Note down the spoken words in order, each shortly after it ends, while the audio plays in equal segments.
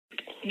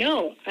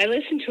No, I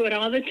listen to it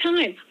all the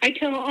time. I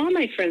tell all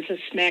my friends to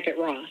smack it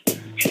raw.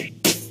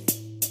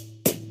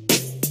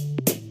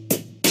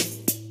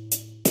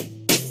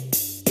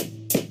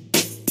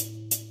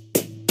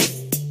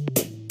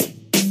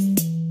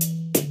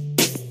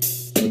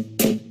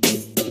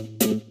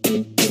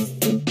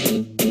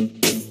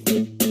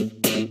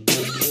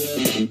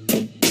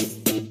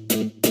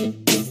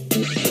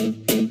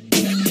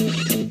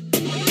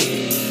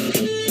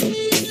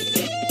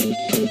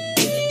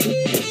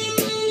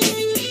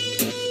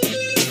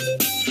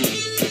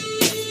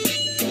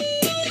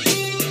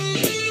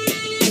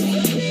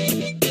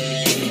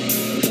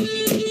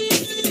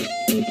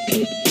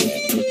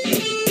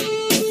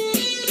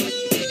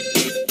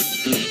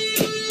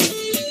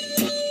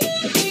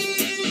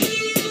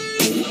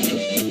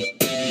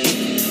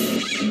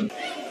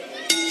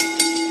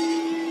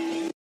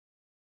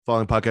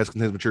 Following podcast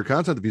contains mature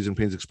content. The views and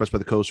opinions expressed by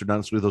the co-host are not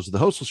necessarily those of the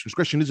host. Listener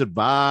discretion is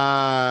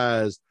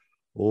advised.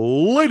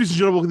 Ladies and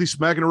gentlemen, welcome to the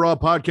Smackin' Raw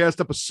podcast,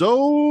 episode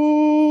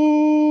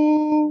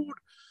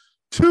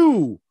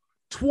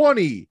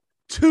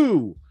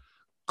 222.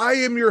 I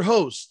am your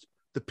host,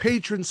 the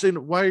patron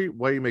saint. Why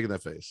are you making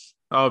that face?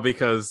 Oh,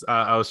 because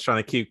I was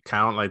trying to keep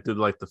count, did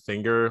the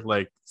finger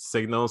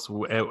signals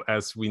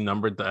as we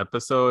numbered the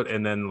episode,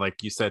 and then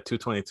you said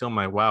 222. I'm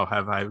like, wow,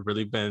 have I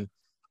really been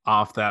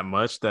off that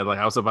much that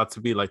I was about to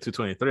be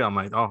 223? I'm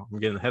like, oh, I'm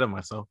getting ahead of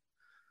myself.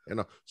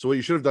 So what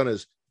you should have done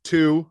is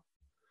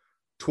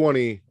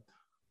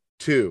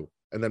 222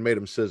 and then made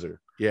him scissor.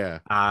 Yeah.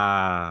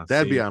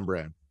 That'd be on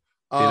brand.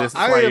 This is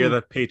why you're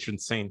the patron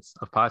saints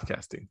of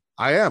podcasting.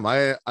 I am.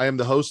 I am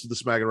the host of the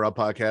Smackin' Raw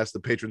podcast, the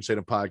patron saint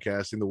of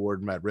podcasting, the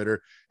Warden Matt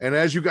Ritter. And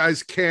as you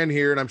guys can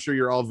hear, and I'm sure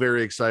you're all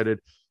very excited,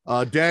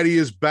 Daddy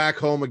is back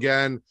home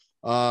again.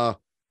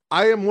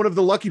 I am one of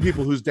the lucky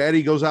people whose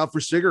daddy goes out for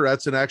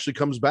cigarettes and actually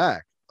comes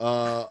back,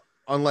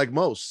 unlike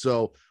most.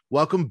 So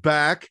welcome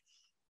back,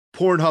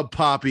 Pornhub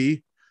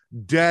Poppy,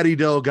 Daddy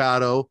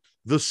Delgado,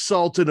 the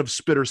Sultan of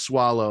Spitter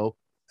Swallow,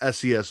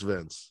 SES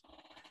Vince.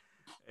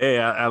 Hey,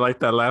 I like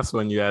that last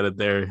one you added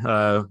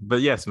there.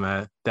 But yes,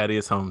 Matt, Daddy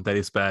is home.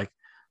 Daddy's back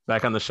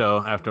on the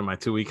show after my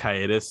 2-week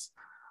hiatus.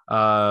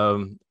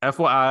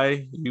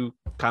 FYI, you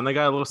kind of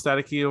got a little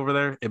staticky over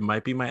there. It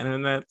might be my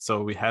internet,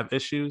 so we have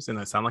issues, and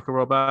I sound like a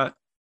robot.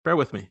 Bear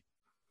with me.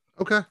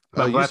 Okay.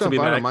 I'm glad to be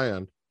fine back on my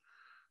end.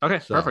 Okay,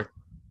 so. Perfect.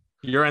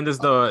 Your end is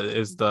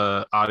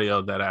the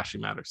audio that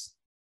actually matters.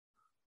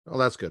 Oh,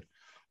 that's good.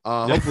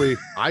 Hopefully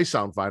I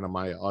sound fine on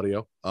my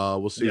audio.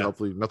 We'll see. Yeah.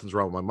 Hopefully nothing's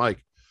wrong with my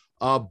mic.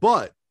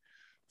 But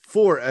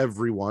for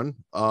everyone,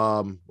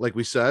 like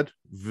we said,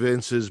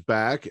 Vince is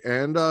back.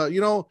 And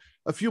a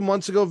few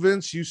months ago,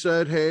 Vince, you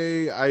said,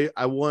 hey,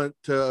 I want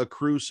to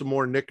accrue some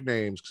more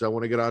nicknames because I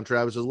want to get on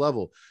Travis's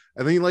level.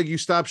 And then you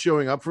stopped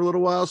showing up for a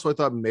little while. So I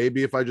thought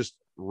maybe if I just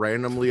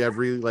randomly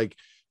every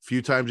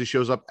few times he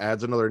shows up,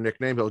 adds another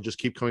nickname, he'll just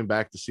keep coming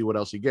back to see what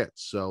else he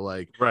gets. So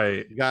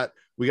right.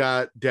 We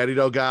got Daddy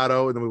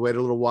Delgado, and then we waited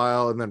a little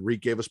while, and then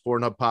Reek gave us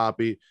Pornhub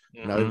Poppy.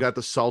 Mm-hmm. Now we've got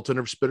the Sultan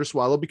of Spitter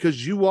Swallow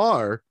because you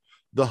are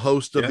the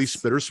host of the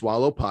Spitter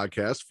Swallow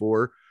podcast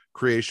for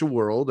Creation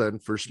World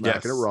and for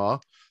Smackin' It Raw,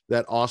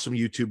 that awesome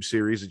YouTube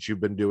series that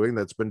you've been doing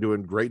that's been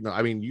doing great.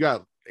 I mean, you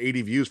got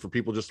 80 views for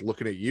people just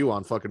looking at you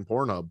on fucking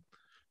Pornhub.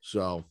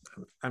 So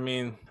I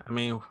mean,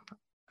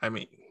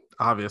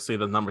 obviously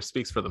the number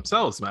speaks for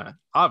themselves, man.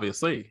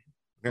 Obviously,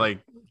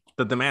 the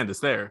demand is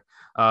there.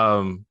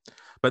 But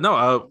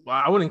no,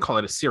 I wouldn't call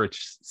it a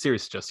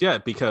series just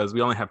yet because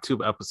we only have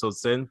 2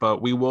 episodes in.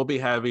 But we will be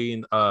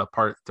having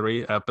part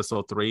 3,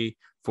 episode 3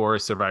 for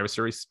Survivor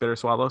Series Spitter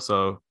Swallow.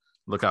 So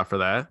look out for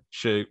that.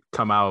 Should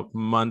come out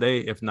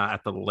Monday, if not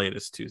at the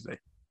latest Tuesday.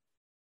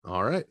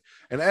 All right.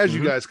 And as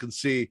you guys can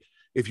see,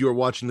 if you are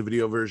watching the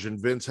video version,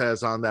 Vince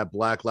has on that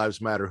Black Lives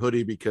Matter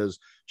hoodie because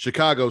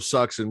Chicago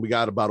sucks and we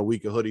got about a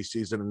week of hoodie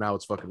season and now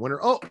it's fucking winter.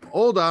 Oh,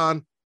 hold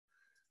on.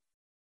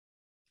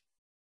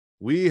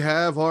 We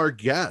have our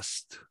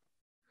guest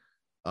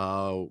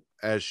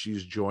as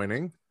she's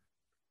joining.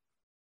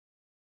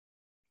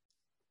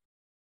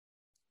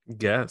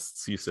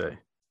 Guests, you say?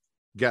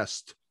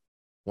 Guest.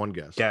 One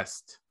guest.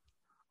 Guest.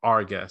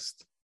 Our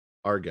guest.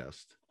 Our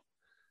guest.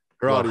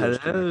 Her audio.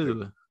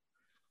 Hello.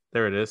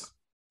 There it is.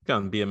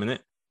 Gonna be a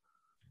minute.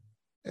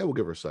 Yeah, we'll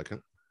give her a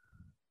second.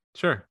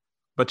 Sure,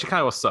 but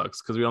Chicago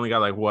sucks because we only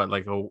got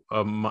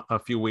a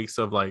few weeks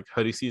of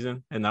hoodie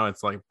season, and now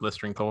it's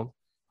blistering cold.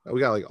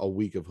 We got a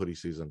week of hoodie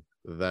season.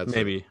 That's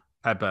maybe it.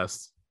 At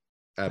best.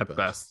 At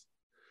best.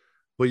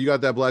 But you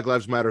got that Black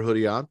Lives Matter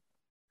hoodie on.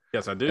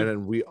 Yes, I do. And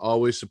then we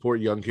always support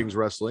Young Kings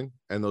Wrestling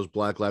and those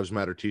Black Lives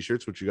Matter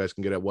t-shirts, which you guys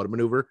can get at What a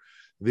Maneuver.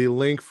 The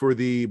link for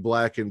the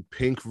black and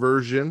pink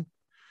version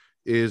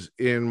is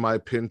in my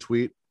pin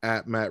tweet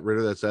at Matt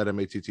Ritter. That's at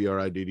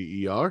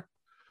MATTRIDDER.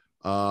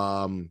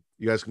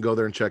 You guys can go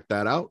there and check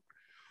that out.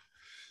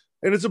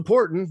 And it's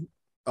important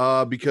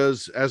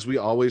because as we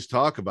always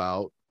talk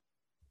about,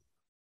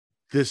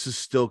 this is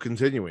still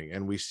continuing.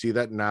 And we see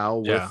that now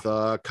with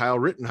Kyle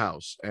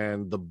Rittenhouse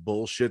and the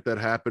bullshit that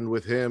happened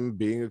with him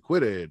being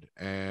acquitted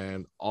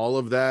and all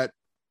of that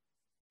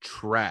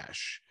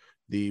trash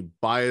the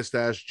biased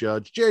ass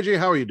judge. JJ,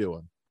 how are you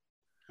doing?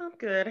 I'm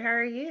good. How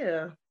are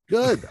you?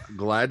 Good.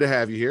 Glad to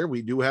have you here.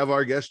 We do have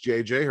our guest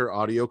JJ, her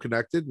audio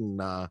connected, and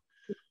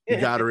we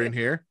got her in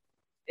here.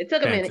 It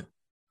took a minute.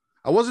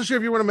 I wasn't sure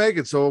if you were going to make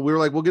it, so we were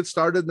like, we'll get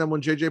started, and then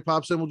when JJ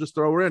pops in, we'll just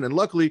throw her in. And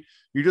luckily,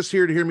 you're just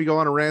here to hear me go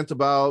on a rant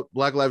about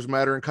Black Lives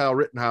Matter and Kyle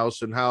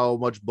Rittenhouse and how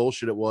much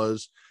bullshit it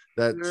was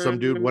that some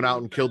dude went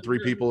out and killed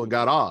 3 people and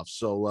got off.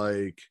 So,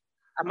 like,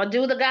 I'm gonna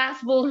do the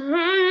gospel.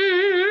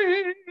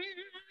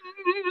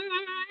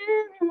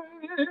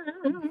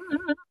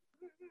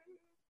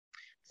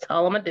 That's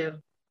all I'm gonna do.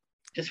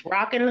 Just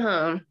rock and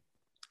hum.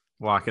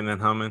 Walking and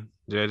humming,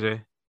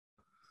 JJ.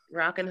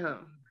 Rock and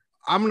hum.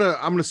 I'm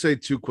gonna say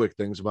 2 quick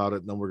things about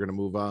it, and then we're gonna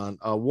move on.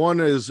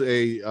 One is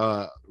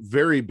a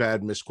very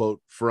bad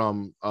misquote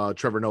from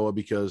Trevor Noah,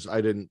 because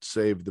I didn't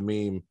save the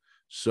meme,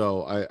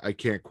 so I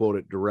can't quote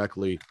it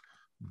directly.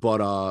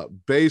 But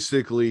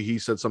basically, he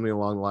said something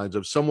along the lines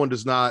of, someone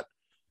does not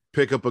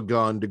pick up a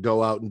gun to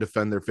go out and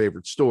defend their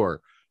favorite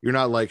store. You're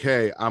not like,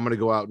 hey, I'm gonna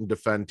go out and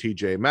defend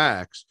TJ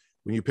Maxx.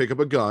 When you pick up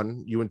a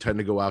gun, you intend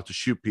to go out to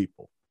shoot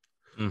people.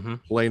 Mm-hmm.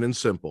 Plain and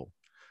simple.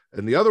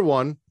 And the other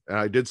one, and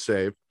I did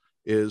save,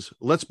 is,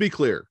 let's be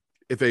clear.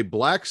 If a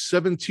black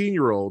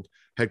 17-year-old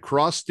had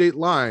crossed state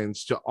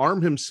lines to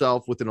arm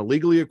himself with an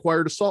illegally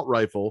acquired assault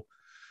rifle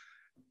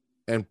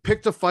and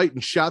picked a fight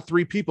and shot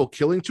 3 people,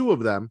 killing 2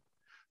 of them,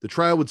 the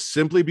trial would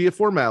simply be a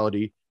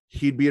formality.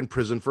 He'd be in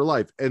prison for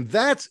life. And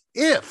that's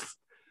if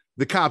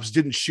the cops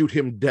didn't shoot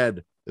him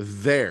dead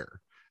there.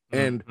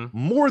 And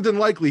more than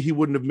likely, he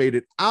wouldn't have made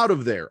it out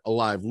of there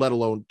alive, let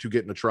alone to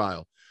get in a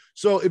trial.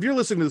 So if you're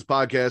listening to this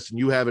podcast and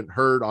you haven't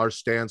heard our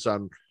stance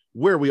on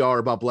where we are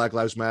about Black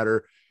Lives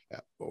Matter,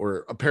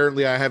 or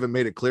apparently I haven't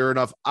made it clear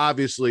enough,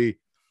 obviously,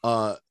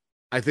 I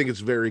think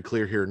it's very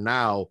clear here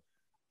now.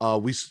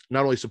 We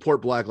not only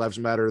support Black Lives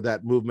Matter,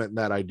 that movement and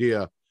that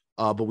idea,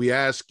 but we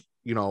ask,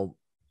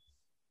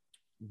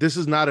 this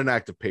is not an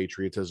act of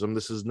patriotism.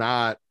 This is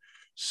not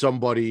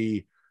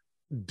somebody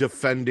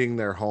defending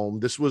their home.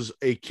 This was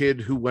a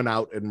kid who went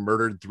out and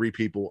murdered 3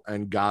 people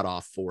and got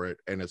off for it,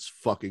 and it's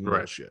fucking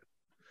bullshit.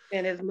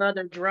 And his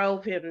mother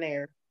drove him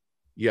there.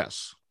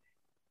 Yes.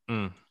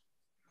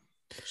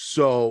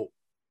 So,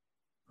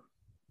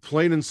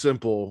 plain and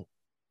simple,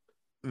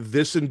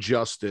 this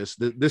injustice,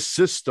 this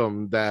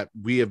system that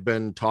we have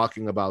been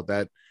talking about,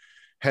 that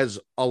has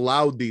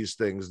allowed these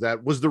things,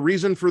 that was the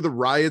reason for the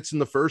riots in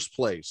the first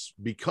place,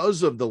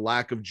 because of the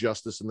lack of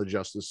justice in the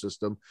justice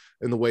system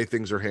and the way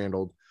things are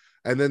handled.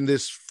 And then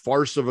this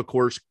farce of a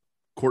court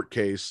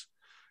case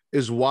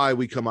is why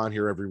we come on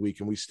here every week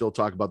and we still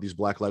talk about these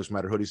Black Lives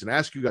Matter hoodies and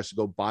ask you guys to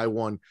go buy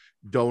one,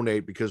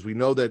 donate, because we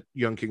know that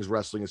Young Kings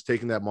Wrestling is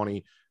taking that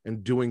money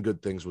and doing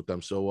good things with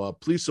them. So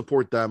please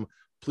support them.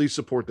 Please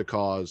support the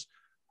cause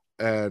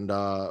and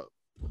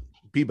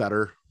be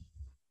better.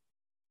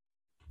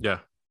 Yeah.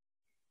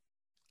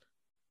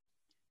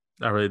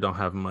 I really don't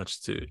have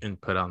much to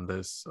input on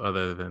this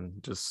other than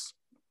just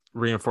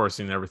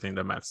reinforcing everything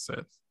that Matt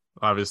said.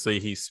 Obviously,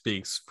 he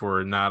speaks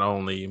for not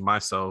only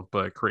myself,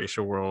 but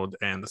Creation World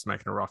and the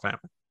Smackin and Raw family.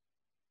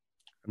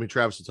 I mean,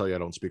 Travis will tell you I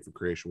don't speak for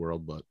Creation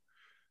World, but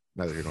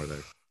neither here nor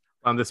there.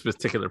 On this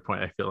particular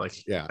point, I feel like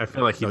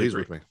he's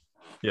with me.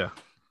 Yeah.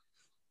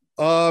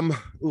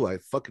 Ooh, I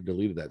fucking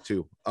deleted that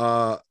too.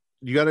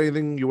 You got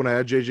anything you want to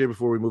add, JJ,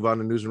 before we move on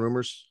to news and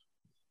rumors?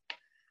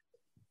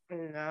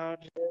 No,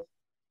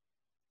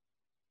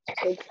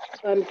 it's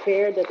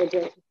unfair that the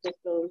justice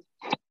system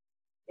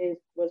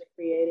was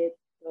created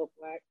so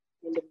black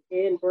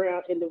and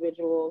brown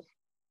individuals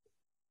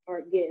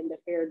aren't getting the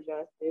fair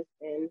justice,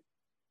 and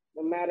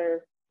no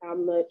matter how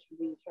much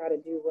we try to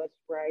do what's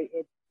right,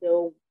 it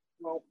still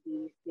won't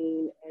be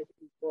seen as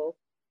equal.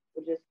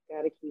 We just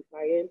got to keep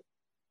fighting,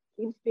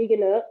 keep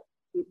speaking up,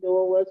 keep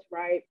doing what's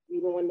right,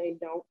 even when they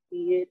don't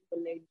see it,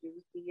 when they do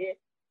see it.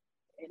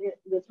 And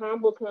the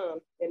time will come.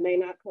 It may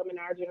not come in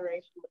our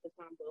generation, but the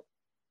time will.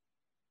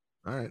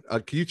 All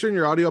right. Can you turn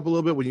your audio up a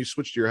little bit when you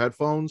switch to your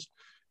headphones?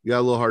 You got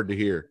a little hard to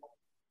hear.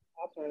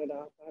 I'll turn it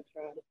off. I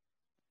tried it.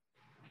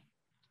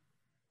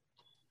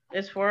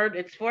 It's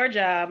for a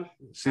job.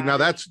 See, now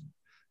that's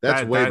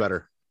way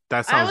better.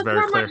 That sounds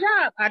very clear. My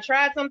job. I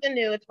tried something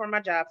new. It's for my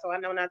job, so I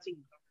know not to.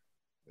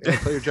 Yeah,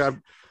 tell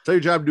your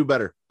job to do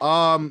better.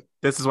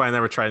 This is why I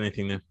never tried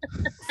anything new.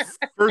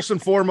 First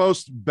and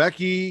foremost,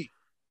 Becky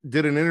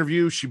did an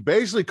interview. She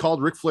basically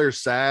called Ric Flair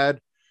sad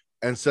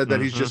and said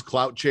that he's just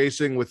clout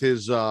chasing with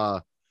his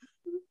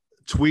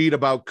tweet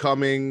about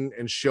coming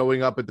and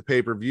showing up at the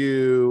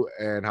pay-per-view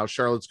and how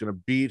Charlotte's going to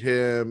beat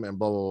him and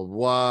blah, blah, blah,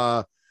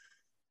 blah,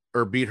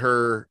 or beat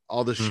her,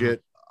 all this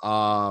shit.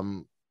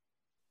 And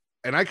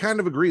I kind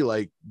of agree.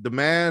 Like, the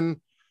man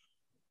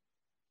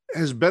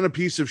has been a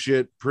piece of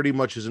shit pretty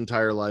much his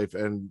entire life,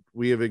 and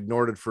we have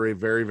ignored it for a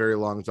very, very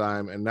long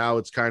time. And now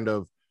it's kind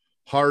of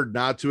hard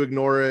not to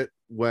ignore it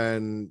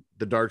when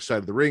the Dark Side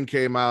of the Ring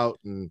came out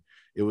and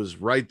it was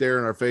right there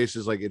in our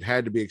faces. Like, it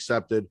had to be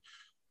accepted.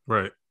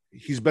 Right.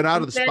 He's been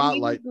out of the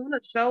spotlight. He's going to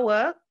show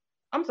up.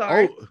 I'm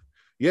sorry. Oh,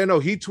 Yeah, no,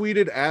 he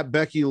tweeted at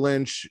Becky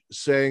Lynch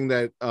saying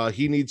that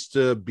he needs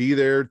to be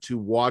there to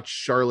watch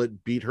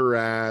Charlotte beat her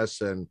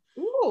ass and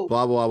Ooh.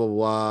 blah, blah, blah,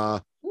 blah,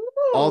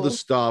 Ooh. all the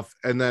stuff.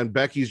 And then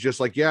Becky's just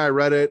like, yeah, I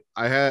read it.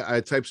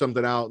 I typed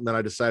something out and then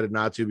I decided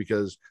not to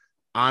because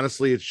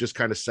honestly, it's just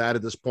kind of sad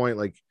at this point.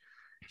 Like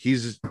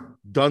he's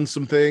done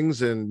some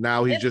things and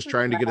now he's just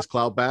trying to get his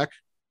clout back.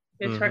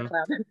 It's for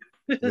clout.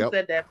 Yep.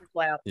 Said that for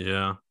clout.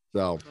 Yeah.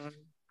 So,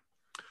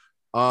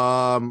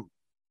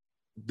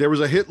 there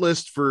was a hit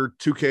list for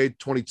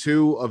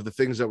 2K22 of the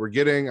things that we're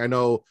getting. I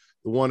know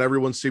the one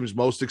everyone seems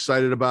most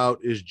excited about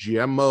is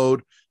GM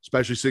mode,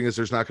 especially seeing as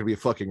there's not going to be a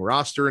fucking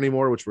roster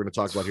anymore, which we're going to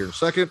talk about here in a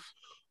second.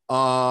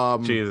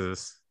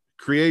 Jesus.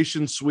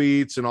 Creation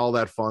suites and all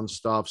that fun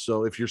stuff.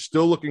 So if you're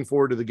still looking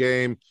forward to the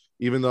game,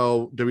 even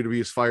though WWE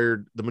has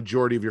fired the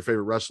majority of your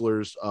favorite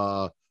wrestlers,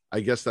 I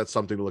guess that's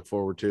something to look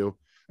forward to.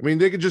 I mean,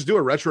 they could just do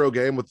a retro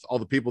game with all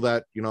the people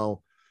that, you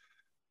know,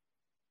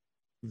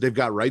 they've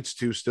got rights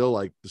to still,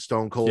 like the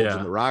Stone Colds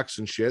and the Rocks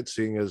and shit,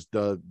 seeing as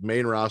the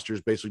main roster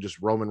is basically just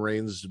Roman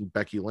Reigns and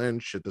Becky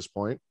Lynch at this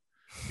point.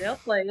 They'll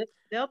play it.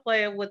 They'll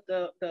play it with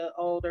the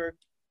older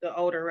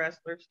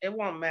wrestlers. It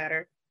won't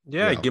matter.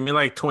 Yeah, give me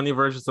like 20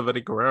 versions of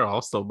Eddie Guerrero.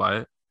 I'll still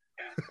buy it.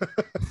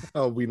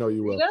 Oh, we know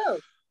you will. Go.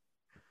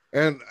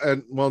 And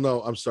well,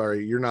 no, I'm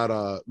sorry. You're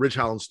not Ridge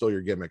Holland stole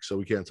your gimmick, so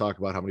we can't talk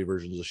about how many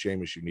versions of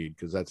Sheamus you need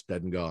because that's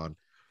dead and gone.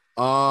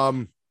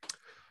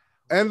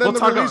 And then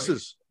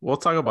releases. We'll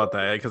talk about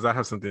that because I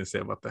have something to say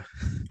about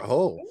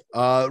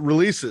that.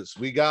 Releases.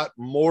 We got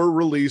more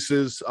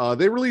releases.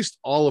 They released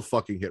all of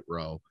fucking Hit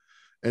Row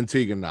and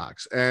Tegan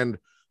Knox. And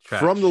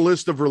from the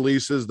list of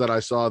releases that I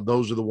saw,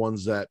 those are the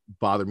ones that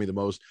bother me the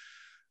most.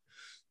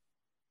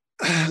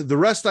 The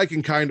rest I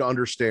can kind of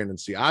understand and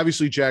see.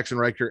 Obviously, Jackson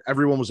Riker,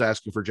 everyone was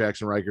asking for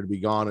Jackson Riker to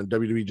be gone, and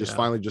WWE just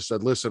finally just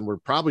said, listen, we're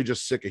probably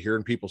just sick of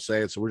hearing people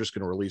say it, so we're just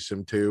going to release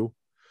him too.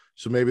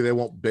 So maybe they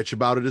won't bitch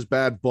about it as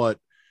bad, but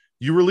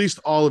you released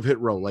all of Hit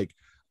Row. Like,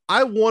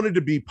 I wanted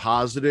to be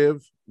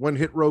positive when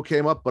Hit Row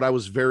came up, but I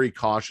was very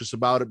cautious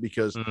about it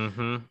because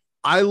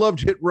I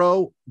loved Hit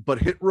Row, but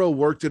Hit Row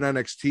worked in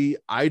NXT.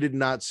 I did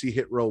not see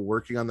Hit Row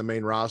working on the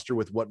main roster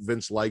with what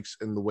Vince likes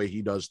and the way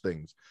he does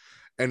things.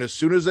 And as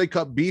soon as they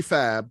cut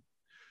B-Fab,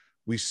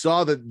 we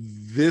saw that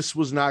this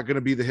was not going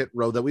to be the Hit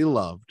Row that we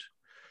loved.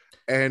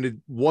 And it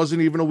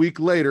wasn't even a week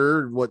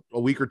later, a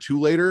week or two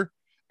later.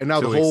 And now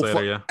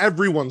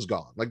everyone's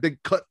gone. Like they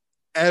cut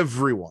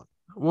everyone.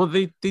 Well,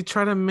 they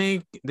try to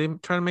make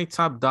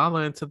Top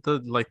Dollar into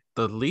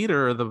the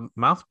leader or the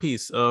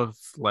mouthpiece of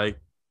Hit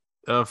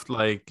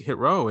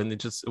Row, and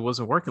it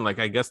wasn't working. Like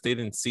I guess they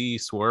didn't see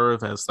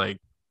Swerve as like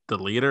the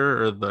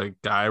leader or the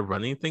guy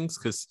running things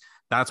because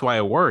that's why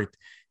it worked.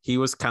 He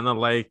was kind of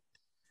like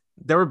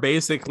they were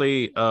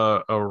basically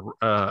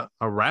a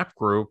rap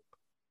group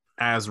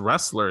as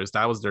wrestlers.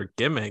 That was their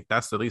gimmick.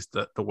 That's at least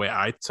the way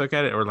I took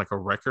at it, or like a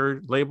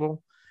record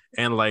label.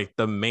 And like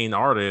the main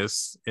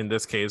artist in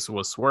this case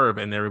was Swerve,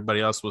 and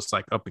everybody else was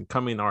like up and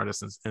coming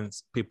artists and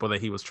people that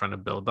he was trying to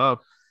build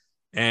up.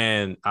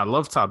 And I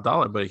love Top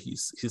Dollar, but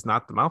he's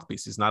not the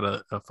mouthpiece. He's not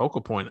a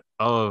focal point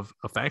of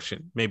a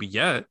faction. Maybe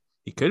yet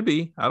he could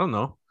be. I don't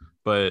know,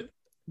 but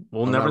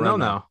we'll never know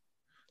now.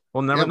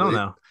 We'll never know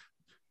now.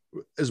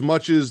 As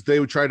much as they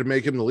would try to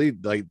make him the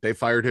lead, like they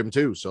fired him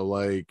too. So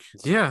like,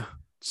 yeah,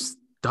 just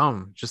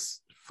dumb,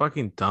 just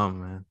fucking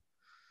dumb, man.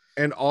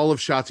 And all of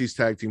Shotzi's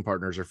tag team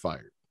partners are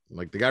fired.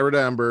 Like they got rid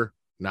of Ember.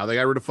 Now they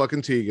got rid of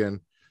fucking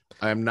Tegan.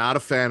 I am not a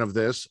fan of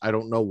this. I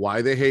don't know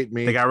why they hate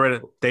me. They got rid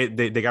of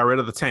they got rid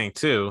of the Tank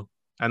too.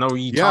 I know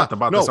you talked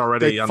about this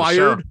already. They on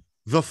fired the show.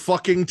 The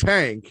fucking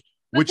Tank,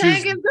 the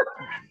Tank is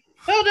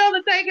oh no,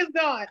 the Tank is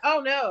gone.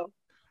 Oh no.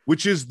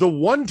 Which is the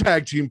one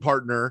tag team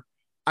partner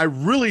I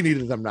really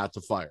needed them not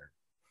to fire.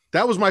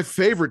 That was my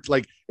favorite.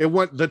 Like it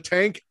went the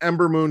Tank,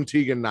 Ember Moon,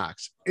 Tegan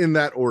Knox in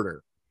that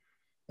order,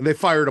 and they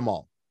fired them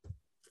all.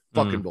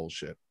 Fucking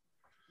bullshit.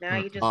 Now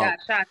you just got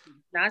Shotzi.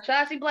 Not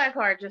Shotzi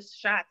Blackheart,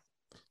 just Shotzi.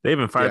 They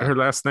even fired her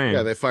last name.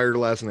 Yeah, they fired her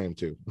last name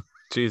too.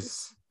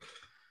 Jesus.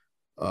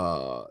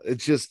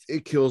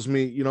 It kills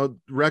me. You know,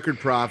 record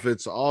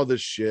profits, all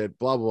this shit,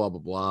 blah, blah, blah, blah,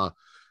 blah.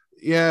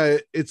 Yeah,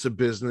 it's a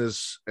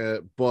business.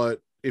 But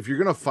if you're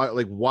going to fight,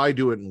 like, why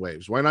do it in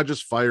waves? Why not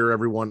just fire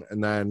everyone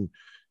and then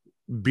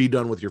be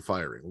done with your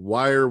firing?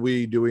 Why are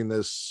we doing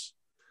this?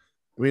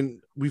 I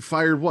mean, we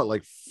fired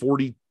like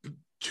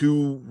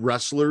 42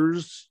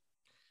 wrestlers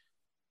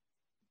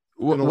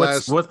in the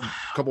last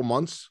couple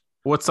months.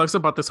 What sucks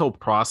about this whole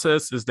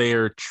process is they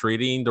are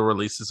treating the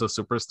releases of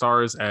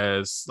superstars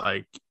as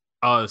like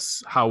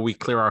us, how we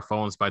clear our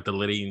phones by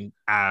deleting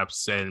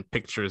apps and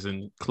pictures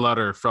and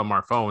clutter from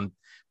our phone.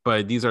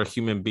 But these are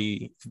human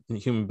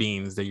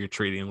beings that you're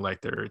treating like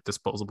they're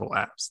disposable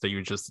apps that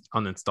you're just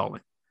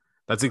uninstalling.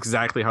 That's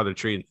exactly how they're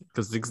treating.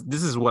 Because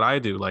this is what I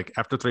do. Like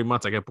after 3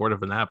 months, I get bored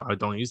of an app. I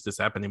don't use this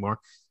app anymore.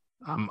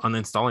 I'm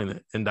uninstalling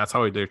it, and that's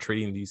how they're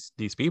treating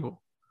these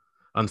people.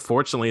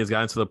 Unfortunately, it's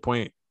gotten to the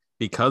point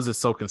because it's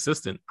so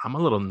consistent. I'm a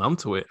little numb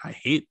to it. I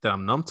hate that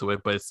I'm numb to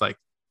it, but it's like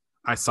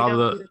I saw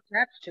get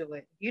attached to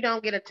it. You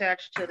don't get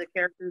attached to the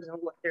characters and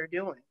what they're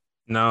doing.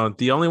 No,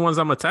 the only ones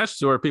I'm attached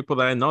to are people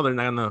that I know they're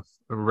not gonna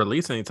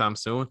release anytime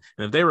soon.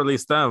 And if they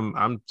release them,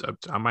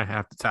 I might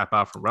have to tap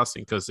out from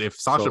wrestling because if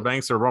Sasha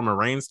Banks or Roman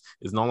Reigns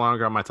is no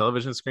longer on my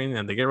television screen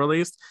and they get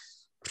released,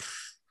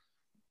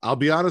 I'll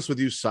be honest with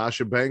you,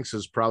 Sasha Banks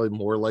is probably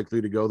more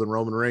likely to go than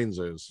Roman Reigns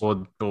is.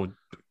 Well,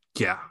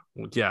 yeah,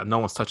 no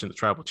one's touching the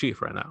tribal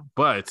chief right now,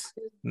 but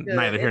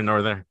neither here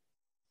nor there.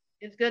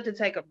 It's good to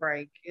take a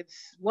break.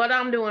 It's what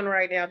I'm doing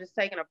right now, just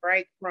taking a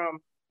break from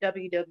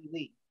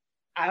WWE.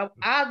 I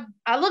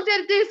looked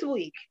at it this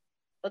week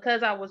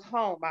because I was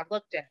home. I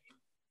looked at it.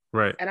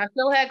 Right. And I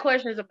still had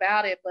questions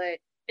about it, but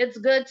it's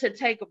good to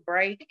take a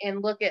break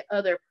and look at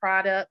other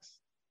products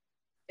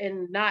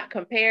and not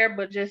compare,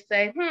 but just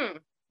say,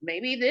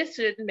 maybe this,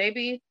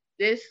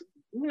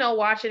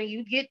 watching it,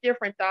 you get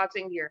different thoughts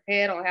in your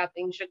head on how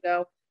things should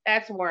go.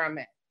 That's where I'm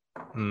at.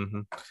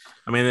 Mm-hmm.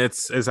 I mean,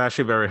 it's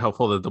actually very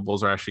helpful that the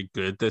Bulls are actually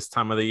good this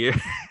time of the year,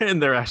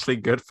 and they're actually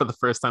good for the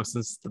first time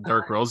since the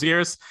Derrick Rose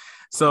years.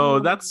 So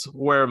that's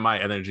where my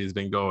energy has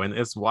been going.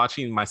 It's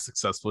watching my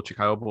successful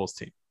Chicago Bulls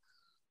team.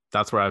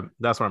 That's where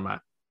I'm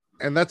at.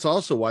 And that's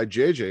also why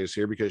JJ is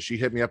here, because she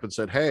hit me up and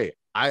said, "Hey,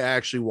 I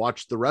actually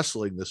watched the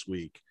wrestling this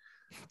week.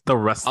 The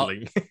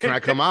wrestling. Can I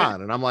come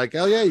on?" And I'm like,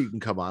 "Oh yeah, you can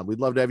come on. We'd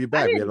love to have you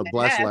back. We had a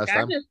blast last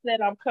time." I just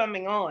said I'm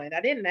coming on.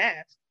 I didn't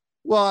ask.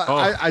 Well,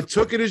 I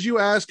took it as you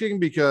asking,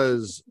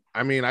 because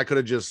I mean, I could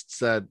have just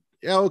said,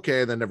 "Yeah,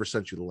 okay," and then never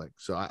sent you the link.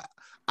 So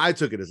I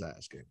took it as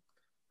asking.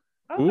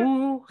 Okay.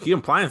 Ooh, he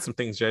implying some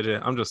things,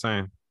 JJ. I'm just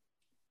saying.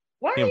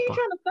 Why are you trying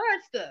to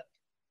start stuff?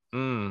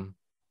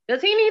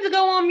 Does he need to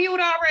go on mute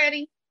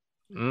already?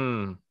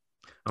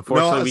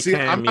 Unfortunately,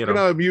 I'm not going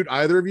to mute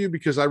either of you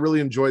because I really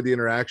enjoyed the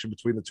interaction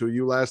between the two of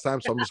you last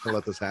time. So I'm just going to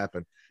let this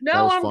happen.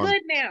 No, I'm fun.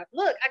 Good now.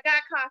 Look, I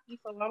got coffee,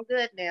 so I'm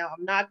good now.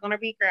 I'm not going to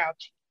be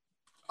grouchy.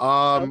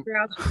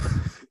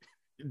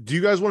 Do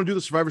you guys want to do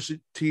the Survivor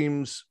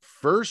teams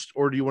first,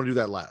 or do you want to do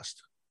that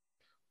last?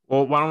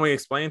 Well, why don't we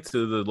explain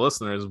to the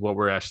listeners what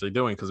we're actually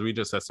doing? Because we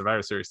just had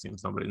Survivor Series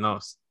teams. Nobody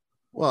knows.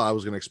 Well, I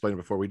was going to explain it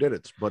before we did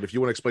it, but if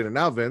you want to explain it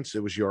now, Vince, it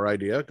was your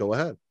idea. Go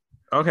ahead.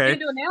 Okay. You can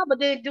do it now, but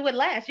then do it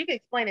last. You can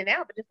explain it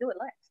now, but just do it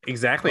last.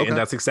 Exactly. Okay. And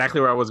that's exactly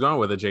where I was going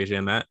with it, JJ,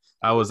 and that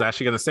I was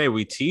actually going to say,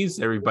 we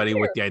tease everybody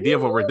with the idea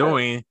of what we're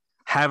doing,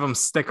 have them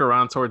stick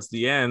around towards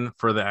the end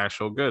for the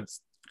actual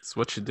goods. It's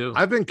what you do.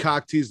 I've been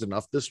cock teased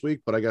enough this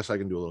week, but I guess I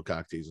can do a little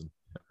cock teasing.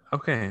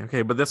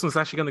 Okay. But this one's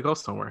actually going to go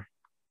somewhere.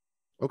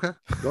 Okay,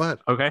 go ahead.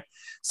 Okay.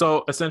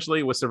 So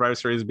essentially with Survivor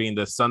Series being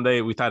this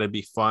Sunday, we thought it'd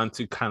be fun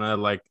to kind of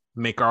like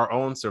make our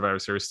own Survivor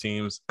Series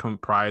teams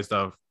comprised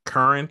of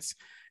current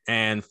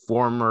and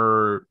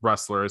former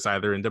wrestlers,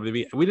 either in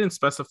WWE. We didn't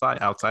specify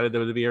outside of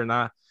WWE or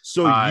not.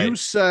 So you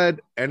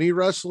said any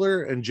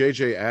wrestler, and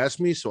JJ asked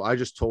me, so I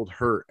just told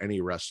her any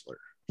wrestler.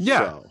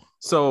 Yeah.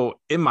 So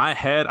in my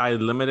head, I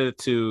limited it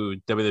to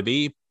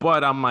WWE,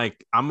 but I'm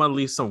like, I'm gonna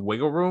leave some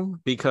wiggle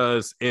room,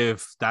 because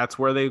if that's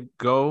where they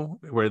go,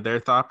 where their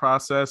thought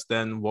process,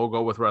 then we'll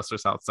go with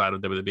wrestlers outside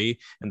of WWE,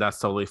 and that's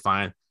totally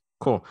fine.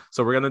 Cool.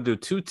 So we're gonna do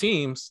two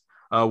teams,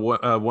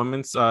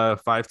 women's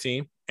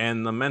 5-team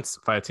and the men's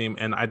 5-team.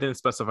 And I didn't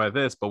specify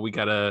this, but we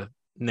gotta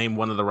name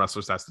one of the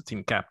wrestlers as the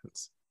team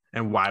captains,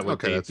 and why would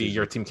they be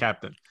your team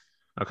captain?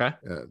 Okay.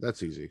 Yeah,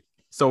 that's easy.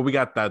 So we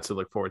got that to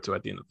look forward to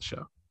at the end of the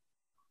show.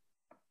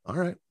 All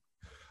right.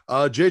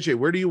 JJ,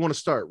 where do you want to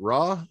start?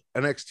 Raw,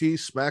 NXT,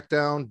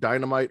 SmackDown,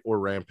 Dynamite, or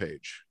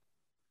Rampage?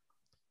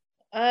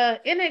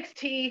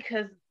 NXT,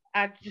 because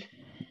when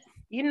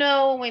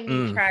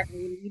you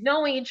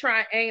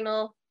try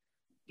anal,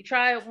 you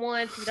try it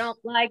once, you don't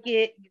like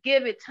it, you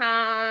give it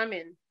time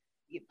and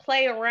you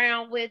play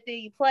around with it,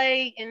 you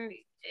play,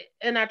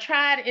 and I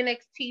tried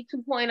NXT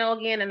 2.0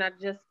 again, and I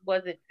just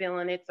wasn't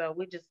feeling it, so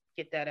we just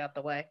get that out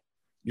the way.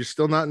 You're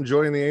still not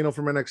enjoying the anal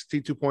from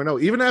NXT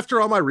 2.0, even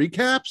after all my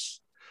recaps?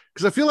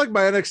 Because I feel like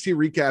my NXT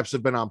recaps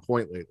have been on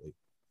point lately.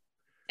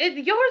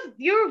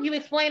 You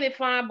explain it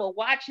fine, but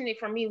watching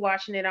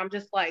it, I'm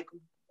just like,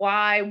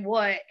 why,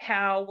 what,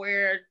 how,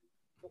 where,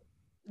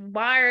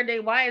 why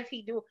is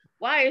he doing,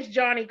 why is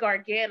Johnny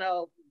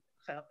Gargano?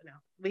 So no,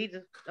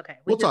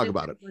 we'll talk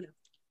about it.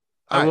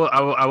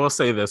 I will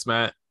say this,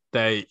 Matt,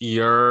 that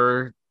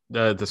your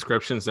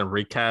descriptions and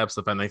recaps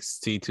of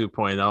NXT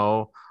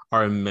 2.0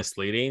 are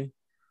misleading,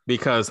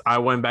 because I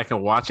went back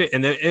and watched it,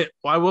 and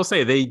I will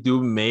say they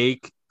do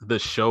make the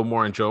show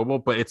more enjoyable,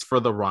 but it's for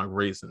the wrong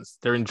reasons.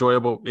 They're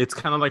enjoyable. It's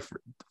kind of like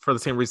for the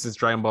same reasons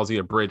Dragon Ball Z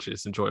Abridged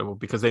is enjoyable,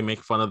 because they make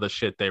fun of the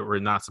shit they were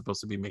not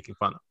supposed to be making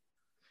fun of.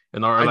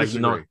 And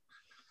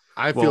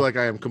I feel like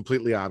I am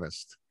completely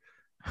honest.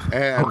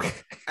 And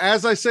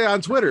as I say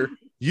on Twitter,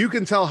 you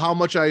can tell how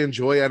much I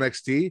enjoy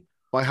NXT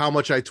by how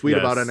much I tweet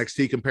about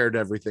NXT compared to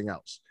everything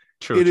else.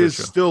 It is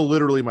still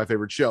literally my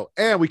favorite show.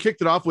 And we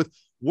kicked it off with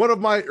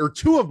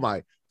two of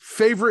my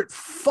favorite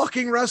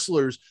fucking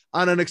wrestlers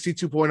on NXT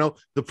 2.0.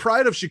 The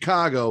Pride of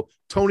Chicago,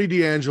 Tony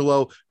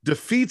D'Angelo,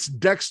 defeats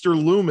Dexter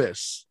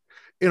Lumis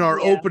in our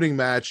opening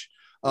match.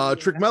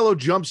 Trick Mello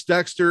jumps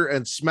Dexter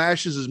and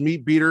smashes his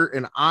meat beater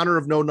in honor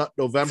of No Nut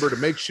November to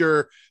make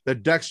sure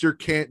that Dexter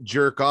can't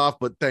jerk off,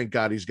 but thank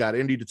God he's got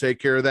Indy to take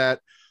care of that.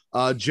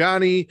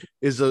 Johnny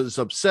is as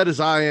upset as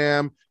I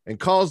am and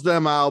calls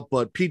them out,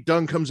 but Pete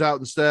Dunne comes out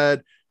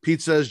instead.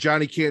 Pete says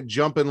Johnny can't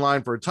jump in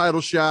line for a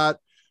title shot.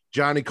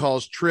 Johnny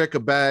calls Trick a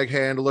bag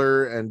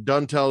handler, and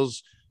Dunne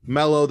tells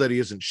Mello that he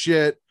isn't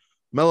shit.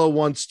 Mello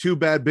wants 2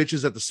 bad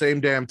bitches at the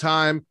same damn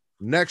time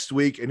next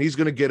week, and he's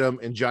going to get them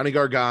in Johnny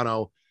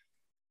Gargano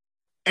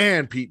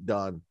and Pete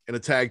Dunne in a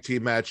tag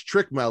team match.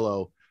 Trick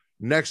Mello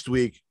next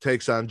week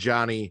takes on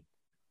Johnny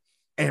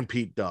and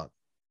Pete Dunne.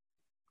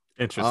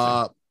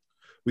 Interesting.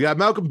 We got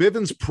Malcolm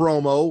Bivens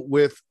promo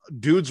with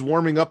dudes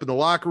warming up in the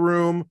locker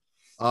room.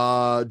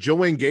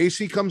 Joanne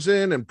Gacy comes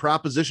in and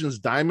propositions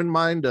Diamond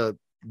Mine to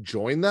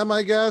join them,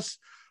 I guess.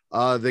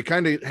 They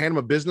kind of hand him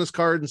a business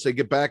card and say,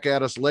 get back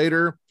at us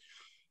later.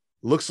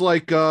 Looks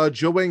like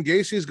Joanne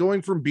Gacy is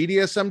going from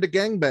BDSM to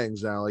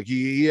gangbangs now. Like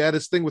he had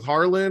his thing with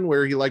Harlan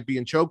where he liked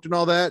being choked and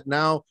all that.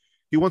 Now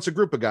he wants a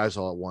group of guys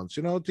all at once,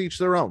 to each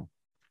their own.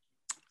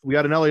 We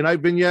got an LA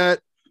Knight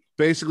vignette.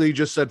 Basically, he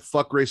just said,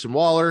 fuck Grayson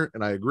Waller,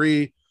 and I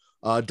agree.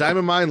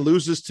 Diamond Mine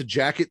loses to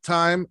Jacket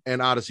Time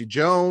and Odyssey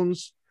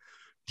Jones.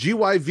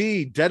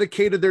 GYV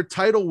dedicated their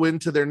title win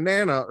to their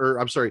Nana,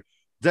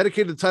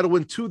 dedicated the title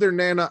win to their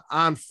Nana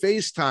on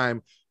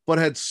FaceTime, but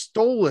had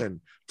stolen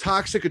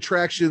Toxic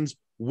Attraction's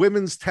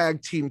women's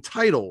tag team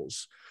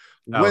titles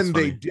when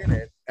they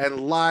didn't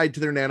and lied to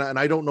their Nana. And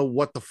I don't know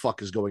what the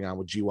fuck is going on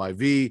with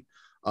GYV.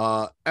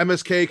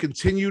 MSK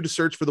continue to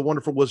search for the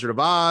Wonderful Wizard of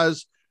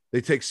Oz.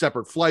 They take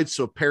separate flights,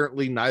 so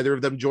apparently neither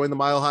of them joined the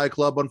Mile High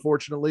Club,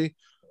 unfortunately.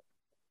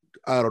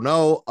 I don't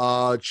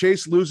know.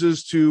 Chase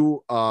loses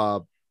to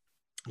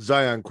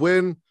Zion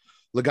Quinn.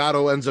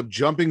 Legato ends up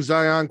jumping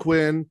Zion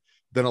Quinn.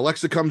 Then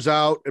Alexa comes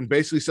out and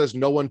basically says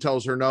no one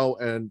tells her no.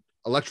 And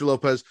Elektra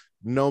Lopez,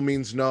 no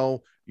means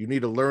no. You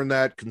need to learn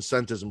that.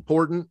 Consent is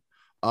important.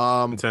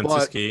 Consent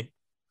is key.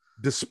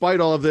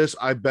 Despite all of this,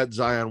 I bet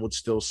Zion would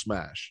still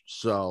smash.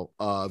 So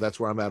that's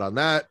where I'm at on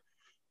that.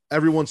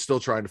 Everyone's still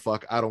trying to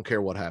fuck. I don't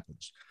care what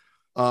happens.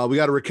 We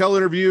got a Raquel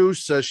interview.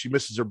 Says she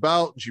misses her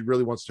belt. And she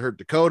really wants to hurt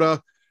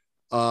Dakota.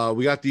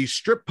 We got the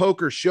strip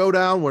poker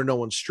showdown where no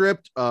one's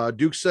stripped.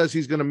 Duke says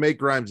he's going to make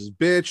Grimes his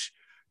bitch.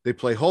 They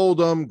play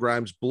Hold'em.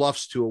 Grimes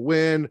bluffs to a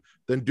win.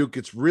 Then Duke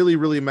gets really,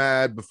 really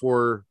mad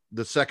before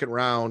the second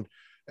round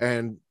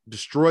and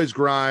destroys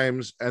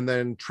Grimes and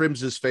then trims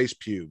his face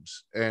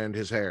pubes and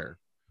his hair.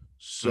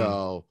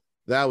 So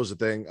that was the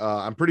thing.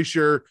 I'm pretty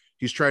sure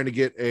he's trying to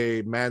get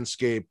a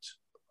Manscaped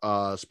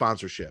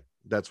sponsorship.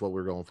 That's what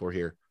we're going for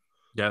here.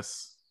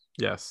 Yes.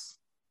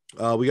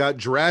 We got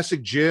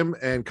Jurassic Jim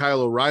and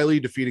Kyle O'Reilly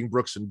defeating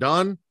Brooks and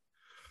Dunn.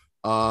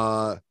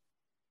 What?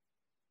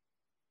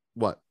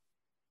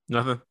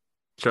 Nothing.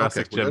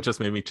 Jurassic Jim just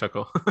made me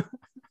chuckle.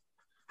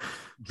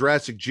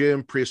 Jurassic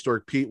Jim,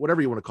 Prehistoric Pete, whatever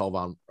you want to call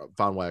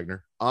Von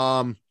Wagner.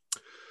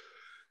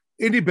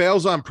 Indy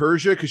bails on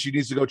Persia because she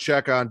needs to go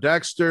check on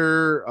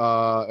Dexter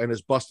and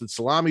his busted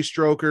salami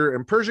stroker.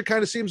 And Persia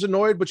kind of seems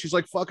annoyed, but she's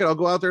like, fuck it, I'll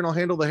go out there and I'll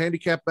handle the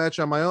handicap match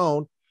on my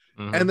own.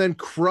 And then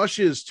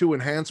crushes 2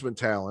 enhancement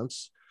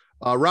talents.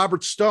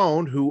 Robert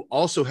Stone, who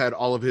also had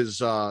all of his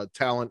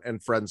talent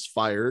and friends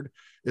fired,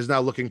 is now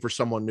looking for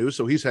someone new.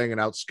 So he's hanging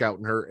out,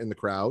 scouting her in the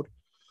crowd.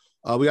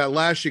 We got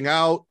Lashing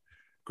Out.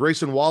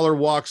 Grayson Waller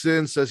walks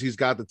in, says he's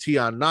got the tea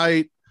on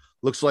Knight.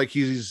 Looks like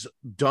he's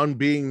done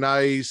being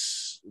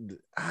nice.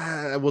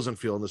 I wasn't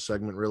feeling this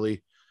segment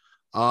really.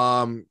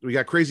 We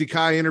got Crazy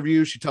Kai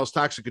interview. She tells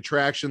Toxic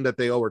Attraction that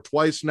they owe her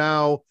twice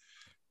now.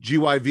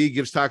 GYV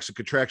gives Toxic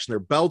Attraction their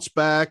belts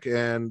back,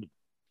 and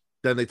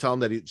then they tell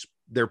them that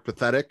they're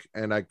pathetic,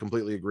 and I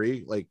completely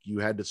agree. Like, you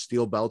had to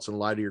steal belts and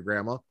lie to your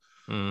grandma.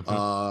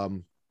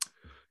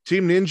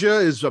 Team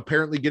Ninja is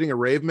apparently getting a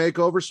rave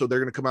makeover, so they're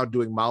going to come out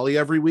doing Molly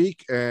every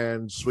week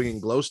and swinging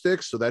glow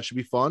sticks, so that should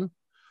be fun.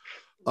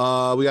 We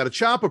got a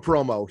Ciampa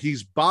promo.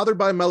 He's bothered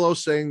by Mello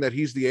saying that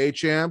he's the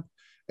A-champ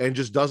and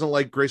just doesn't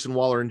like Grayson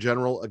Waller in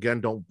general.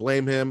 Again, don't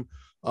blame him.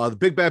 The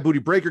Big Bad Booty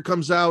Breaker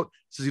comes out,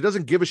 says he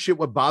doesn't give a shit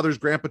what bothers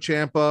Grandpa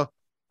Ciampa.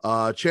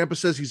 Ciampa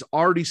says he's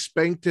already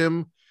spanked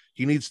him.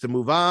 He needs to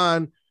move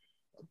on.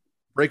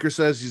 Breaker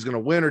says he's going to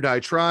win or die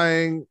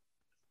trying.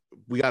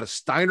 We got a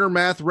Steiner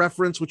math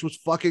reference, which was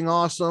fucking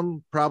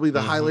awesome. Probably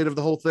the highlight of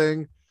the whole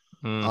thing.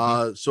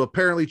 So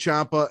apparently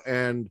Ciampa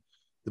and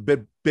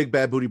the Big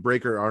Bad Booty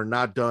Breaker are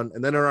not done.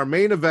 And then in our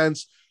main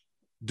events,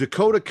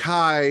 Dakota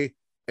Kai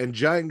and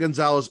Giant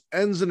Gonzalez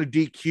ends in a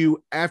DQ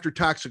after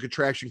Toxic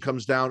Attraction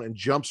comes down and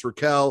jumps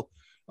Raquel.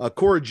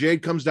 Cora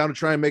Jade comes down to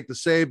try and make the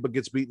save, but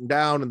gets beaten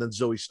down. And then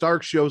Zoe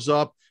Stark shows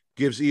up,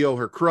 gives Io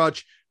her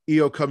crutch.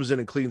 Io comes in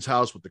and cleans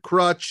house with the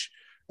crutch.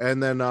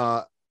 And then,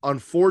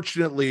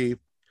 unfortunately,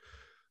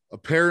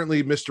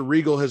 apparently Mr.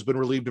 Regal has been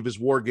relieved of his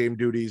war game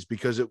duties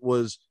because it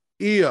was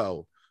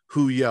Io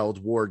who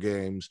yelled war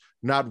games,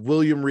 not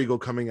William Regal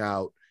coming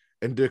out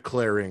and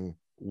declaring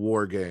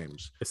war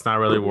games. It's not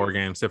really war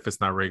games if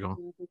it's not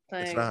Regal.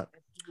 It's not.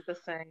 It's the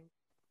same.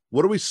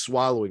 What are we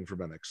swallowing from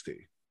NXT?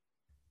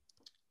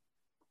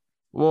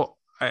 Well,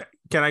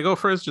 Can I go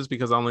first? Just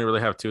because I only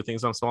really have two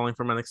things I'm swallowing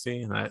from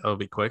NXT, and it'll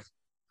be quick.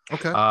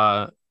 Okay.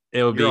 It'll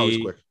You're be always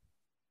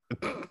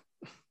quick.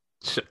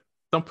 Shit.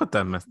 Don't put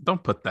that out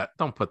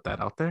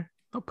there.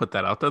 Don't put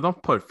that out there.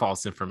 Don't put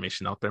false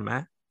information out there,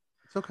 Matt.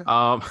 It's okay.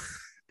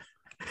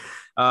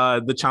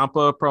 The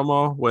Ciampa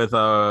promo with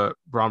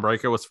Braun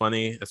Breaker was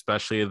funny,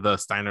 especially the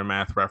Steiner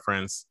math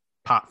reference.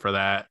 Pop for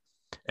that.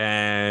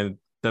 And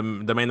the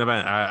main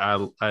event,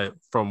 I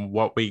from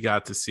what we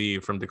got to see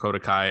from Dakota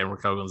Kai and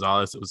Raquel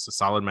Gonzalez, it was a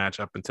solid match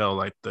up until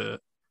like the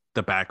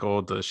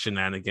debacle, the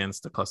shenanigans,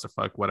 the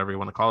clusterfuck, whatever you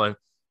want to call it.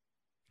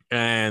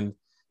 And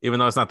even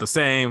though it's not the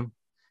same,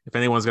 if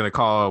anyone's going to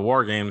call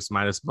War Games,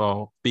 might as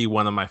well be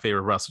one of my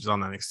favorite wrestlers on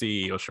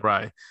NXT, Io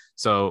Shirai.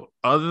 So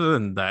other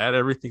than that,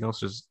 everything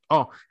else is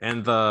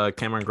and the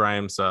Cameron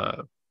Grimes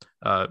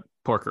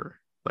porker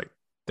like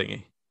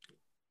thingy.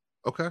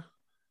 Okay.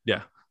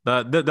 Yeah.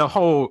 The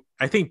whole,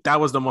 I think that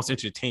was the most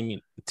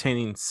entertaining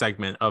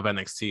segment of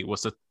NXT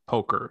was the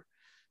poker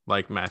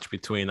like match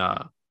between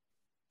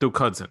Duke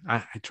Hudson.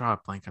 I draw a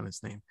blank on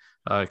his name.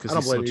 I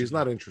don't blame you. He's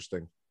not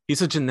interesting.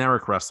 He's a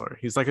generic wrestler.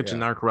 He's like a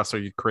generic wrestler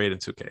you create in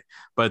 2K.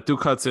 But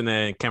Duke Hudson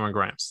and Cameron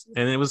Grimes.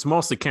 And it was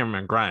mostly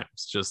Cameron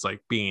Grimes just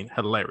like being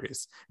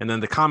hilarious. And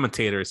then the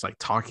commentators like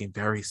talking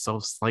very so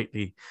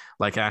slightly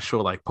like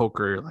actual like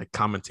poker like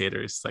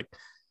commentators. Like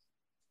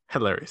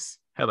hilarious.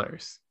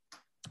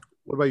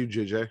 What about you,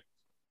 JJ?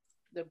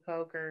 The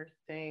poker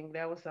thing.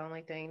 That was the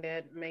only thing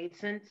that made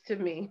sense to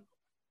me.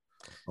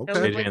 Okay.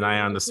 JJ and I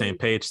are on the same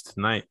page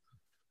tonight.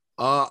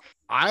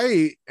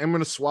 I am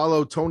going to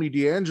swallow Tony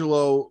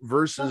D'Angelo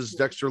versus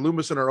Dexter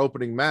Lumis in our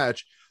opening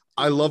match.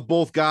 I love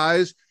both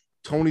guys.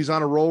 Tony's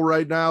on a roll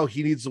right now.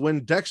 He needs to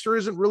win. Dexter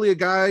isn't really a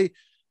guy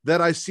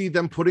that I see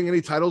them putting any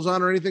titles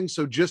on or anything.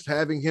 So just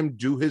having him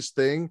do his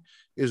thing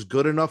is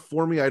good enough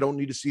for me. I don't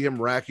need to see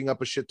him racking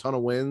up a shit ton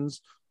of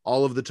wins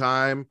all of the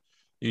time.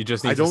 You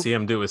just need to see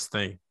him do his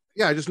thing.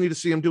 Yeah, I just need to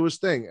see him do his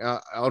thing.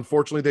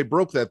 Unfortunately, they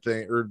broke that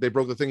thing, or they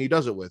broke the thing he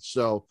does it with.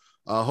 So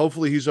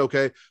hopefully he's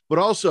okay. But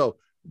also,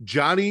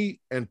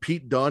 Johnny and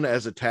Pete Dunne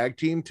as a tag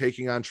team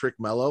taking on Trick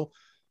Mello.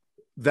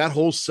 That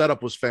whole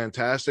setup was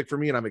fantastic for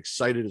me, and I'm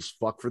excited as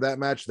fuck for that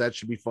match. That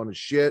should be fun as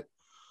shit.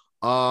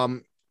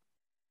 I'm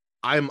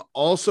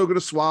also going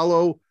to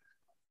swallow.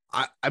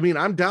 I mean,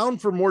 I'm down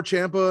for more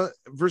Ciampa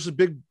versus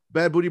Big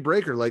Bad Booty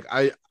Breaker. Like,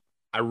 I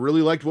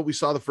really liked what we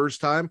saw the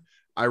first time.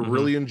 I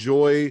really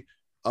enjoy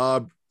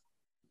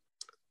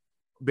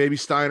Baby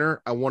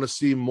Steiner. I want to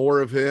see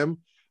more of him.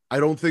 I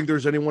don't think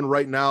there's anyone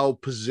right now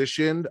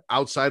positioned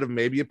outside of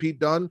maybe a Pete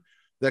Dunne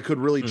that could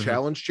really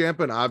challenge Ciampa.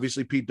 And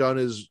obviously Pete Dunne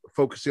is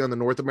focusing on the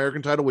North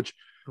American title, which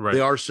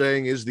they are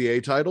saying is the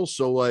A title.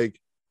 So like,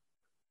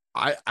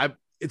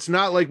 it's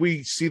not like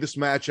we see this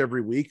match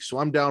every week. So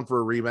I'm down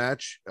for a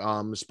rematch,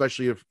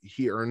 especially if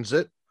he earns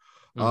it.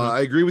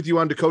 I agree with you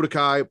on Dakota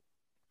Kai,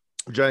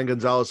 Giant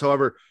Gonzalez.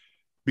 However,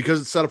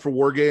 because it's set up for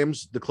War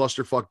Games, the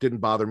clusterfuck didn't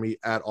bother me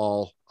at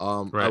all.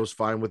 I was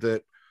fine with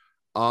it.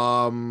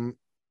 And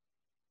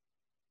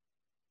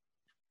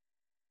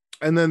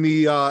then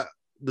the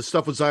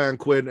stuff with Zion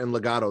Quinn and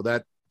Legato,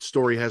 that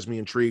story has me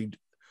intrigued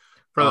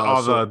for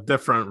all the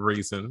different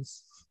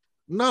reasons.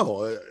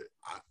 No,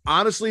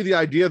 honestly, the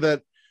idea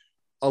that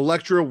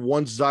Elektra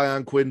wants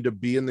Zion Quinn to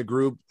be in the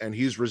group and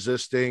he's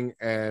resisting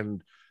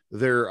and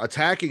they're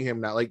attacking him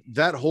now, like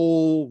that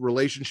whole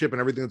relationship and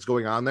everything that's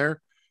going on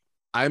there,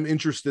 I'm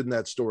interested in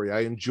that story.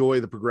 I enjoy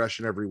the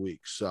progression every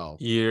week. So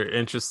you're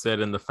interested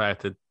in the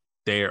fact that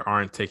they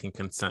aren't taking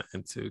consent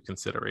into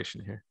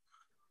consideration here.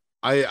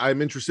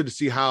 I'm interested to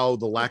see how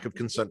the lack of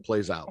consent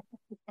plays out.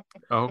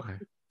 Okay.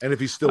 And if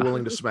he's still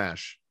willing to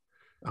smash.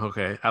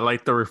 Okay. I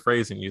like the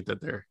rephrasing you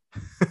did there.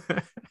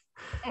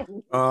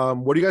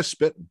 What are you guys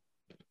spitting?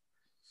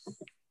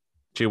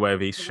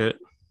 GYV shit.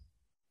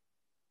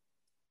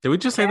 Did we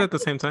just say that at the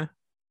same time?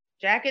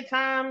 Jacket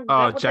time?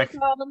 Oh, jacket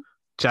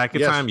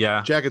time,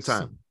 yeah. Jacket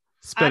time.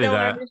 Spitting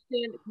that.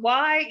 Understand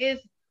why is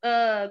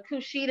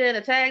Kushida in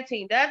a tag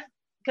team? That's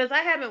because I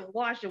haven't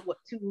watched it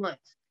 2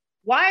 months.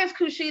 Why is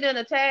Kushida in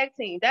a tag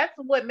team? That's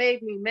what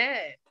made me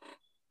mad.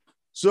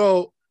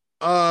 So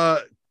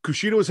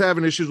Kushida was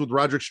having issues with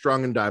Roderick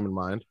Strong and Diamond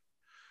Mine.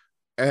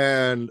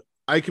 And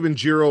Ike and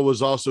Jiro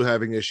was also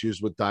having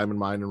issues with Diamond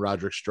Mine and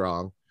Roderick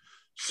Strong.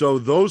 So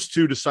those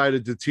two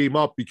decided to team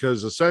up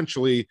because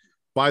essentially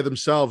by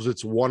themselves,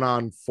 it's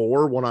 1-on-4,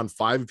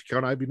 1-on-5 if you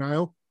count Ivy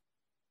Nile.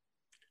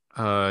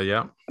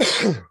 Yeah.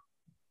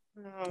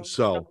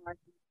 So,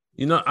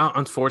 you know,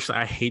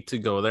 unfortunately, I hate to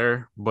go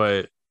there,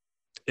 but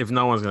if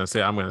no one's going to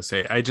say it, I'm going to say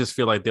it. I just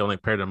feel like they only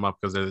paired them up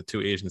because they're the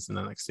two Asians in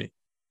NXT.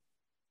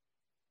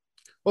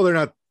 Well, they're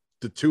not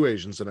the two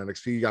Asians in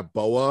NXT. You got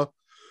Boa.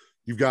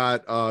 You've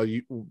got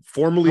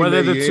formerly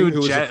Mei Ying, who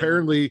is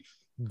apparently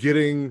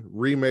getting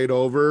remade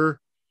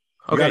over.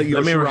 Okay,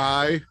 let me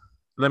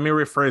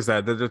rephrase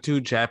that. They're the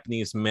two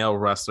Japanese male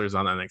wrestlers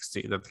on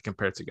NXT that they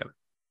compare together.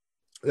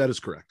 That is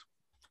correct.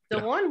 The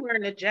one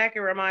wearing the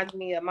jacket reminds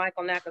me of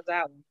Michael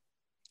Nakazawa.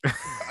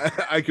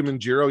 Ike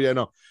Manjiro, yeah,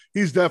 no,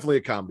 he's definitely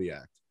a comedy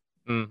act.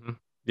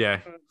 Yeah,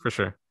 for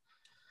sure.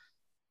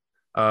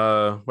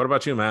 What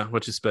about you, Matt?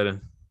 What you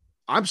spitting?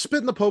 I'm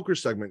spitting the poker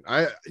segment.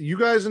 You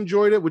guys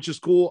enjoyed it, which is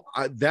cool.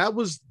 That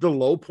was the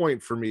low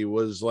point for me.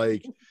 Was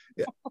like,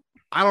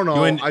 I don't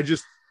know.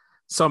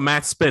 So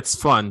Matt spits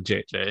fun,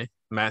 JJ.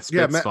 Matt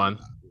spits fun.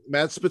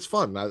 Matt spits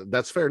fun.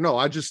 That's fair. No,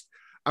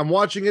 I'm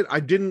watching it.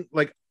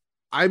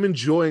 I'm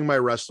enjoying my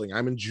wrestling.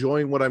 I'm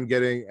enjoying what I'm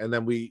getting. And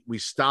then we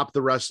stop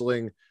the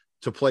wrestling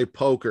to play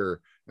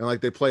poker, and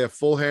like they play a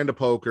full hand of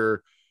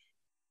poker.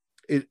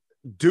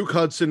 Duke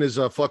Hudson is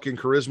a fucking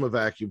charisma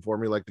vacuum for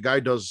me. Like the guy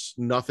does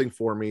nothing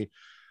for me.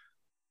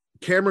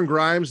 Cameron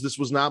Grimes, this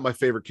was not my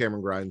favorite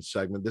Cameron Grimes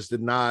segment. This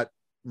did not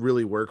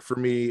really work for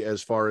me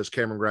as far as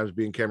Cameron Grimes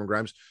being Cameron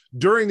Grimes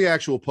during the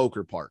actual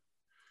poker part,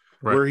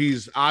 right, where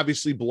he's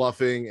obviously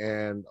bluffing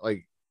and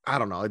like, I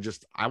don't know.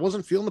 I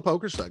wasn't feeling the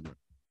poker segment.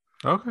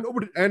 Okay.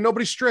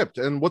 Nobody stripped.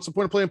 And what's the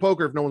point of playing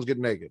poker if no one's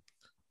getting naked?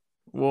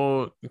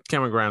 Well,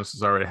 Cameron Grimes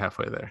is already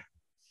halfway there.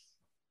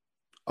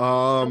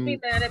 Don't be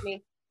mad at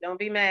me. Don't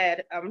be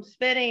mad. I'm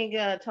spitting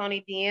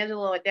Tony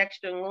D'Angelo and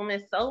Dexter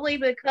Lumis solely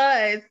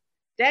because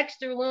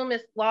Dexter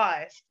Lumis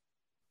lost.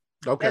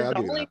 Okay, I'll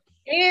give you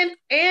that.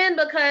 And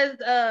because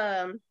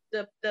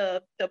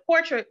the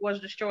portrait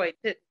was destroyed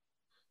too.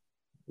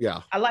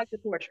 Yeah, I like the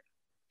portrait.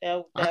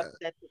 That's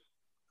it.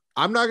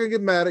 I'm not gonna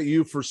get mad at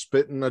you for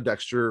spitting a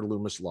Dexter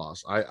Lumis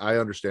loss. I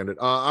understand it.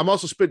 I'm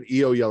also spitting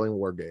EO yelling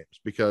War Games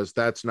because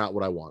that's not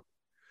what I want.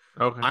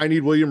 Okay, I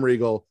need William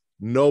Regal.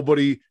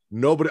 Nobody.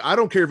 I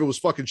don't care if it was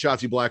fucking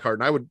Shotzi Blackheart.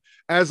 And I would,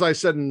 as I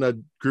said in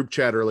the group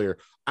chat earlier,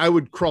 I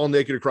would crawl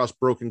naked across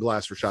broken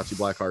glass for Shotzi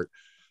Blackheart.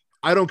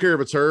 I don't care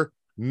if it's her.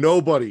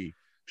 Nobody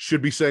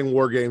should be saying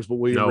War Games but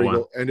William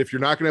Regal. And if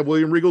you're not going to have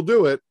William Regal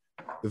do it,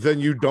 then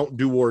you don't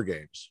do War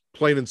Games.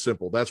 Plain and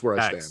simple. That's where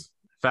I stand.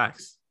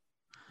 Facts.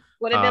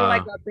 Would it have been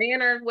like a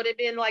banner? Would it have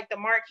been like the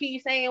marquee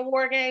saying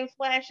War Games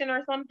flashing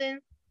or something?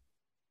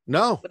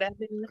 No. Would that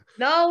been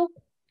no?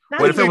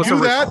 What if it was a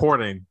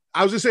recording?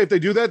 I was gonna say, if they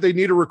do that, they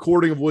need a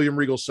recording of William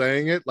Regal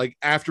saying it. Like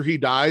after he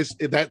dies,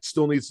 that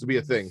still needs to be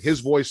a thing. His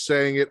voice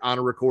saying it on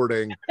a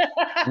recording.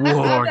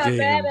 War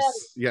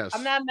Games. Yes,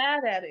 I'm not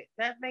mad at it.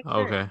 That makes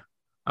sense.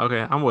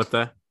 Okay, I'm with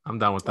that. I'm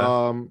down with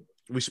that.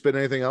 We spit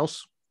anything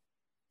else?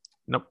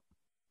 Nope.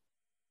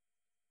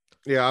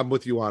 Yeah, I'm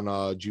with you on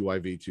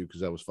GYV too, because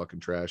that was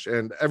fucking trash.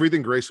 And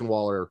everything Grayson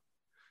Waller,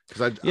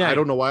 because I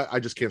don't know why, I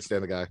just can't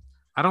stand the guy.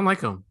 I don't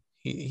like him.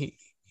 He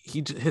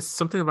his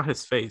something about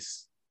his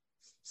face.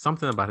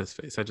 Something about his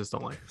face. I just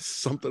don't like it.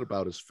 Something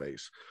about his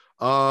face.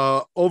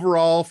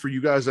 Overall, for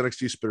you guys,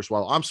 NXT spit or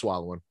swallow? I'm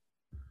swallowing.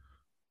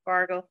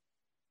 Gargle.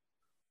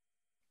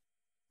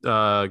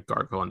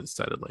 Gargle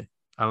undecidedly.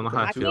 I don't know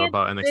how I feel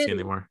about NXT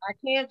anymore. I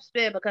can't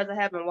spit because I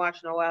haven't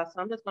watched in a while, so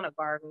I'm just gonna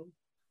gargle.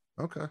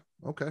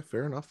 Okay,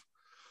 fair enough.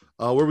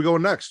 Where are we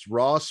going next?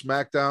 Raw,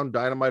 SmackDown,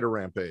 Dynamite, or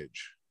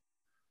Rampage?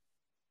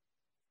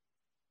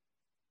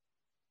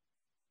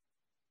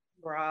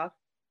 Raw.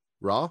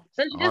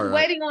 So you're just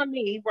waiting on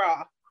me,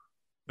 Raw.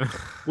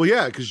 Well,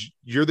 yeah, because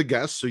you're the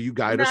guest, so you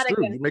guide us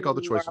through. You make all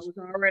the choices. I was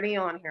already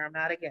on here. I'm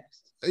not a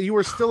guest. You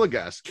were still a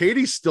guest.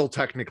 Katie's still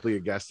technically a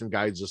guest and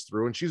guides us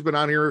through, and she's been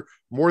on here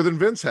more than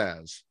Vince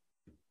has.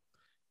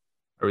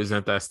 I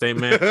resent that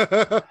statement,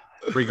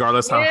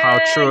 regardless how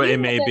true it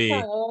may be.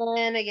 And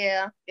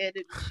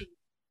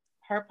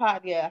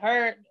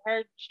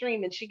her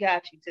streaming, she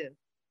got you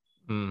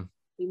too.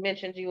 We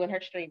mentioned you in her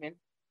streaming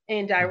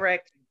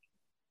indirectly.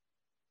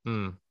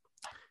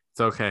 It's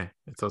okay.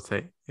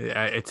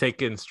 I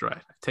take it in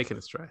stride.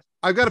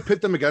 I've got to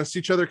pit them against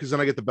each other because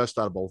then I get the best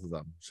out of both of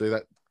them. So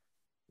that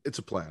it's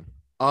a plan.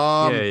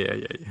 Yeah.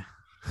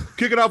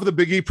 Kicking off with a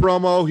Big E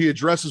promo. He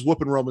addresses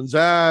whooping Roman's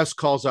ass,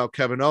 calls out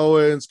Kevin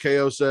Owens.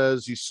 KO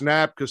says he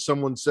snapped because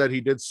someone said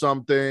he did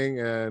something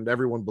and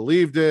everyone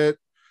believed it.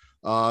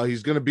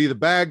 He's going to be the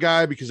bad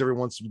guy because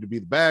everyone wants him to be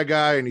the bad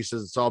guy. And he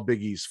says it's all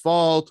Big E's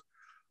fault.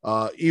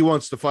 E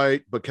wants to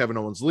fight, but Kevin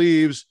Owens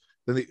leaves.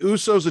 Then the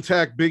Usos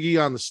attack Big E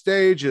on the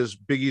stage as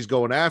Big E's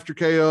going after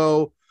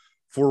KO.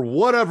 For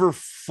whatever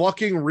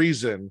fucking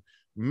reason,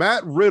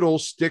 Matt Riddle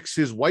sticks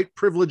his white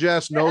privilege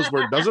ass nose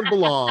where it doesn't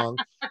belong,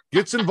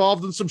 gets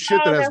involved in some shit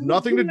that has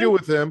nothing to do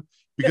with him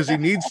because he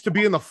needs to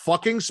be in the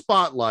fucking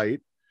spotlight.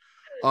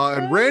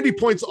 And Randy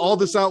points all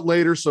this out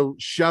later, so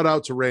shout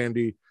out to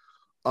Randy.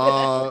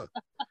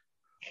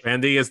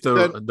 Randy is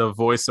the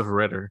voice of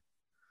Ritter.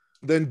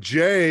 Then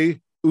Jay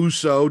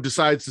Uso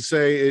decides to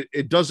say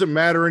it doesn't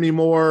matter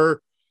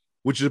anymore,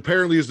 which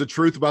apparently is the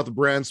truth about the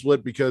brand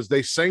split because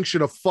they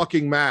sanction a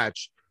fucking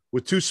match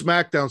with two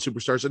SmackDown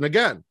superstars. And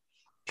again,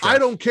 I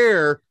don't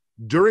care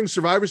during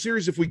Survivor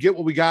Series if we get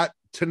what we got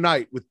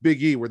tonight with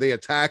Big E, where they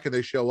attack and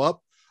they show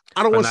up.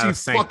 I don't want to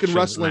see fucking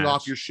wrestling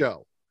off your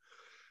show.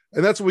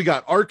 And that's what we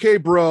got.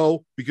 RK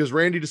Bro, because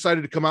Randy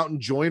decided to come out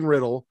and join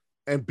Riddle,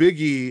 and Big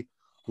E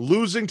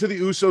losing to the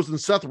Usos and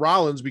Seth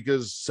Rollins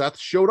because Seth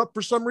showed up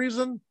for some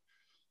reason.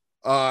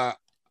 I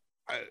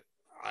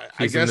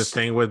guess in this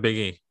thing with Big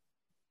E.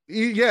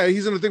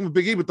 He's in the thing with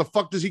Big E, but the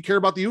fuck does he care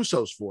about the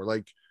Usos for?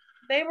 Like,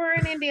 they were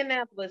in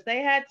Indianapolis.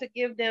 They had to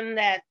give them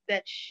that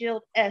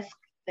Shield-esque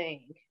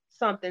thing.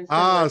 Something.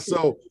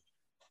 So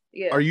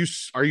Yeah. Are you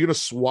gonna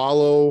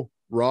swallow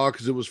Raw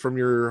because it was from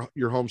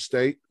your home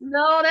state?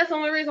 No, that's the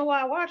only reason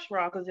why I watched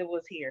Raw, because it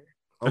was here.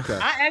 Okay.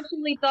 I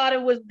actually thought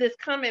it was this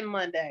coming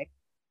Monday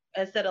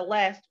instead of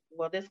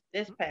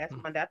this past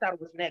Monday. I thought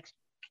it was next.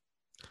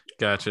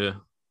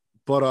 Gotcha.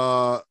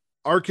 But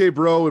RK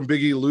Bro and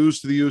Big E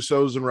lose to the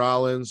Usos and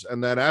Rollins,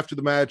 and then after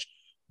the match,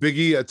 Big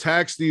E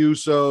attacks the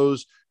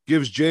Usos,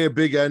 gives Jay a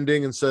big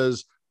ending, and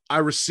says, "I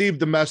received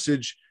the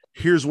message.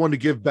 Here's one to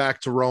give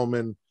back to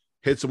Roman."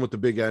 Hits him with the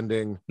big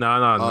ending.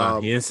 No.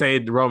 He didn't say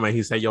Roman.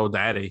 He said, "Yo,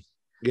 daddy."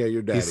 Yeah,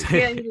 your daddy.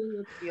 Said,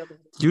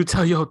 you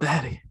tell your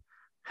daddy.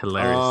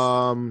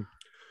 Hilarious.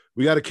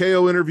 We got a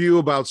KO interview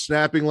about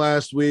snapping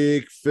last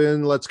week.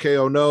 Finn lets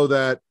KO know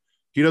that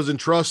he doesn't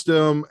trust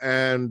him,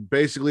 and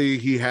basically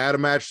he had a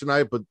match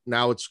tonight, but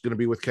now it's going to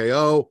be with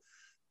KO.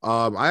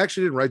 I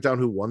actually didn't write down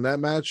who won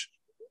that match,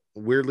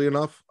 weirdly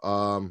enough,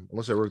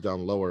 unless I wrote it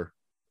down lower.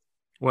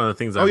 One of the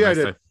things I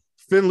did.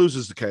 Finn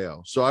loses to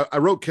KO. So I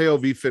wrote KO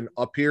v Finn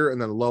up here, and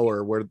then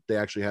lower where they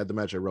actually had the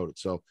match, I wrote it.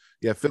 So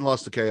yeah, Finn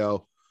lost to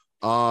KO.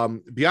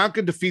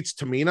 Bianca defeats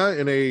Tamina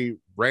in a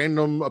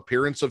random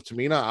appearance of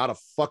Tamina out of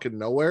fucking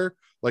nowhere,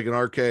 like an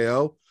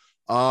RKO.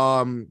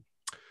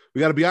 We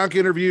got a Bianca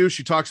interview.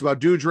 She talks about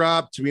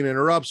Doudrop. Tamina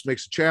interrupts,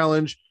 makes a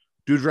challenge.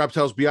 Doudrop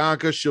tells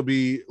Bianca she'll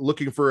be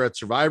looking for at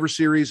Survivor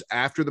Series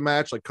after the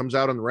match, like comes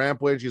out on the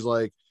rampage. She's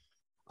like,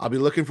 "I'll be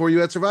looking for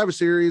you at Survivor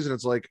Series." And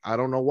it's like, I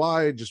don't know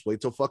why. Just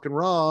wait till fucking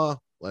Raw.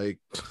 Like,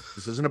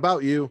 this isn't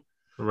about you.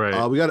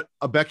 Right. We got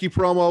a Becky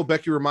promo.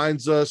 Becky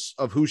reminds us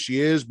of who she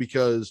is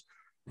because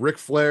Ric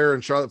Flair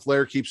and Charlotte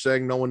Flair keep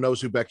saying no one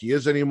knows who Becky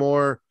is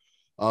anymore.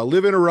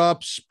 Liv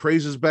interrupts,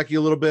 praises Becky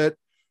a little bit.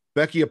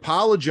 Becky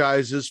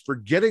apologizes for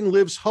getting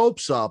Liv's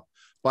hopes up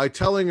by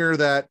telling her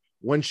that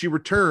when she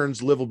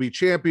returns, Liv will be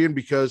champion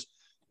because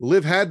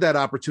Liv had that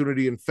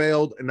opportunity and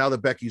failed. And now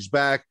that Becky's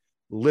back,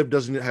 Liv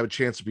doesn't have a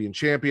chance of being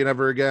champion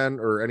ever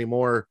again or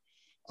anymore.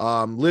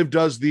 Liv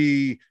does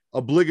the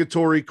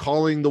obligatory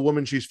calling the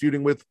woman she's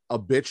feuding with a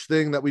bitch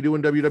thing that we do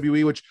in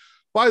WWE, which,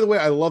 by the way,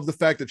 I love the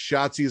fact that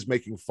Shotzi is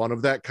making fun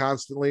of that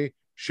constantly.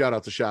 Shout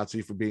out to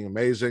Shotzi for being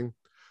amazing.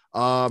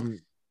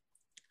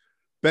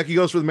 Becky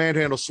goes for the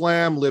manhandle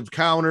slam. Liv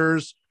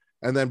counters,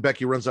 and then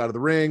Becky runs out of the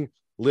ring.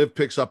 Liv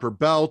picks up her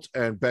belt,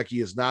 and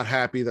Becky is not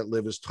happy that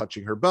Liv is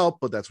touching her belt,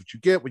 but that's what you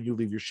get when you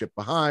leave your shit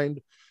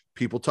behind.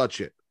 People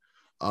touch it.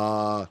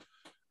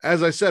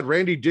 As I said,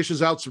 Randy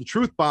dishes out some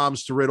truth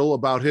bombs to Riddle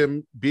about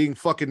him being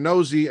fucking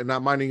nosy and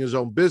not minding his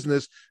own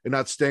business and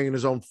not staying in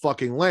his own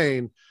fucking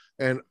lane.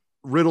 And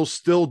Riddle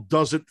still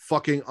doesn't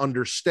fucking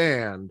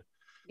understand.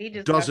 He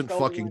just doesn't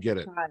fucking get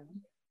it.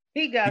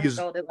 He got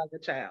scolded like a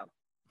child.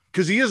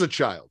 Because he is a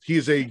child. He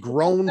is a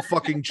grown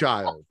fucking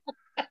child.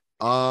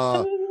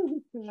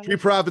 Street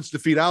Profits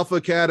defeat Alpha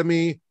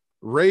Academy.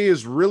 Ray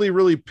is really,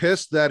 really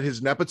pissed that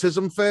his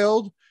nepotism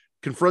failed,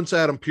 confronts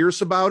Adam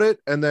Pearce about it,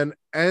 and then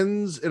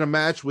ends in a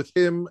match with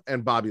him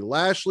and Bobby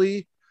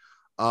Lashley.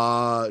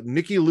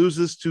 Nikki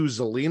loses to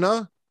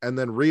Zelina, and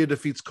then Rhea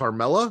defeats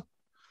Carmella.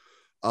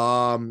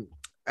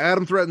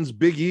 Adam threatens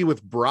Big E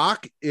with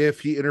Brock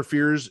if he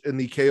interferes in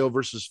the KO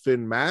versus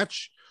Finn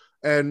match.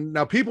 And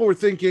now people were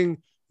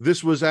thinking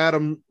this was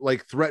Adam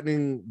like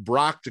threatening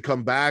Brock to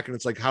come back, and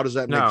it's like, how does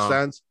that make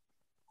sense?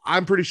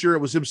 I'm pretty sure it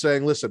was him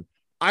saying, listen,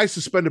 I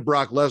suspended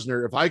Brock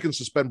Lesnar. If I can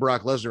suspend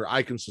Brock Lesnar,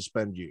 I can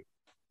suspend you.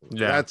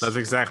 Yeah, that's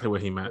exactly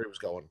what he meant. Where he was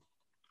going.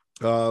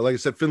 Like I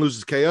said, Finn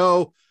loses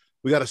KO.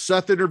 We got a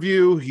Seth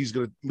interview. He's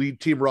going to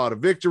lead Team Raw to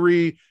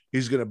victory.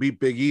 He's going to beat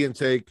Big E and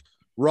take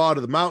Raw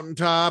to the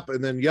mountaintop,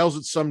 and then yells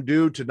at some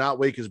dude to not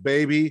wake his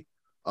baby.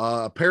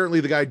 Apparently,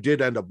 the guy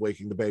did end up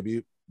waking the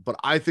baby, but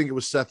I think it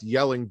was Seth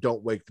yelling,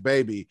 "Don't wake the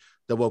baby,"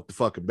 that woke the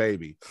fucking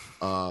baby.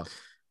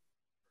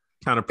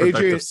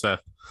 Counterproductive,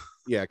 Seth.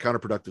 Yeah,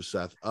 counterproductive,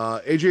 Seth.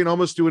 AJ and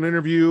Omos do an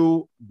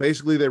interview.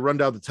 Basically, they run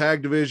down the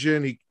tag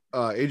division.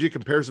 AJ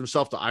compares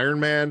himself to Iron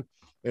Man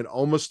and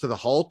Omos to the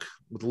Hulk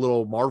with a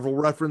little Marvel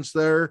reference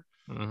there.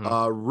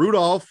 Mm-hmm.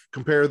 Rudolph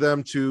compare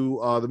them to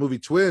the movie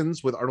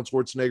Twins with Arnold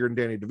Schwarzenegger and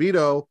Danny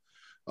DeVito,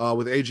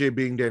 with AJ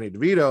being Danny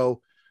DeVito.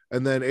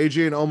 And then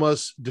AJ and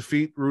Omos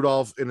defeat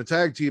Rudolph in a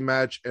tag team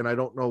match. And I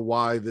don't know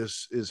why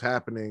this is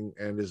happening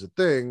and is a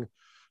thing,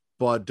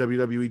 but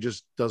WWE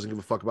just doesn't give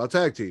a fuck about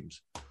tag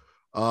teams.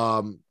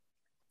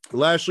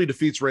 Lashley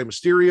defeats Rey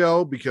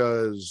Mysterio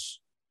because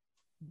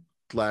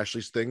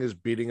Lashley's thing is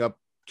beating up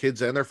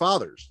kids and their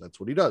fathers. That's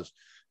what he does.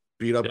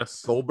 Beat up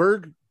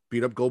Goldberg,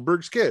 beat up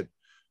Goldberg's kid.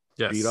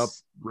 Yes. Beat up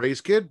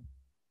Ray's kid,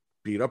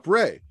 beat up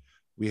Ray.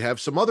 We have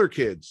some other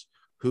kids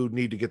who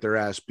need to get their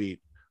ass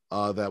beat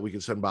that we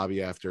can send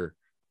Bobby after,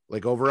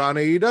 like over on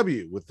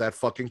AEW with that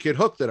fucking kid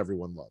Hook that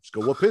everyone loves. Go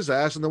whoop his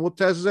ass and then whoop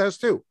Taz's ass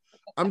too.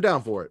 I'm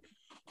down for it.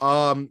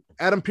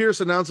 Adam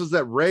Pearce announces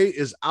that Ray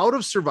is out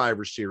of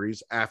Survivor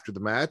Series after the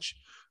match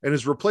and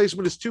his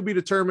replacement is to be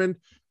determined.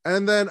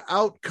 And then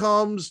out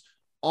comes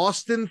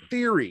Austin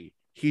Theory.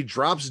 He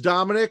drops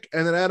Dominic,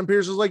 and then Adam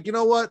Pearce is like, you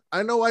know what?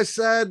 I know I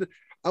said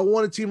I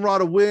wanted Team Raw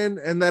to win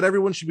and that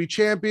everyone should be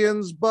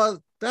champions, but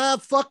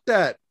fuck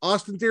that.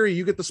 Austin Theory,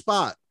 you get the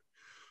spot.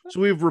 So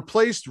we've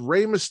replaced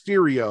Rey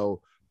Mysterio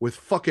with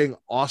fucking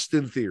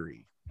Austin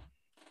Theory.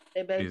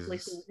 They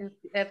basically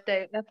F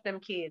them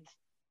kids.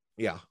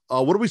 Yeah.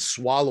 What are we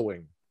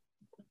swallowing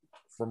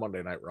for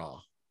Monday Night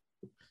Raw?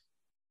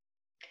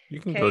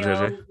 You can go,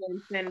 JJ.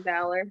 And Finn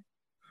Balor.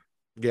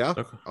 Yeah,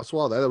 Okay. I'll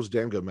swallow that. That was a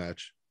damn good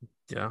match.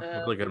 Yeah,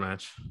 really good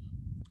match.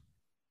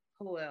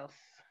 Who else?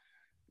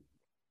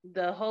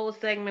 The whole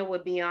segment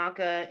with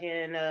Bianca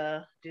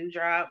and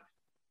Doudrop.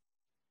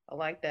 I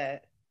like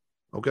that.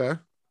 Okay.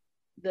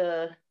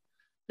 The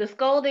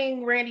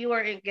scolding Randy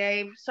Orton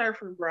gave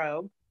Surfer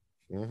Bro.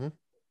 Mm-hmm.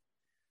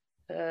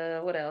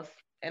 What else?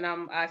 And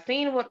I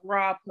seen what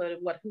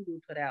Hulu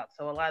put out,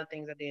 so a lot of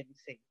things I didn't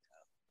see.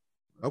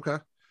 So. Okay.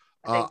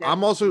 I'm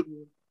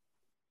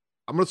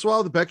gonna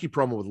swallow the Becky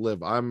promo with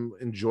Liv. I'm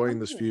enjoying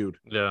this feud.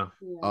 Yeah.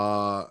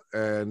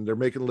 And they're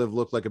making Liv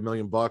look like $1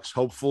 million.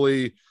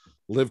 Hopefully,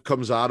 Liv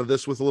comes out of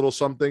this with a little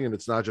something, and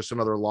it's not just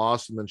another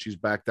loss, and then she's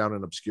back down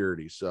in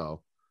obscurity.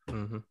 So,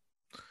 What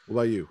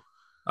about you?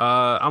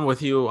 I'm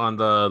with you on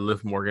the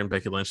Liv Morgan,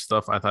 Becky Lynch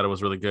stuff. I thought it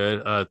was really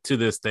good. To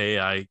this day,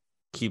 I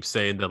keep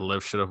saying that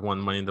Liv should have won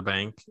Money in the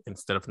Bank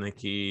instead of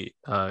Nikki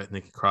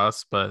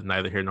Cross, but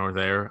neither here nor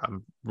there.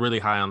 I'm really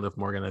high on Liv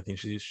Morgan. I think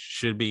she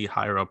should be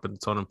higher up in the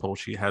totem pole.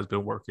 She has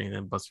been working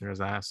and busting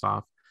her ass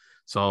off.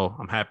 So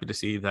I'm happy to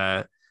see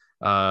that.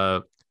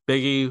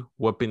 Biggie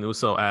whooping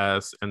Uso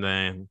ass and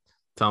then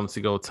tell him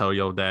to go tell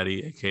Yo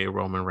Daddy, aka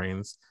Roman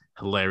Reigns.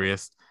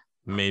 Hilarious.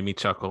 Made me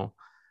chuckle.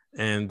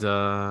 And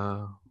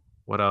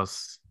what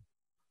else?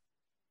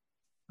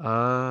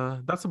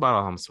 That's about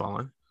all I'm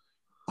swallowing.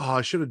 Oh,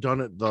 I should have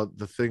done it.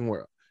 The thing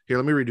where here,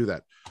 let me redo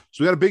that.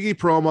 So we got a Big E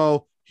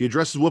promo. He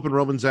addresses whooping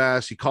Roman's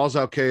ass. He calls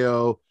out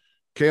KO.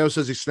 KO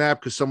says he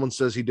snapped because someone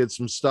says he did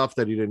some stuff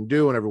that he didn't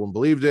do, and everyone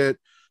believed it.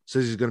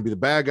 Says he's going to be the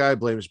bad guy.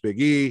 Blames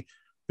Big E.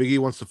 Big E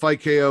wants to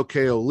fight KO.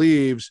 KO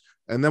leaves,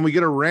 and then we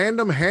get a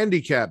random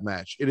handicap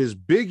match. It is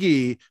Big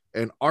E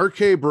and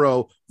RK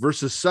Bro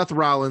versus Seth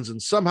Rollins, and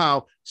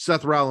somehow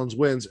Seth Rollins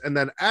wins. And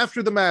then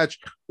after the match,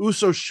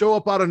 Usos show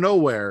up out of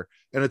nowhere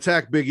and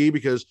attack Big E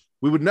because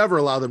we would never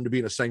allow them to be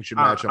in a sanctioned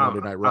match on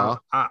Monday Night Raw.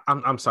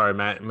 I'm sorry,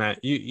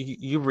 Matt.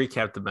 You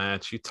recapped the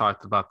match. You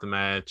talked about the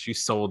match. You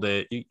sold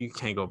it. You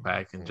can't go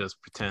back and just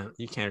pretend.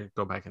 You can't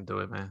go back and do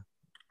it, man.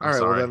 All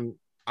right, well then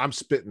I'm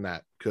spitting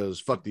that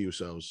because fuck the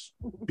Usos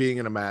being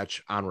in a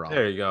match on Raw.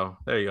 There you go.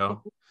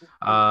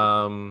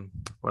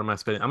 What am I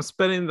spitting? I'm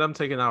spitting them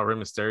taking out Rey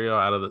Mysterio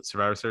out of the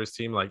Survivor Series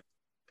team,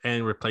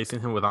 and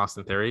replacing him with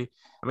Austin Theory.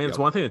 I mean, it's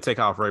one thing to take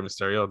off Rey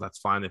Mysterio. That's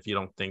fine if you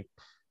don't think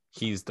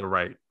he's the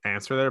right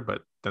answer there,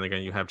 but then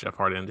again, you have Jeff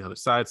Hardy on the other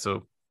side.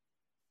 So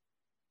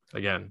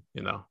again,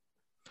 I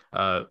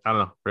don't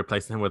know,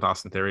 replacing him with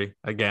Austin Theory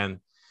again.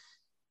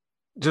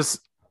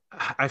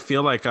 I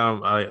feel like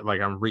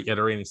I'm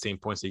reiterating the same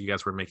points that you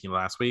guys were making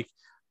last week.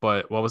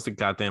 But what was the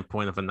goddamn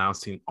point of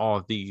announcing all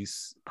of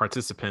these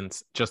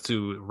participants just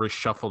to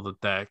reshuffle the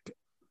deck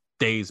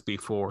days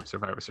before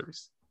Survivor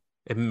Series?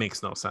 It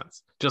makes no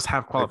sense. Just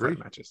have qualifying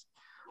matches.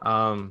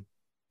 What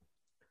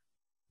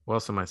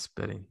else am I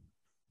spitting?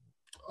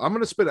 I'm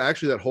going to spit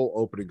actually that whole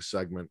opening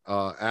segment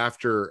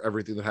after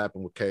everything that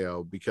happened with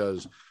KO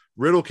because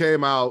Riddle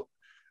came out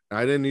and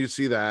I didn't need to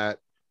see that.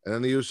 And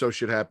then the Uso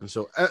shit happened.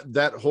 So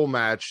that whole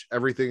match,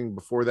 everything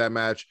before that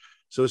match.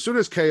 So as soon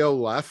as KO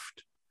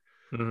left,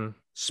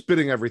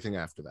 spitting everything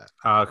after that.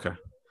 Okay.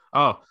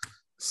 Oh,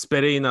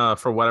 spitting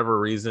for whatever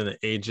reason,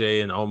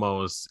 AJ and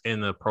Omos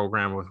in the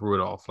program with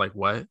Rudolph. Like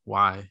what?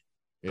 Why?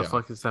 The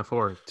fuck is that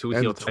for? Two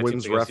heel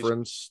twins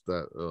reference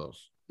that. Ugh.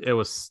 It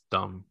was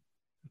dumb.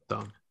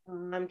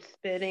 I'm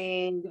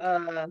spitting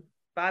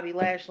Bobby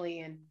Lashley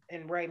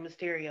and Rey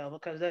Mysterio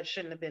because that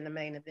shouldn't have been the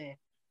main event.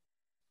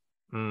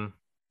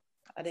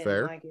 I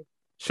didn't like it.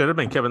 Should have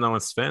been Kevin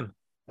Owens Finn.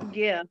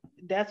 Yeah,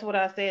 that's what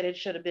I said. It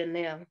should have been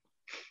them.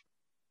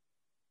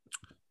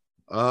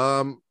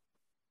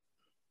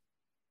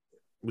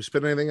 We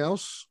spit anything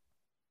else?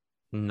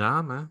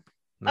 Nah, man.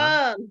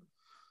 Nah.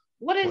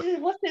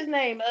 What's his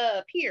name?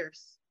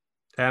 Pierce.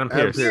 Adam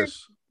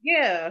Pearce.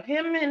 Yeah,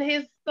 him and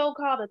his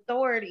so-called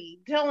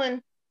authority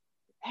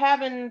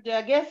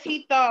I guess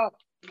he thought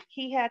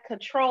he had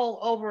control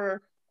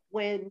over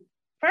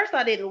first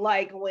I didn't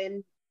like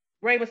when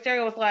Rey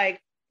Mysterio was like,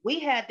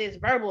 we had this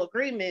verbal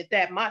agreement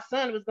that my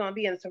son was going to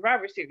be in the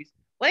Survivor Series.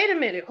 Wait a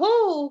minute,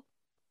 who?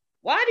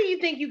 Why do you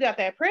think you got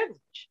that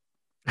privilege?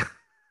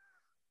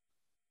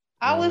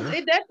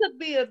 That took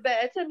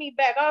me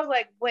back. I was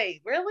like,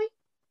 wait, really?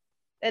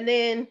 And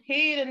then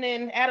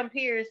Adam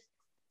Pearce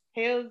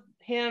held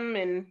him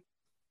and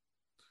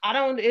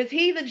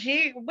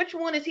which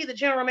one is he, the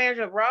general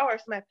manager of Raw or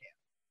SmackDown?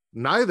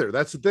 Neither.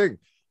 That's the thing.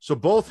 So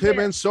both him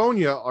and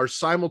Sonya are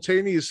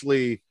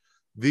simultaneously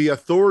the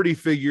authority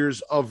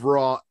figures of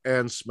Raw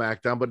and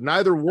SmackDown, but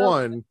neither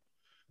one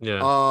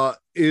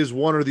is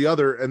one or the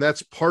other. And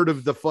that's part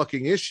of the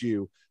fucking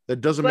issue that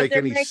doesn't make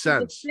any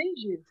sense.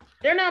 Decisions.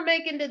 They're not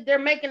they're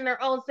making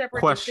their own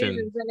separate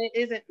decisions and it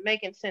isn't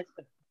making sense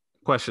to them.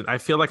 Question. I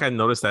feel like I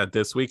noticed that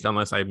this week,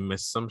 unless I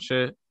missed some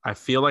shit. I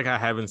feel like I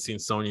haven't seen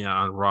Sonya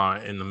on Raw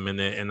in a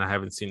minute, and I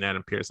haven't seen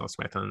Adam Pearce on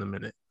SmackDown in a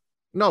minute.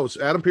 No,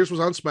 Adam Pearce was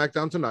on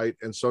SmackDown tonight,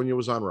 and Sonya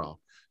was on Raw.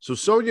 So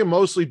Sonya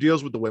mostly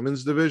deals with the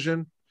women's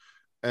division,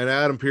 and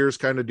Adam Pearce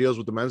kind of deals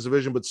with the men's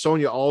division, but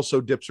Sonya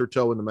also dips her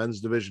toe in the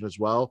men's division as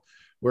well,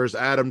 whereas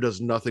Adam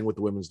does nothing with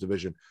the women's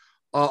division.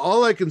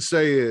 All I can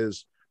say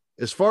is,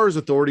 as far as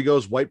authority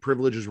goes, white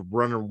privilege is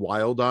running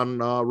wild on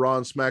Raw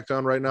and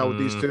SmackDown right now with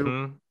these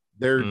two.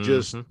 They're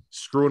just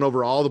screwing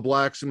over all the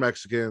blacks and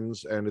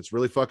Mexicans, and it's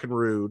really fucking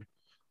rude,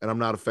 and I'm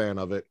not a fan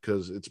of it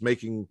because it's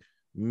making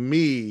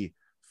me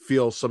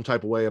feel some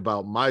type of way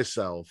about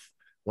myself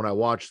when I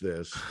watch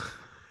this.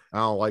 I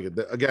don't like it.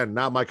 Again,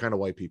 not my kind of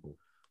white people.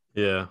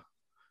 Yeah,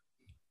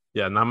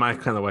 not my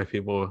kind of white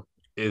people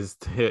is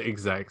the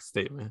exact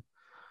statement.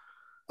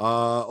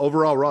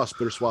 Overall, Ross,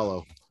 bitter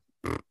swallow.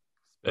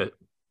 I'll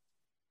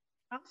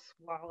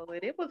swallow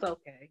it. It was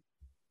okay.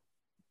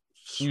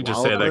 You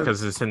just say that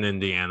because it's in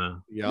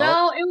Indiana. Yep.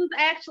 No, it was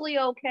actually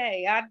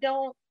okay.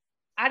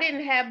 I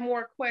didn't have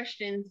more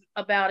questions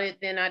about it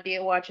than I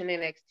did watching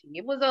NXT.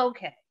 It was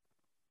okay.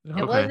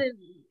 It wasn't.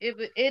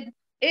 It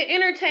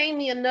entertained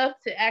me enough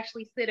to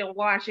actually sit and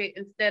watch it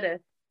instead of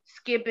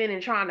skipping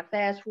and trying to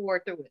fast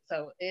forward through it.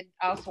 So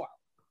I'll swallow.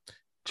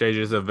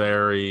 JJ's a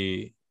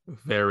very,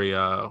 very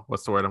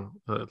what's the word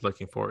I'm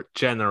looking for?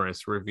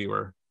 Generous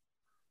reviewer.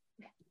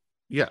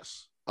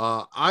 Yes.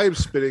 I'm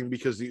spitting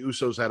because the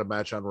Usos had a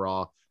match on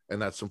Raw,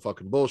 and that's some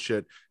fucking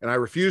bullshit. And I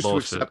refuse to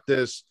accept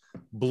this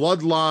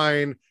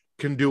Bloodline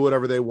can do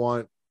whatever they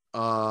want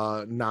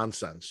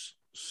nonsense.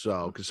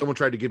 So, because someone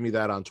tried to give me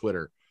that on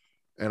Twitter,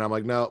 and I'm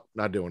like, no,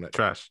 not doing it.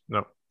 Trash.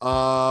 No.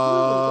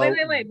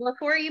 Wait.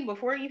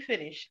 Before you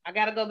finish, I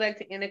gotta go back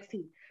to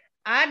NXT.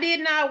 I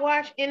did not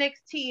watch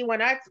NXT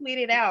when I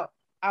tweeted out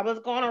I was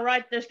gonna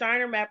write the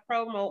Steiner Map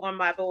promo on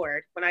my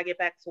board when I get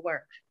back to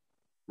work.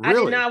 Really?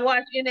 I did not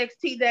watch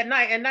NXT that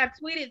night, and I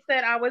tweeted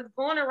said I was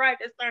gonna write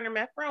the Steiner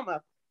Map promo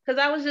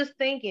because I was just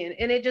thinking,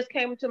 and it just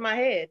came to my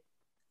head.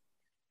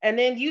 And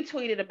then you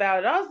tweeted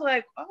about it. I was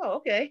like, oh,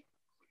 okay.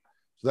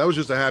 So that was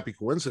just a happy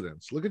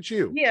coincidence. Look at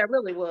you. Yeah, it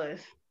really was.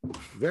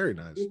 Very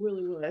nice. It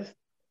really was.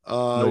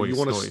 You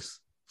want to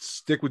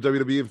stick with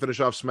WWE and finish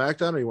off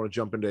SmackDown, or you want to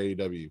jump into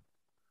AEW?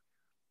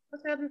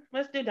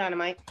 Let's do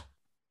Dynamite.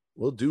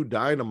 We'll do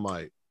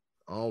Dynamite.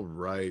 All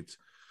right.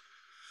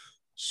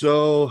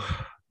 So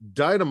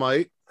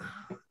Dynamite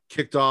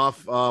kicked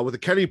off with a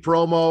Kenny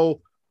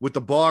promo with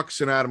the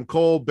Bucks and Adam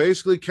Cole.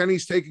 Basically,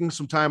 Kenny's taking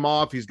some time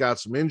off. He's got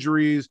some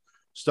injuries,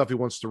 stuff he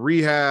wants to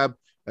rehab.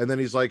 And then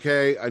he's like,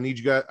 hey, I need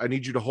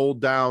you to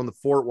hold down the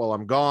fort while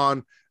I'm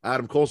gone.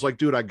 Adam Cole's like,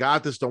 dude, I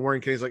got this. Don't worry.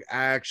 And Kenny's like,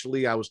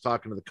 actually, I was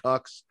talking to the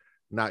Cucks,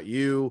 not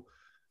you.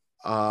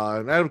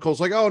 And Adam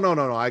Cole's like, oh,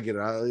 no, I get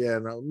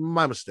it.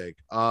 My mistake.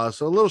 So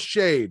a little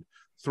shade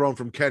thrown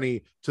from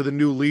Kenny to the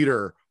new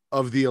leader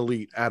of the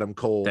Elite, Adam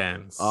Cole.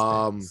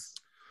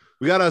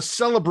 We got a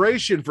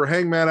celebration for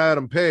Hangman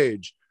Adam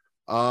Page.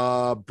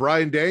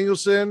 Bryan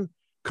Danielson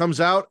comes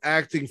out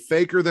acting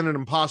faker than an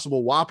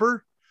Impossible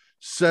Whopper,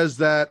 says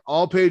that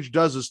all Page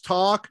does is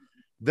talk.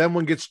 Then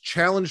when gets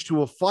challenged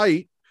to a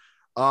fight,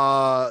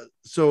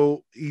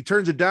 so he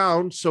turns it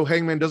down. So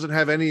Hangman doesn't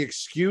have any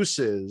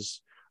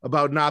excuses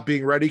about not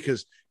being ready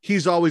because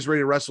he's always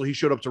ready to wrestle. He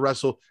showed up to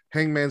wrestle.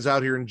 Hangman's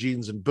out here in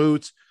jeans and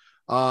boots.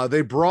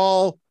 They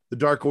brawl. The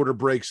Dark Order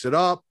breaks it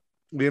up.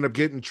 We end up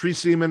getting Tree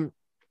Seaman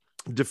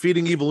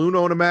defeating Evil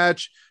Uno in a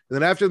match. And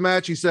then after the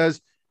match, he says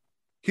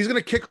he's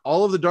going to kick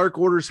all of the Dark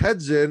Order's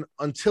heads in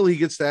until he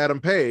gets to Adam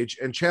Page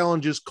and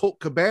challenges Colt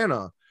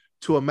Cabana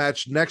to a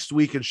match next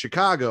week in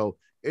Chicago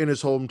in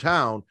his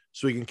hometown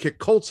so he can kick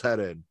Colt's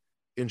head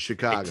in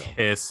Chicago. Kick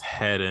his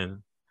head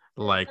in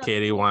like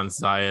Katie wants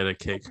Zaya to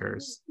kick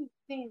hers.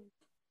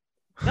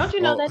 Don't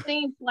you know that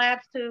theme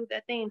slaps too?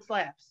 That theme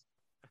slaps.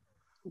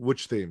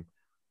 Which theme?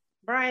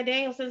 Bryan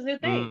Danielson's new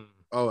theme.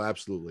 Oh,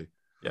 absolutely.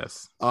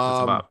 Yes. We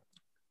got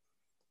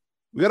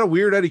a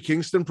weird Eddie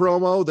Kingston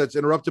promo that's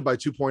interrupted by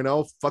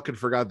 2.0. Fucking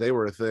forgot they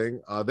were a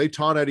thing. They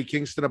taunt Eddie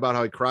Kingston about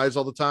how he cries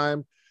all the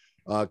time.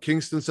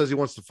 Kingston says he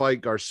wants to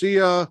fight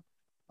Garcia.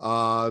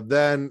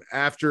 Then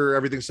after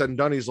everything's said and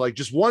done, he's like,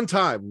 just one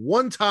time,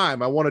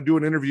 I want to do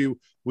an interview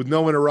with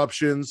no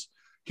interruptions.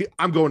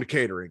 I'm going to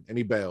catering, and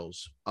he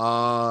bails.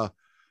 OC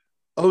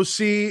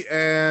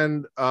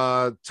and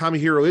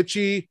Tomohiro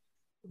Ishii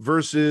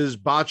versus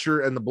Botcher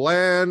and the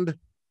Bland.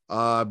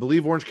 I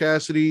believe Orange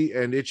Cassidy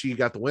and Ishii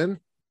got the win.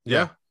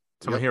 Yeah.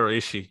 Tomohiro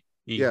Ishii.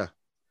 Yeah.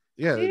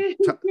 Tomohiro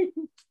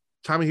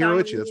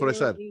Ishii. That's what I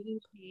said.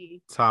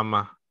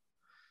 Tama.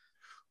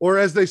 Or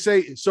as they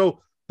say,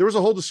 so there was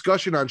a whole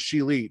discussion on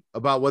She-Elite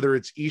about whether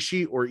it's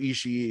Ishii or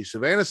Ishii.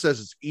 Savannah says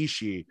it's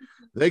Ishii.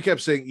 They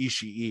kept saying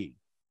Ishii.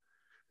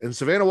 And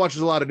Savannah watches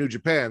a lot of New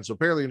Japan. So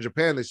apparently in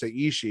Japan they say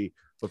Ishii,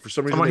 but for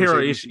some reason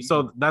Tomohiro Ishii.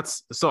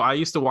 So I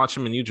used to watch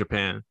him in New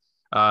Japan.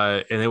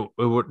 And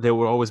they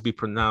would always be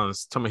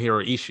pronounced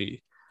Tomohiro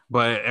Ishii.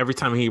 But every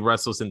time he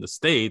wrestles in the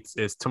States,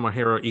 it's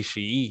Tomohiro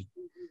Ishii,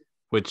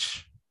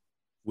 which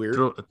weird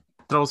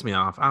throws me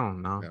off. I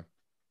don't know. Yeah.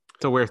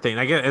 It's a weird thing.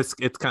 I guess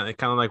it's kind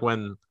of like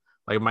when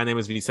like my name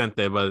is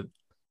Vicente, but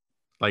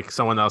like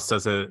someone else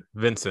says it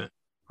Vincent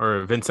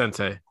or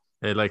Vincente.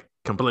 They're like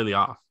completely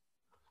off.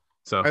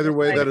 So either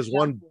way, Like that is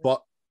one. Jocelyn.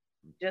 But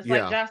Just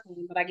yeah. like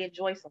Jocelyn, but I get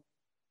Joycelyn.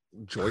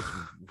 Joyce,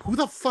 who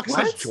the fuck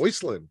What? says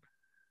Joycelyn?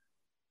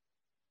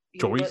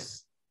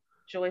 Joyce.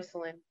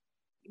 Joycelyn.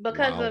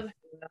 Because Wow. of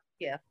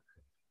yeah.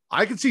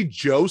 I could see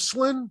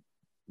Jocelyn,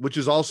 which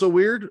is also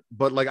weird,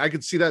 but like I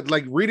could see that,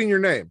 like reading your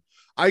name.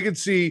 I could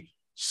see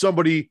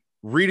somebody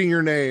reading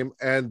your name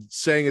and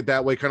saying it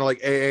that way, kind of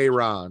like AA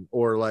Ron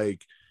or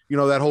like, you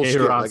know, that whole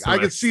skit. Ron Like I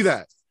could see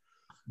that,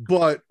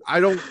 but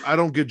I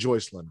don't get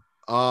Joycelyn.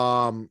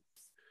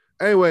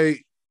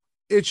 Anyway,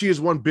 Itchy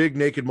is one big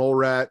naked mole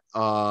rat.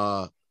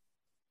 I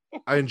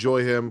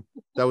enjoy him.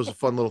 That was a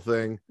fun little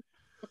thing.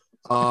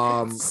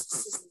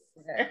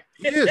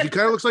 He is. He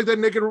kind of looks like that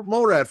naked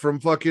mole rat from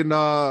fucking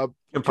Kim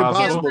Impossible.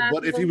 Possible,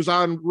 but if he was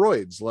on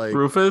roids, like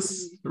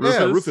Rufus.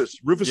 yeah, Rufus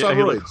Yeah, on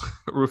he roids. looked-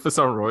 Rufus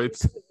on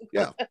roids.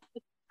 Yeah.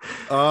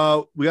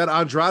 We got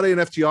Andrade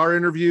and FTR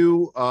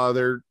interview.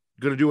 They're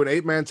going to do an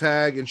 8-man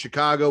tag in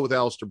Chicago with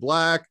Aleister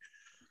Black.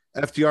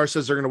 FTR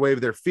says they're going to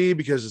waive their fee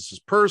because this is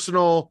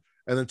personal.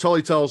 And then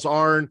Tully tells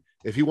Arn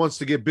if he wants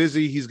to get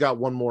busy, he's got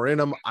one more in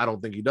him. I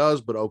don't think he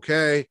does, but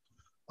okay.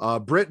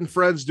 Britt and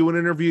friends do an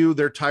interview.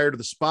 They're tired of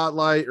the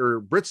spotlight, or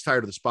Britt's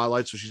tired of the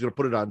spotlight, so she's going to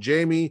put it on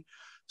Jamie.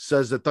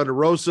 Says that Thunder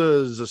Rosa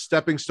is a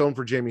stepping stone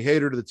for Jamie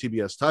Hayter to the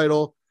TBS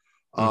title,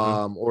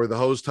 or the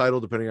hose title,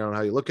 depending on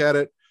how you look at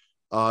it.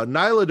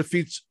 Nyla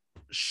defeats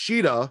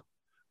Sheeta.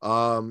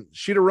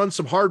 Sheeta runs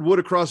some hard wood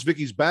across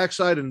Vicky's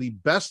backside in the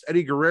best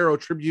Eddie Guerrero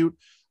tribute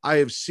I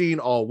have seen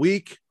all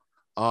week.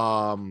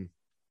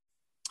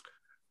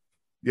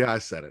 Yeah, I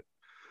said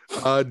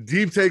it.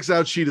 Deep takes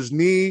out Sheeta's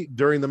knee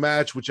during the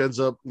match, which ends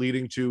up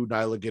leading to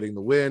Nyla getting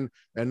the win.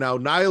 And now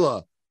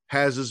Nyla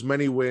has as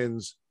many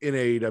wins in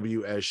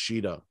AEW as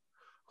Sheeta.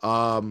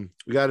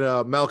 We got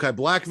a Malachi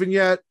Black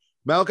vignette.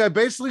 Malachi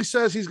basically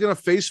says he's going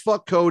to face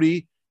fuck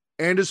Cody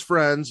and his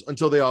friends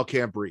until they all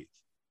can't breathe.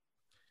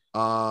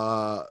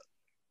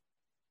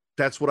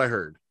 That's what I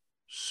heard.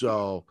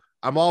 So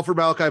I'm all for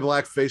Malachi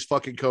Black face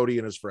fucking Cody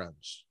and his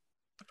friends.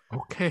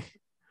 Okay.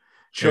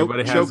 Choke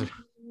Mm.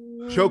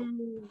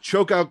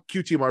 out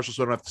QT Marshall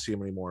so I don't have to see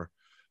him anymore.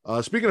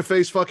 Speaking of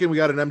face fucking, we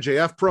got an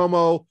MJF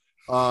promo.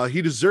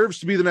 He deserves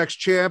to be the next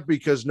champ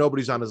because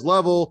nobody's on his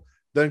level.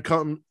 Then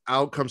comes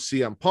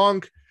CM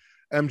Punk.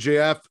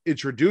 MJF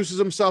introduces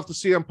himself to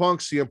CM Punk.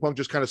 CM Punk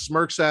just kind of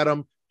smirks at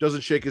him,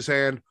 doesn't shake his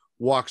hand,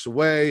 walks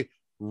away.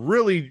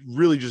 Really,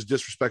 really just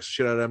disrespects the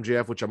shit out of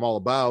MJF, which I'm all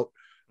about.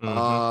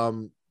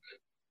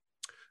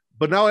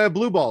 But now I have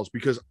blue balls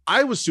because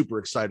I was super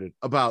excited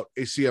about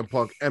a CM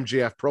Punk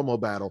MJF promo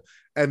battle.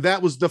 And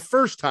that was the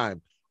first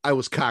time I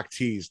was cock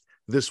teased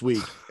this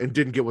week and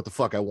didn't get what the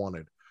fuck I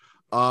wanted.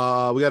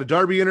 We got a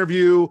Darby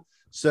interview,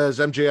 says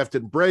MJF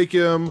didn't break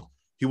him.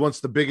 He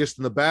wants the biggest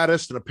and the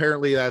baddest. And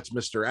apparently that's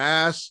Mr.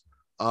 Ass.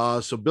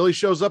 So Billy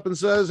shows up and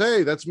says,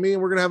 hey, that's me.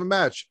 And we're going to have a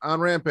match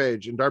on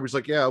Rampage. And Darby's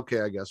like, yeah,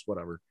 okay, I guess,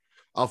 whatever.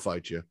 I'll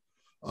fight you.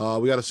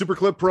 We got a super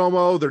clip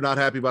promo. They're not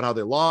happy about how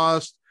they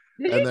lost.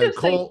 Did And you then just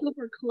Cole- say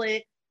super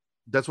click?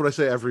 That's what I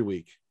say every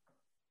week.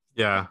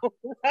 Yeah.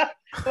 Why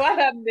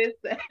I missed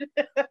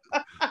that?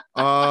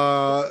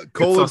 Cole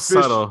It's so and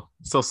Fish. subtle.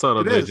 So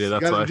subtle, It is. JJ. You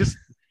That's gotta why.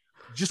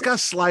 Just got to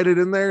slide it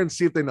in there and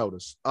see if they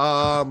notice.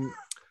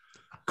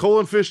 Cole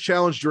and Fish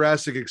challenge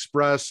Jurassic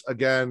Express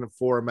again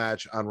for a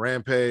match on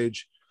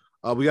Rampage.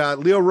 We got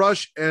Leo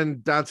Rush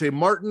and Dante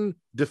Martin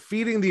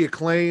defeating the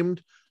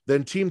Acclaimed.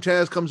 Then Team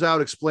Taz comes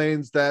out,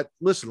 explains that,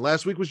 listen,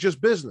 last week was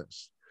just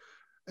business.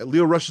 And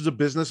Leo Rush is a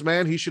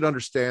businessman. He should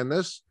understand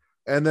this.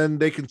 And then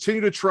they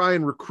continue to try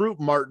and recruit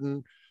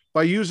Martin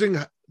by using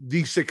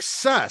the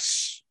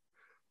success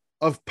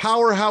of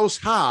Powerhouse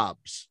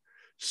Hobbs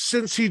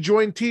since he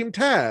joined Team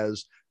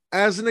Taz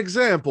as an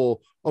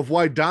example of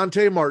why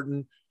Dante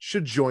Martin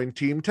should join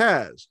Team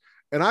Taz.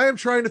 And I am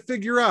trying to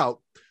figure out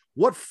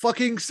what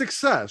fucking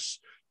success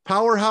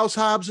Powerhouse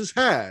Hobbs has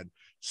had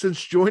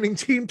since joining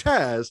Team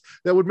Taz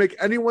that would make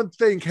anyone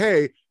think,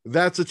 hey,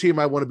 that's a team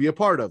I want to be a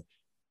part of.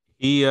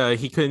 He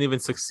couldn't even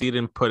succeed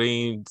in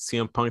putting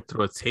CM Punk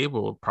through a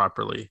table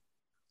properly.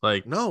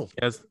 Like, No,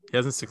 he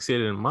hasn't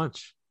succeeded in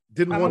much.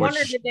 didn't I want wonder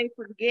to. did they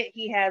forget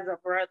he has a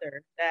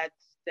brother that's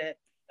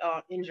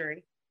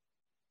injury.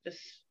 Just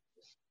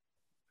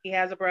he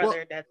has a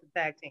brother that's a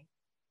tag team.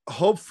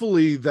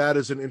 Hopefully that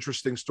is an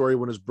interesting story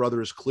when his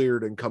brother is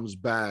cleared and comes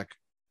back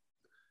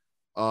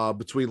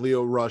between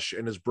Leo Rush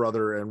and his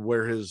brother and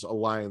where his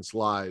alliance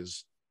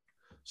lies.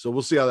 So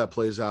we'll see how that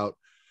plays out.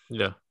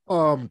 Yeah.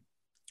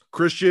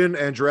 Christian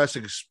and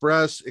Jurassic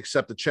Express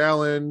accept the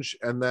challenge.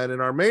 And then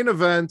in our main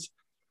event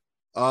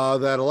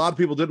that a lot of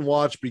people didn't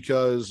watch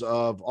because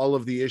of all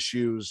of the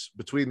issues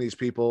between these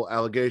people,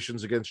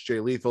 allegations against Jay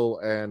Lethal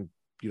and,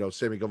 you know,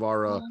 Sammy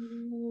Guevara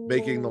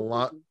making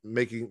the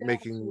making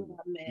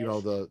you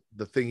know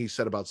the thing he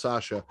said about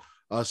Sasha.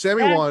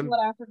 Sammy That's won. what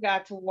I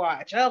forgot to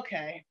watch.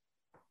 Okay.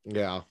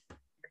 Yeah.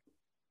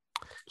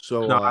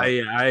 So No,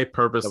 I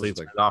purposely that was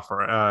the turned off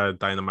for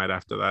Dynamite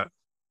after that.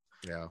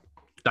 yeah.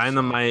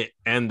 Dynamite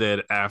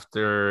ended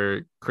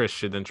after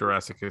Christian and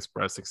Jurassic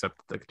Express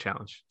accepted the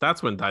challenge.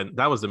 That's when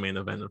that was the main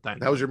event of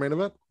Dynamite. That was your main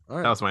event? All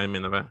right. That was my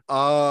main event.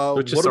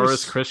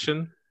 Luchasaurus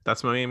Christian.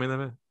 That's my main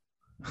event.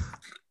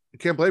 You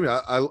can't blame me.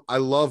 I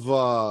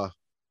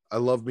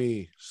love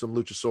me some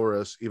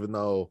Luchasaurus, even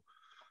though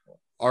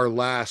our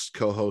last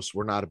co-hosts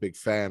were not a big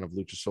fan of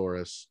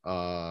Luchasaurus.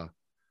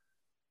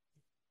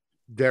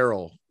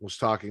 Daryl was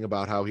talking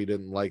about how he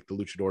didn't like the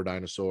luchador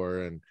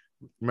dinosaur, and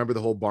remember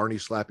the whole Barney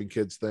slapping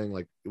kids thing.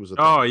 Like it was a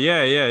thing.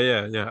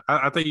 Yeah.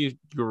 I thought you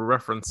were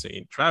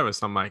referencing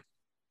Travis. I'm like,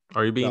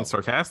 are you being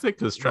sarcastic?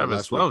 Because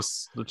Travis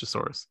loves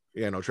Luchasaurus.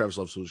 Yeah, no, Travis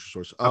loves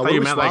Luchasaurus. I thought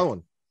you meant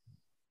swallowing?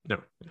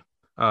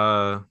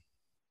 No.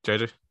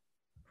 JJ.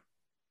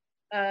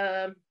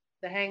 The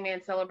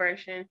Hangman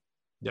celebration.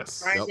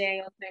 Yes. Bryan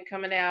Danielson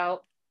coming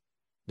out.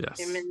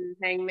 Yes. Him and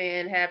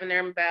Hangman having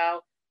their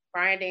bout.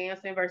 Bryan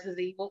Danielson versus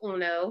Evil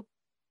Uno.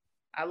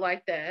 I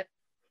like that.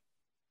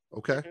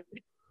 Okay.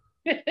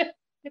 I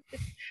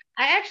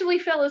actually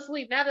fell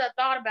asleep. Now that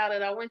I thought about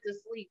it, I went to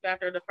sleep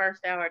after the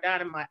first hour of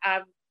Dynamite.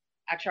 I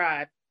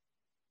tried.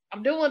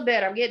 I'm doing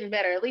better. I'm getting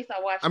better. At least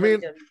I watched. I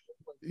mean,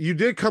 you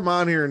did come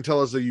on here and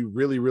tell us that you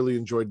really, really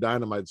enjoyed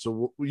Dynamite.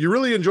 So you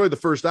really enjoyed the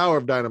first hour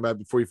of Dynamite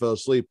before you fell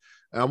asleep.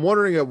 And I'm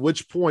wondering at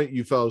which point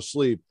you fell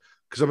asleep,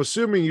 because I'm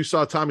assuming you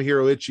saw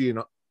Tomohiro Ishii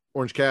and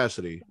Orange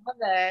Cassidy. Love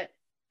that.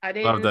 I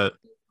didn't. Love that.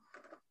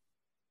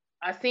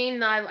 I seen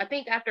Nyla. I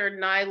think after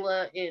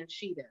Nyla and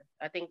Sheeta.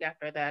 I think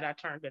after that I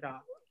turned it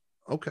off.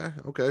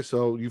 Okay.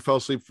 So you fell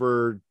asleep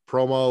for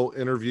promo,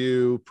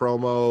 interview,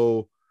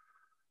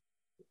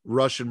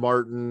 Rush and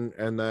Martin,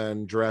 and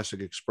then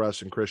Jurassic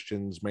Express and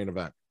Christian's main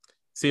event.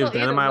 See, if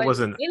Dynamite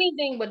wasn't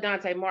anything but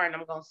Dante Martin,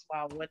 I'm gonna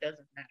swallow. It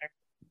doesn't matter.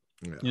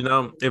 Yeah. You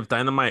know, if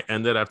Dynamite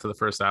ended after the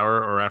first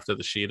hour or after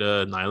the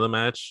Sheeta Nyla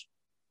match,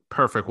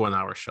 perfect 1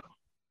 hour show.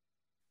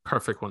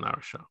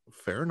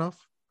 Fair enough.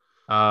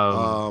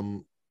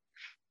 Go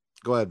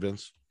ahead,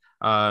 Vince.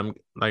 I'm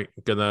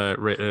gonna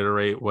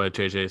reiterate what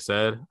JJ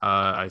said.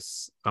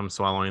 I'm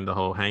swallowing the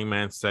whole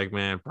Hangman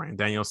segment. Bryan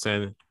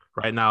Danielson,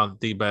 right now,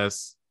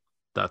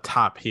 the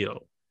top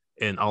heel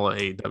in all of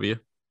AEW.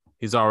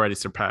 He's already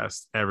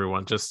surpassed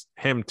everyone. Just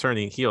him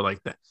turning heel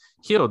like that.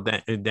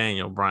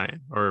 Daniel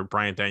Bryan or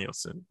Bryan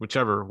Danielson,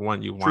 whichever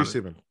one you want.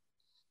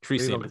 Tree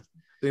Seaman.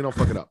 They don't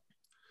fuck it up.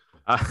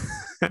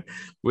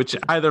 Which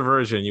either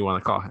version you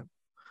want to call him.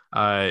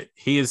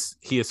 He is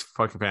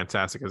fucking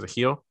fantastic as a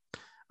heel.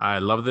 I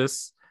love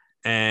this,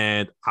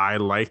 and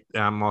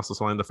I'm also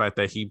selling the fact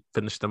that he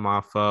finished him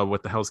off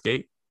with the Hell's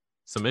Gate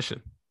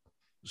submission.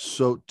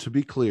 So to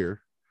be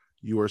clear,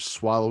 you are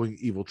swallowing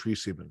Evil Tree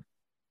Seaman.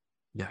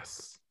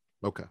 Yes.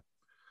 Okay.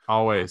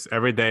 Always,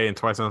 every day, and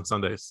twice on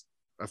Sundays.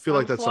 I feel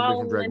like that's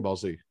something from Dragon Ball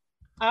Z.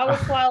 I will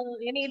swallow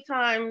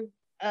anytime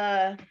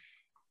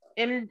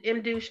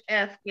M douche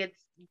F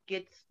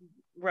gets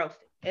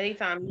roasted.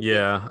 Anytime.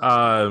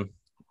 Yeah.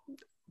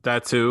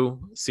 That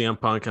too. CM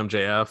Punk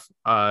MJF.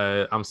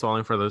 I'm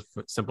swallowing for the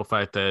simple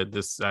fact that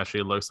this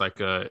actually looks like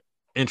a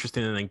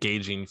interesting and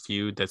engaging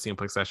feud that CM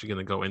Punk's actually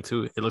going to go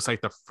into. It looks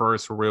like the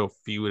first real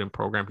feud and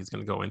program he's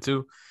going to go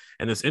into.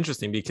 And it's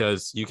interesting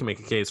because you can make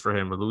a case for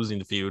him losing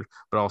the feud,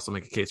 but also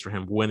make a case for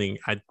him winning.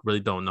 I really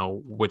don't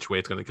know which way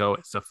it's going to go.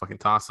 It's a fucking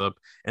toss-up,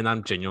 and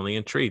I'm genuinely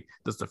intrigued.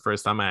 This is the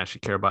first time I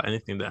actually care about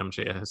anything that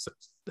MJ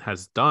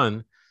has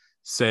done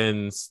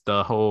since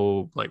the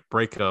whole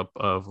breakup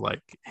of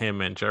him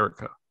and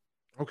Jericho.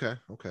 Okay.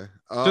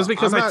 Just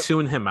because I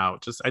tune him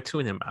out.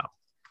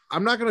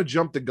 I'm not going to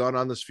jump the gun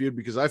on this feud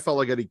because I felt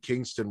like Eddie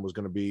Kingston was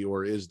going to be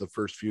or is the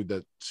first feud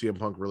that CM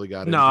Punk really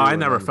got into. No, I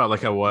never felt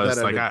like I was.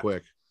 That ended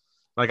quick.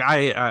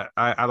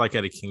 I like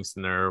Eddie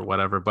Kingston or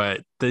whatever,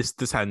 but this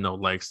had no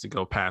legs to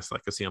go past a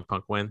CM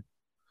Punk win.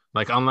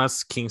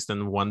 Unless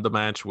Kingston won the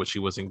match, which he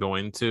wasn't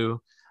going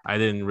to, I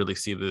didn't really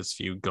see this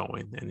feud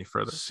going any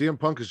further. CM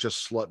Punk is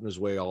just slutting his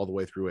way all the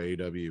way through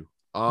AEW.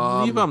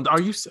 Leave him. Are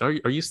you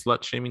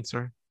slut shaming,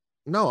 sir?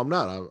 No, I'm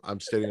not. I'm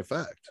stating a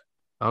fact.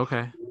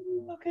 Okay.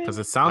 Because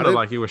it sounded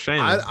like you were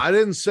shaming. I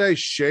didn't say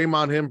shame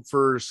on him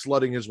for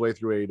slutting his way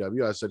through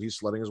AEW. I said he's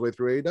slutting his way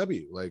through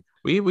AEW.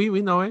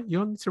 We know it. You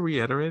don't need to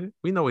reiterate it.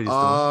 We know what he's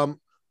doing.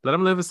 Let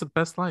him live his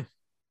best life.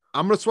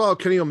 I'm gonna swallow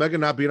Kenny Omega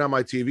not being on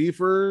my TV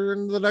for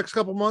the next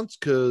couple months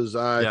because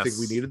I think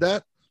we needed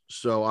that.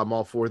 So I'm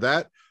all for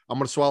that. I'm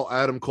gonna swallow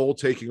Adam Cole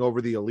taking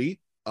over the Elite.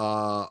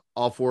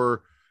 All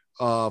for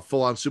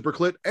full on super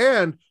clit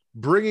and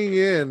bringing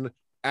in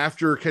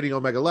after Kenny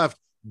Omega left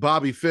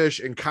Bobby Fish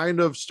and kind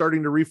of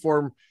starting to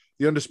reform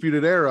the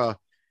Undisputed Era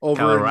over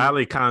Kyle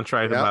O'Reilly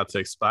contract about to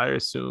expire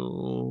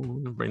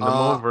soon. Bring them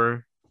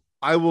over.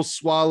 I will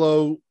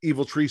swallow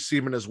Evil Tree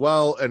Seaman as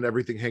well and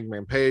everything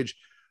Hangman Page.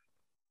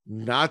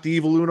 Not the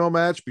Evil Uno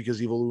match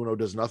because Evil Uno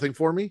does nothing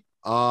for me.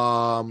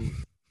 The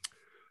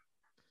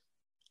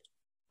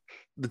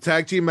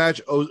tag team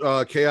match,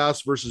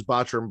 Chaos versus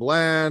Botcher and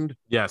Bland.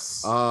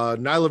 Yes.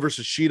 Nyla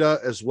versus Sheeta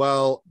as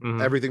well.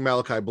 Mm-hmm. Everything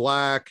Malachi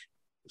Black.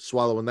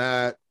 Swallowing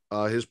that.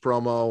 His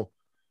promo.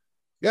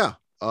 Yeah.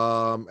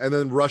 And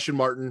then Rush and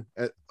Martin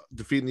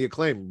defeating the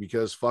Acclaim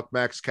because fuck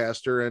Max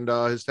Caster and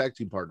his tag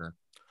team partner.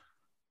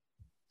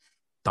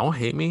 Don't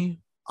hate me.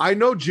 I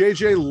know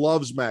JJ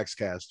loves Max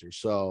Caster,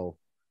 so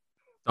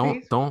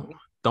don't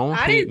Don't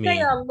I hate didn't say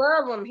me. I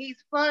love him. He's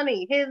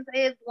funny. His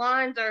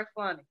lines are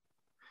funny.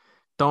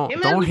 Don't Him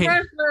don't as a hate.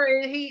 wrestler,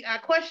 I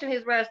question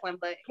his wrestling,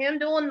 but him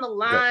doing the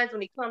lines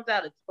when he comes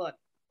out, it's funny.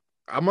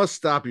 I must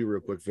stop you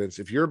real quick, Vince.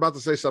 If you're about to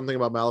say something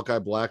about Malachi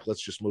Black,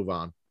 let's just move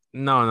on.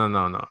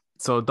 No.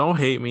 So don't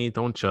hate me,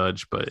 don't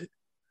judge, but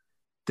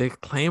the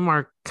Acclaim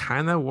are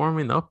kind of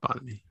warming up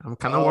on me. I'm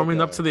kind of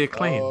warming up to the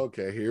Acclaim.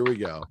 Okay, here we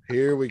go.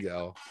 Here we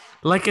go.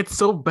 Like it's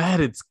so bad,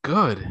 it's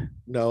good.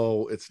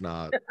 No, it's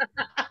not.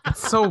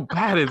 It's so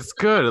bad, it's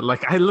good.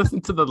 Like I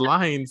listened to the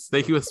lines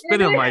that he was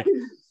spitting. I'm like,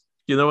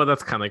 you know what?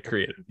 That's kind of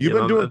creative. You've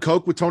been doing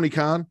coke with Tony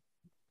Khan?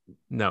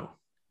 No.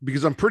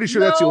 Because I'm pretty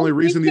sure that's the only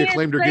reason the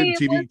Acclaimed are getting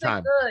TV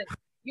time. Good.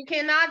 You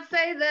cannot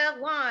say that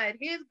line.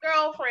 His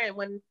girlfriend,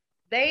 when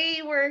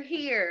they were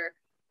here,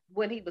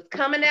 when he was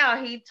coming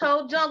out, he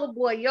told Jungle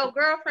Boy, your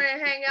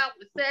girlfriend hang out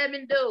with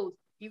 7 dudes.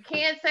 You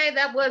can't say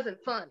that wasn't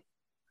funny.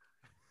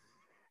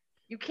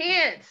 You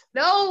can't.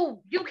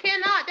 No, you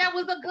cannot. That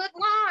was a good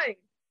line.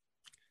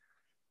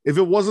 If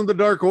it wasn't the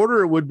Dark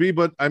Order, it would be.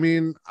 But I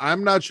mean,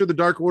 I'm not sure the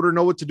Dark Order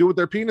know what to do with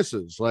their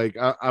penises. Like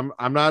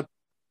I'm not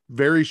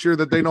very sure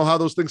that they know how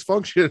those things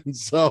function.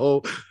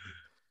 So,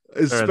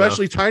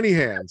 especially tiny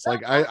hands.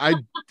 Like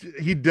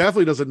he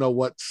definitely doesn't know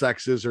what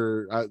sex is,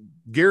 or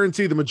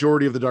guarantee the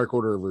majority of the Dark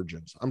Order are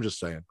virgins. I'm just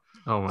saying.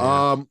 Oh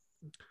my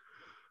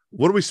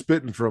what are we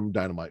spitting from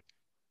Dynamite?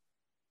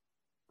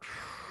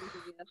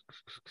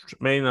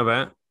 Main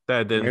event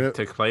that didn't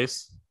take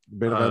place.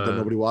 Main event that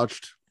nobody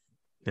watched.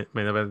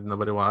 Main event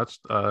nobody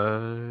watched.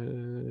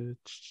 Team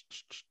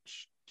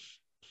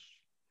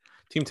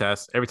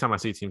Taz. Every time I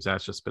see Team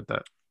Taz, just spit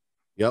that.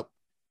 Yep.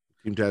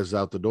 Team Taz is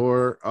out the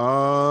door.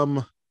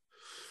 I'm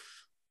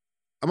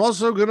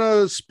also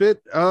gonna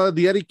spit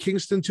the Eddie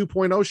Kingston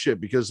 2.0 shit,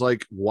 because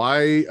like,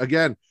 why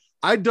again?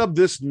 I dubbed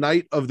this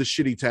night of the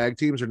shitty tag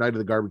teams, or night of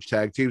the garbage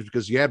tag teams,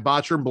 because you had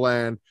Botcher and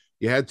Bland,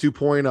 you had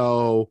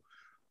 2.0,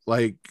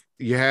 like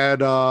you had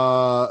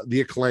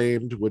the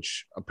Acclaimed,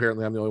 which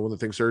apparently I'm the only one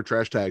that thinks they're a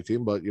trash tag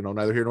team, but you know,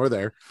 neither here nor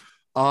there.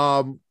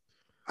 I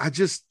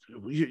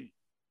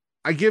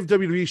give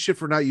WWE shit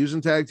for not using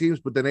tag teams,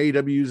 but then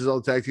AEW uses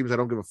all the tag teams I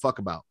don't give a fuck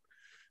about.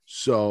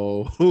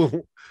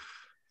 So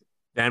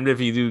damned if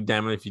you do,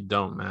 damn it if you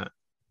don't, Matt.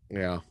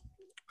 Yeah.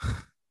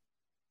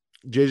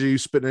 JJ, you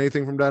spitting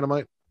anything from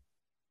Dynamite?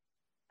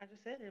 I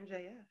just said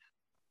MJF.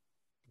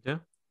 Yeah.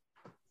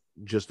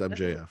 Just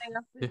MJF.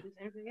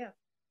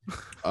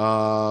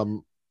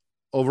 MJF.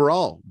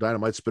 Overall,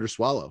 Dynamite, spit or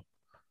swallow?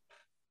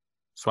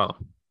 Swallow.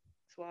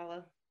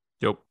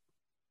 Yep.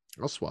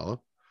 I'll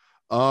swallow.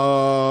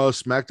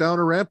 SmackDown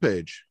or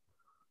Rampage?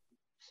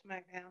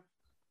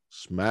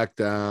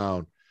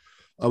 SmackDown.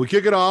 We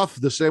kick it off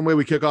the same way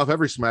we kick off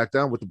every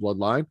SmackDown, with the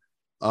Bloodline.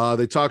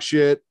 They talk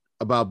shit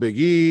about Big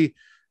E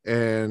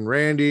and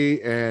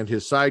Randy and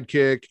his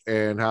sidekick,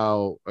 and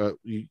how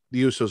the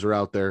Usos are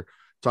out there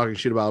talking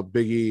shit about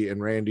Big E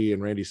and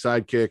Randy's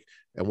sidekick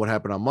and what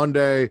happened on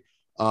Monday.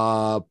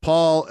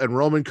 Paul and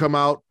Roman come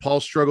out.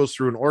 Paul struggles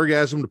through an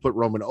orgasm to put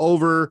Roman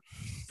over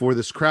for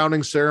this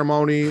crowning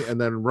ceremony,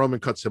 and then Roman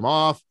cuts him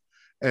off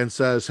and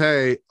says,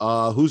 hey,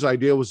 whose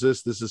idea was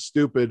this? This is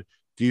stupid.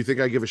 Do you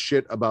think I give a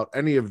shit about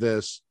any of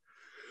this?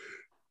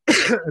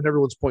 And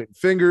everyone's pointing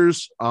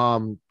fingers,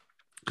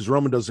 because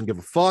Roman doesn't give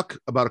a fuck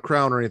about a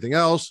crown or anything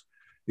else.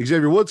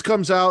 Xavier Woods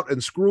comes out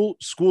and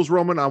schools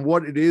Roman on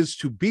what it is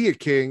to be a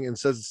king, and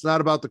says it's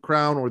not about the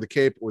crown or the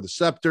cape or the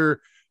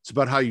scepter. It's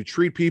about how you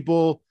treat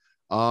people.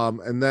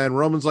 And then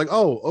Roman's like,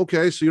 oh,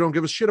 okay, so you don't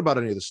give a shit about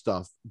any of this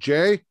stuff.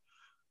 Jay,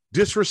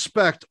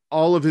 disrespect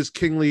all of his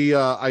kingly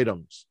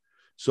items.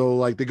 So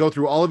like, they go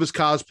through all of his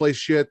cosplay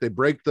shit. They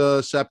break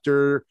the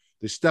scepter.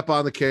 They step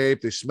on the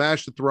cape. They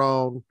smash the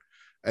throne.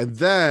 And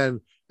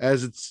then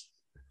as it's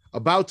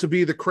about to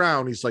be the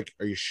crown, he's like,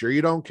 are you sure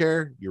you don't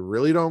care? You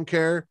really don't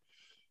care?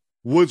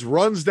 Woods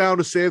runs down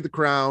to save the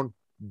crown,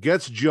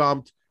 gets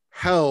jumped,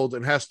 held,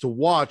 and has to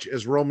watch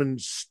as Roman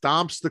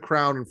stomps the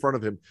crown in front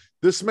of him.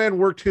 This man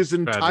worked his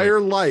entire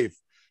life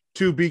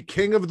to be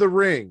king of the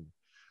ring,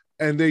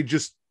 and they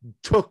just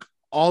took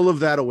all of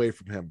that away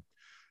from him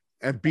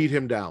and beat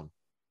him down.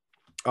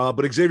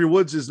 But Xavier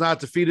Woods is not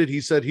defeated. He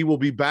said he will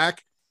be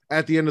back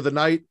at the end of the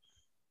night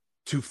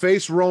to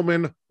face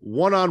Roman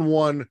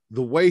one-on-one,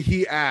 the way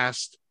he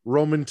asked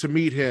Roman to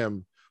meet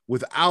him,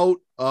 without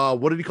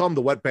what did he call them?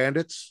 The Wet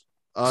Bandits,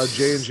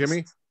 Jay and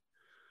Jimmy.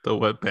 The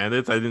Wet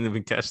Bandits? I didn't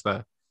even catch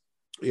that.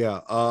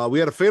 Yeah. We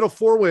had a fatal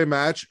 4-way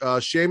match,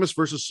 Sheamus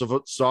versus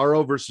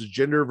Cesaro versus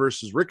Jinder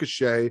versus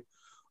Ricochet,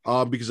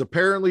 because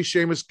apparently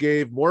Sheamus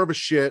gave more of a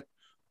shit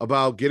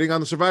about getting on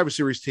the Survivor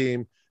Series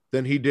team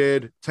than he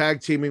did tag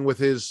teaming with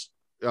his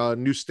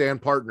new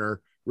stand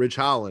partner, Ridge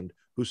Holland,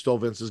 who stole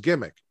Vince's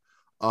gimmick.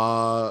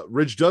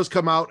 Ridge does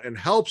come out and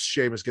helps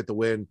Sheamus get the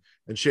win,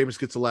 and Sheamus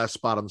gets the last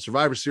spot on the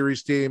Survivor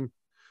Series team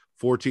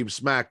for Team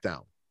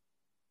SmackDown.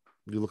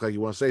 You look like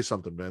you want to say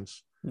something,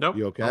 Vince. Nope.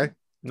 You okay?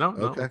 No.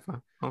 Okay.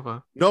 I'm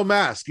fine. No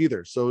mask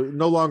either, so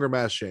no longer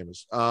mask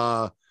Sheamus.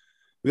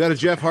 We got a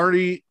Jeff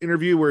Hardy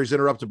interview where he's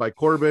interrupted by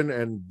Corbin,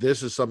 and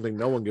this is something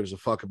no one gives a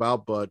fuck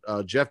about, but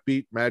Jeff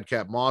beat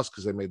Madcap Moss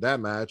because they made that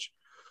match.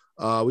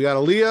 We got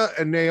Aaliyah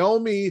and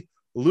Naomi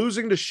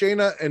losing to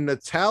Shayna and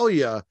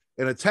Natalya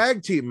in a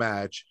tag team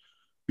match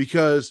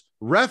because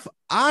ref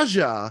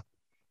Aja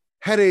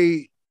had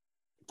a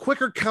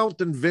quicker count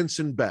than Vince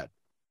in bed,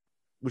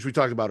 which we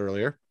talked about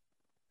earlier.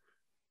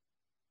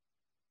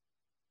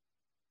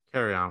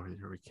 Carry on with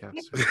your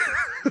recaps.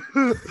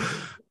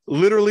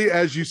 Literally,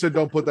 as you said,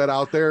 don't put that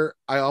out there.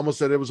 I almost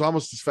said it was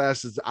almost as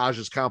fast as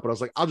Aja's count, but I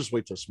was like, I'll just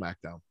wait till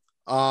SmackDown.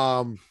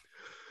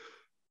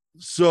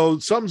 So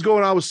something's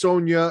going on with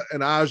Sonya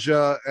and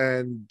Aja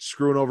and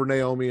screwing over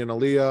Naomi and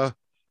Aaliyah.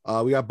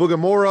 We got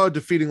Bugamora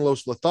defeating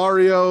Los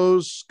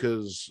Lotharios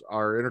because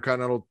our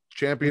Intercontinental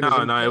Champion.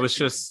 No, it was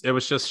just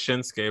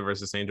Shinsuke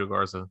versus Angel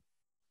Garza.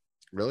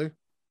 Really?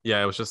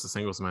 Yeah, it was just a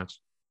singles match.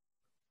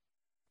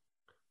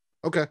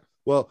 Okay.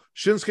 Well,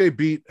 Shinsuke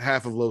beat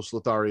half of Los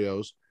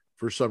Lotharios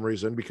for some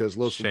reason because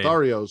Los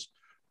Lotharios,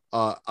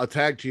 a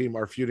tag team,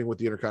 are feuding with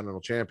the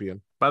Intercontinental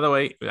Champion. By the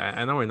way,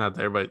 I know we're not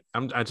there, but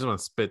I just want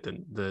to spit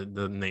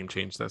the name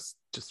change. That's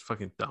just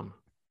fucking dumb.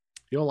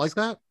 You don't like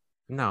that?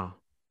 No,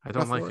 I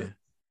don't like it.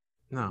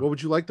 No. What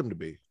would you like them to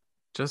be?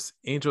 Just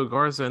Angel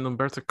Garza and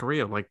Humberto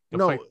Carrillo. Like,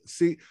 no,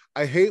 see,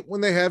 I hate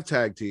when they have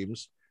tag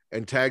teams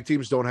and tag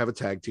teams don't have a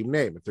tag team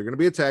name. If they're going to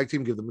be a tag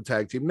team, give them a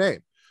tag team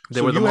name. They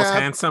were the most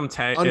handsome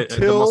tag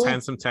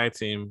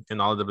team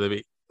in all of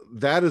WWE.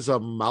 That is a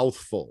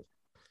mouthful.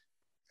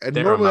 And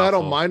normally I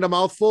don't mind a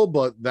mouthful,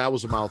 but that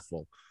was a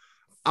mouthful.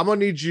 I'm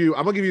gonna give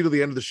you to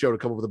the end of the show to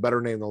come up with a better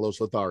name than Los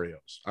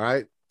Lotharios. All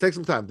right, take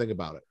some time, think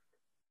about it.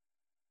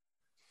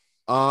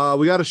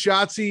 We got a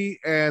Shotzi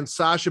and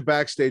Sasha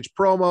backstage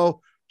promo.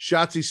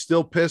 Shotzi's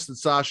still pissed that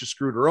Sasha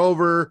screwed her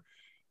over.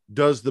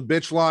 Does the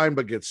bitch line,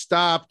 but gets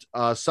stopped.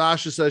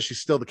 Sasha says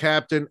she's still the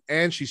captain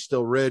and she's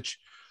still rich.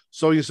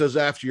 Sonya says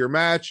after your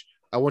match,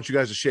 I want you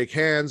guys to shake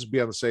hands,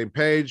 be on the same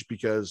page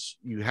because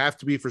you have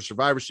to be for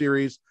Survivor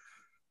Series.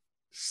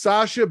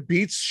 Sasha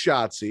beats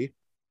Shotzi.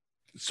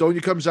 Sonya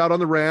comes out on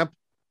the ramp,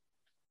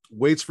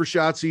 waits for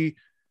Shotzi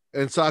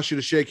and Sasha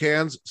to shake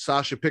hands.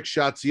 Sasha picks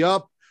Shotzi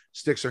up,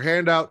 sticks her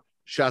hand out.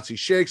 Shotzi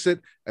shakes it,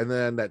 and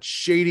then that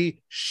shady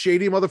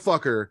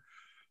motherfucker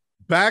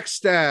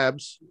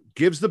backstabs,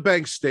 gives the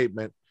bank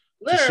statement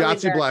to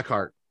Shotzi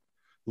Blackheart.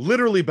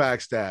 Literally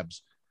backstabs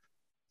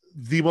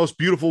the most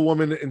beautiful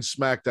woman in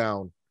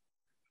SmackDown,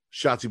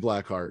 Shotzi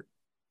Blackheart,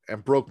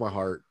 and broke my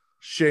heart.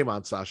 Shame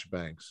on Sasha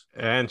Banks.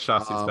 And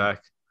Shotzi's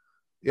back.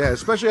 Yeah,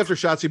 especially after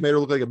Shotzi made her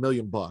look like $1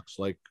 million.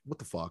 Like, what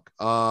the fuck?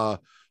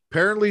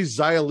 Apparently,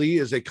 Xia Li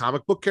is a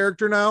comic book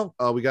character now.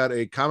 We got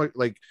a comic,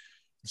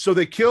 so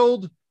they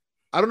killed.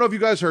 I don't know if you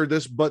guys heard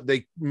this, but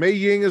Mei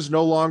Ying is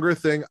no longer a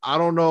thing. I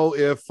don't know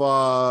if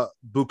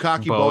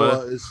Bukaki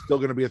Boa is still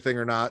going to be a thing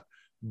or not,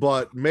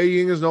 but Mei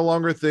Ying is no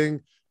longer a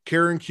thing.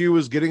 Karen Q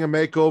is getting a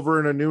makeover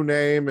and a new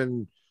name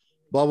and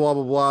blah, blah,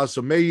 blah, blah.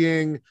 So Mei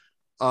Ying,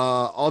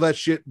 all that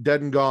shit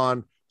dead and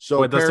gone.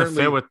 So it doesn't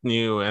fit with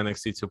new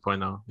NXT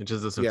 2.0. It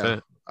just doesn't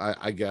fit.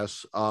 I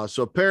guess.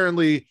 So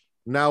apparently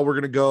now we're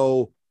going to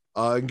go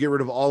and get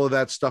rid of all of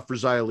that stuff for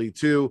Xia Li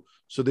too.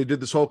 So they did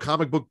this whole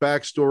comic book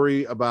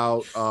backstory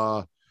about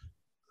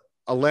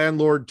a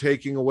landlord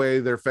taking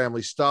away their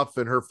family stuff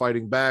and her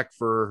fighting back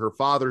for her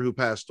father who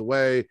passed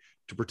away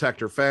to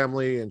protect her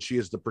family. And she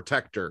is the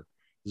protector,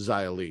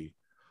 Xia Li.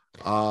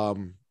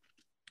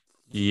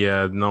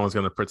 Yeah, no one's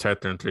going to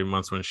protect her in 3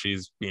 months when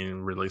she's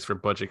being released for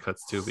budget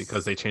cuts too,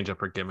 because they change up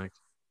her gimmick.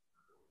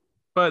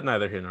 But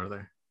neither here nor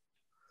there.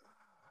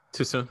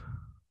 Too soon.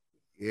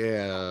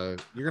 Yeah,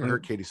 you're going to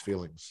hurt Katie's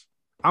feelings.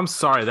 I'm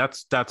sorry.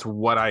 That's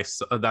what I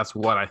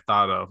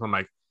thought of. I'm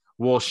like,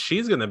 well,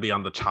 she's going to be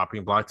on the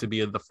chopping block to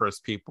be the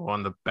first people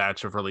on the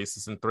batch of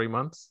releases in 3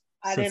 months.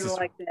 I didn't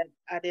like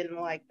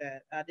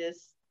that.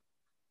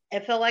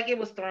 It felt like it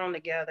was thrown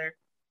together.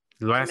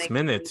 Last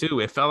minute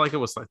too. It felt like it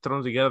was like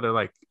thrown together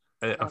like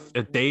a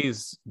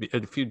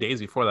few days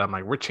before that. I'm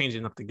like, we're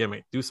changing up the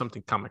gimmick. Do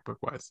something comic book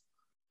wise.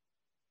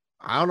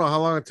 I don't know how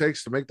long it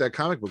takes to make that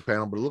comic book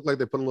panel, but it looked like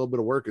they put a little bit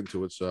of work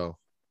into it. So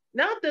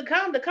no, the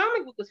comic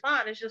book was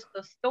fine. It's just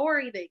the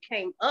story they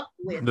came up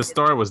with. The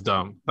story was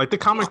dumb. Like the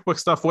comic book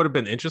stuff would have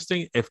been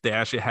interesting if they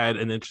actually had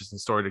an interesting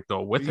story to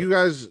go with it. You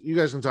guys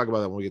can talk about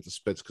that when we get to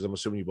spits because I'm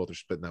assuming you both are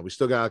spitting now. We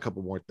still got a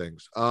couple more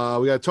things. We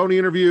got a Tony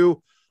interview.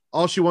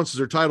 All she wants is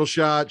her title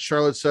shot.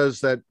 Charlotte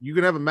says that you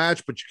can have a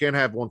match, but you can't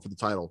have one for the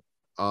title.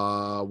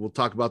 We'll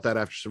talk about that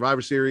after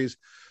Survivor Series.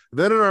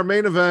 Then in our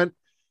main event,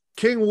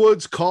 King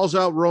Woods calls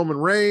out Roman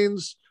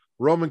Reigns.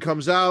 Roman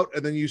comes out,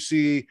 and then you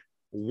see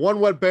one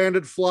wet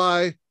bandit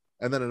fly,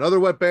 and then another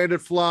wet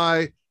bandit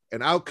fly,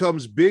 and out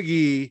comes Big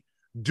E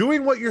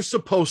doing what you're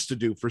supposed to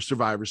do for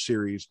Survivor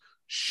Series,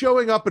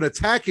 showing up and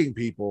attacking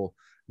people,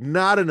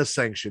 not in a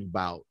sanctioned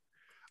bout.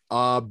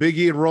 Big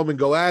E and Roman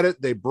go at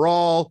it. They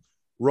brawl.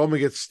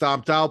 Roman gets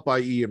stomped out by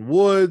Ian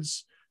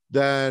Woods.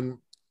 Then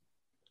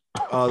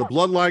the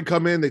Bloodline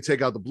come in. They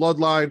take out the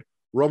Bloodline.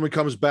 Roman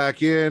comes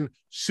back in.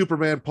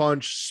 Superman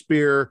punch,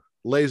 spear,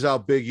 lays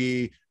out Big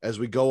E as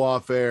we go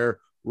off air.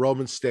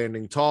 Roman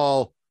standing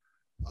tall.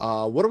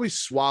 What are we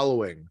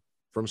swallowing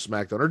from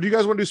SmackDown? Or do you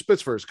guys want to do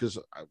spits first? Because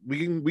we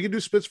can do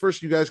spits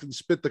first. You guys can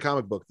spit the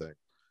comic book thing.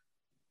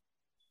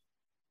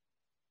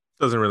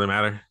 Doesn't really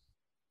matter.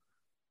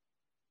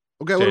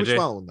 Okay, what are we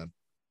swallowing then?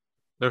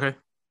 Okay.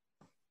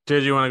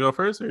 JJ, you want to go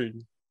first? Or?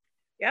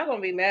 Y'all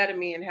gonna be mad at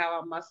me and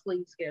how my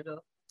sleep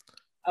schedule.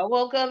 I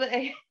woke up.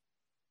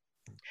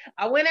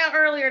 I went out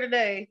earlier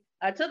today.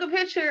 I took a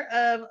picture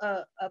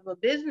of a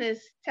business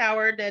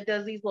tower that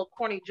does these little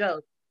corny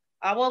jokes.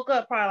 I woke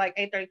up probably like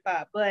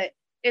 8:35, but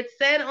it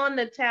said on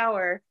the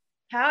tower,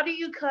 "How do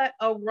you cut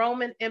a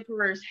Roman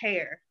emperor's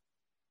hair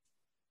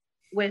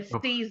with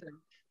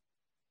seasons?"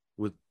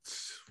 With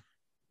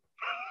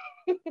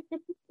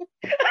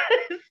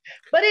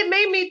But it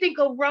made me think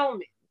of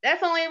Roman.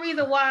 That's the only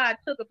reason why I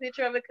took a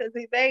picture of it, because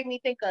it made me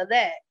think of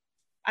that.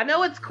 I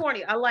know it's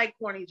corny. I like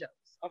corny jokes.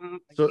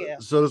 So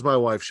does my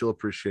wife. She'll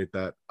appreciate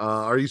that.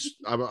 Are you?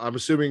 I'm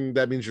assuming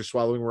that means you're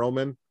swallowing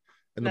Roman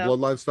and the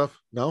bloodline stuff.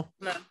 No.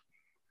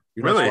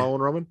 You're not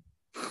swallowing Roman.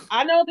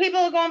 I know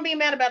people are gonna be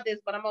mad about this,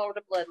 but I'm over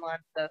the bloodline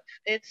stuff.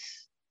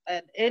 It's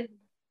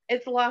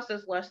lost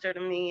its luster to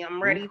me.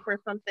 I'm ready for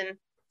something.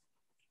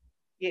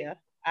 Yeah,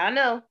 I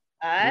know.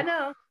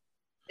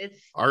 It's.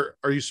 Are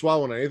you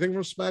swallowing anything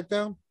from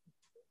SmackDown?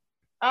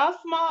 I'll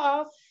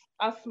swallow.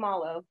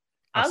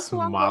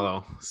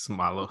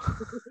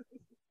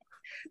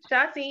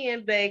 Shotzi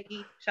and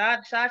Becky,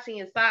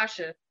 Shotzi and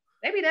Sasha.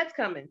 Maybe that's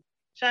coming.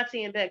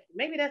 Shotzi and Becky.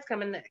 Maybe that's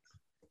coming next.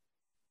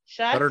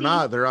 Shotzi. Better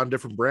not. They're on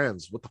different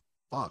brands. What the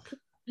fuck?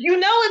 You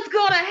know it's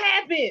gonna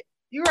happen.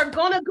 You're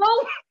gonna go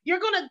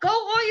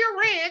on your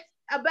rant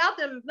about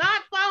them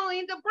not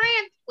following the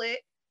brand split.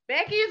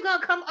 Becky is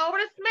gonna come over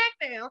to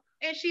SmackDown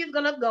and she's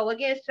gonna go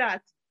against Shotzi.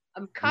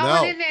 I'm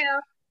calling it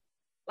now,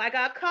 like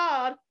I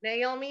called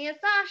Naomi and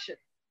Sasha.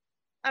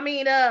 I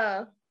mean,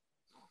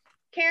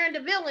 Karen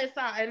DeVille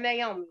and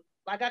Naomi.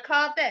 Like I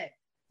called that.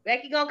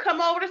 Becky gonna come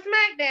over to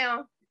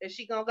SmackDown and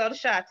she gonna go to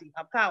Shotzi.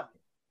 I'm calling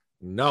it.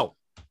 No.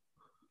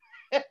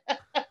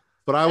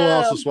 But I will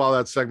also swallow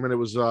that segment. It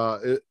was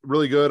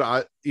really good.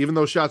 Even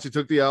though Shotzi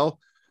took the L,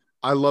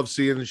 I love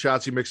seeing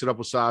Shotzi mix it up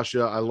with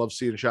Sasha. I love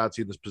seeing Shotzi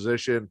in this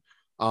position.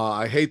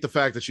 I hate the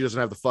fact that she doesn't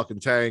have the fucking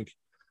tank,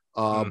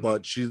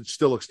 but she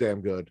still looks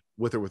damn good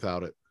with or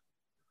without it.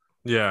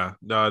 Yeah,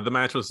 the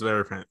match was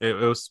very fun. It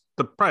was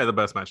probably the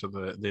best match of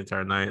the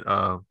entire night.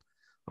 I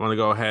want to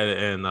go ahead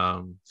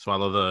and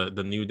swallow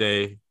the New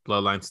Day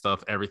bloodline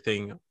stuff,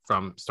 everything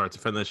from start to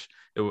finish.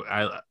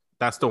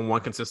 That's the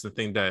one consistent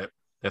thing that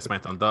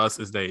SmackDown does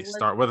is they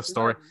start with a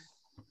story.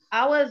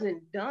 I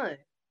wasn't done.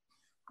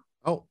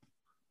 Oh,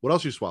 what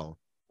else you swallowing?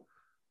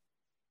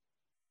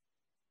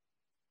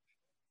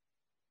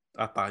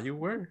 I thought you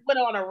were. Went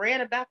on a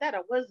rant about that.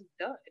 I wasn't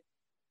done.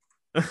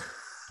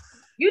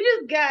 You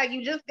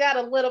just got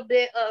a little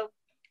bit of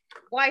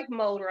wife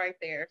mode right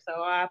there,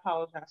 so I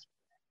apologize.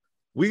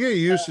 We get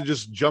used to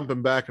just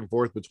jumping back and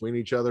forth between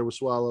each other with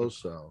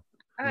swallows, so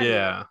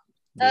yeah.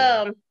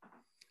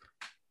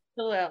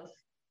 Who else?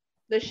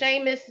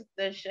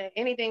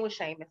 Anything with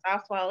Sheamus.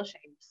 I'll swallow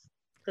Sheamus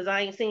because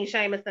I ain't seen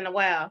Sheamus in a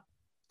while,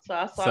 so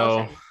I'll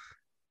swallow Sheamus.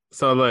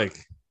 So like,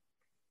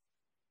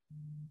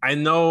 I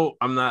know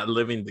I'm not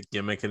living the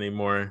gimmick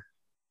anymore,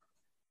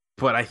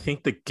 but I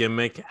think the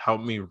gimmick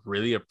helped me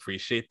really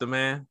appreciate the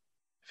man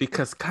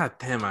because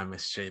goddamn, I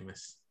miss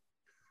Sheamus.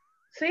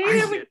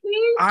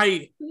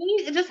 I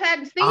just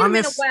hadn't seen him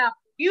in a while.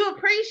 You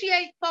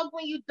appreciate folk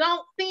when you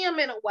don't see him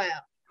in a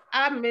while.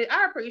 I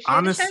appreciate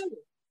Sheamus.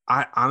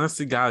 I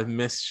honestly got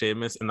miss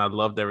Sheamus, and I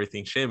loved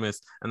everything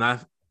Sheamus, and I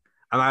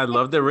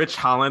love that Rich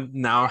Holland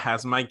now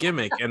has my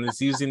gimmick and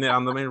is using it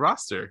on the main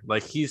roster.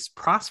 Like he's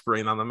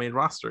prospering on the main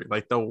roster.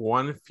 Like the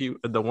one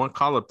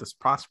call up that's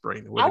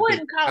prospering. I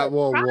wouldn't call it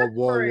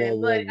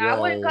prospering, but I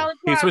wouldn't call it prospering.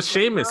 He's with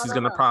Sheamus. He's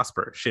going to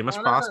prosper. Sheamus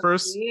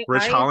prospers.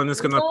 Rich Holland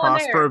is going to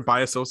prosper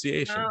by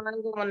association.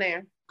 I'm going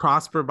there.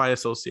 Prosper by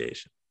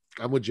association.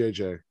 I'm with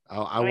JJ.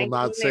 I will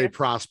not say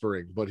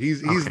prospering, but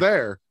he's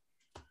there.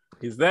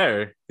 He's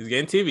there. He's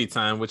getting TV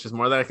time, which is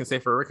more than I can say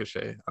for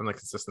Ricochet on a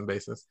consistent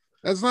basis.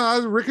 That's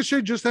not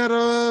Ricochet just had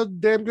a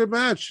damn good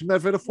match in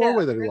that Fatal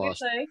 4-Way that he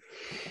lost.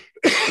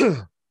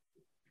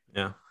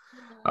 Yeah.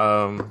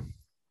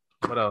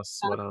 What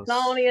else?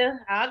 Sonya.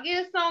 I'll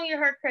give Sonya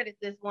her credit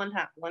this one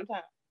time.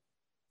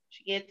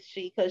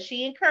 Because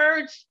she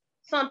encouraged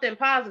something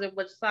positive,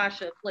 which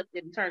Sasha flipped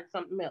it and turned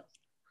something else.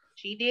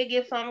 She did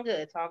give something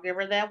good, so I'll give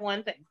her that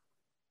one thing.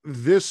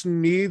 This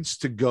needs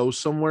to go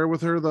somewhere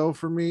with her, though,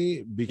 for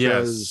me,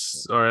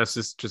 because or else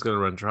it's just going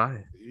to run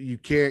dry. You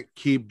can't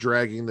keep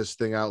dragging this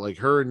thing out. Like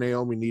her and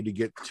Naomi need to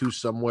get to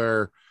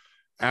somewhere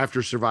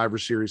after Survivor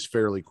Series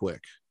fairly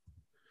quick.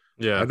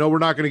 Yeah, I know we're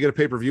not going to get a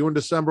pay-per-view in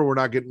December. We're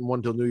not getting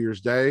one till New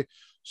Year's Day,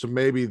 so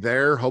maybe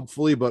there,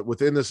 hopefully, but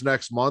within this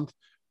next month,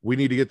 we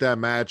need to get that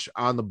match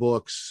on the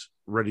books,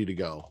 ready to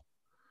go.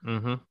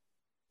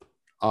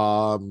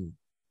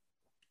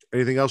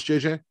 Anything else,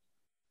 JJ?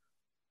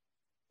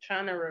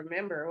 Trying to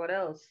remember what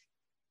else.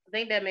 I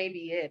think that may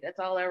be it. That's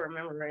all I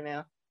remember right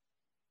now.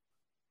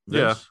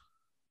 Yeah,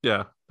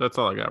 that's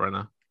all I got right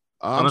now.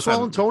 I'm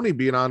swallowing Tony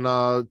being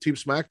on Team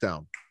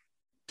SmackDown,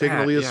 taking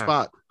Aaliyah's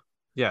spot.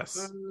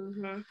 Yes.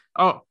 Mm-hmm.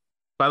 Oh,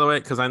 by the way,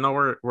 because I know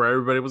where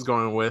everybody was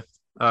going with,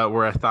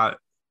 where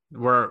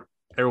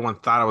everyone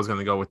thought I was going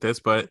to go with this,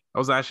 but I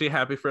was actually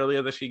happy for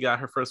Aaliyah that she got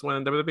her first win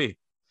in WWE.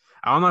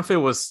 I don't know if it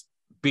was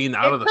being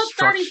out of the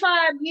structure. It took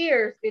 35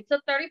 years. It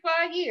took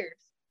 35 years.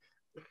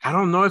 I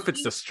don't know if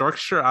it's the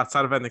structure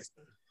outside of NXT,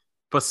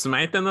 but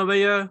SmackDown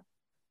Aaliyah,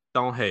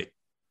 don't hate,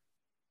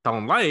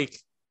 don't like,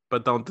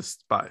 but don't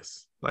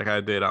despise like I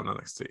did on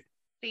NXT.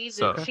 She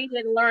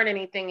didn't learn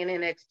anything in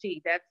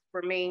NXT. That's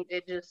for me.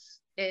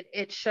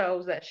 It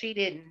shows that she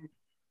didn't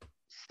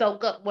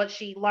soak up what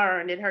she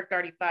learned in her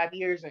 35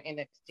 years in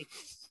NXT.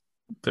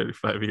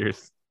 35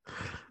 years.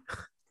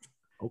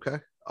 Okay.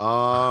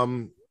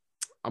 I'm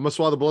gonna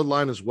swallow the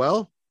bloodline as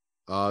well.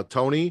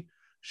 Tony,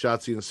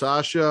 Shotzi, and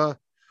Sasha.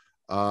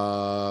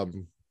 Yeah,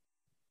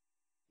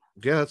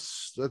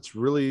 that's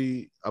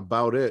really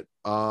about it.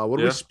 What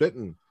are we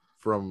spitting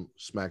from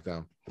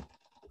SmackDown?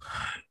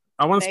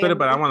 I want to spit it,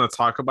 but I want to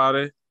talk about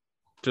it.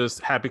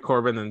 Just Happy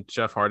Corbin and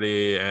Jeff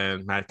Hardy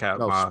and Madcap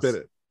Moss.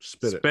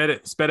 Spit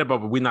it,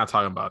 but we're not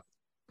talking about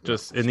it.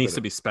 Just it needs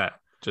to be spat.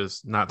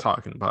 Just not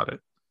talking about it.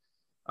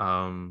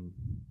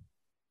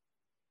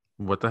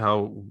 What the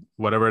hell?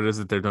 Whatever it is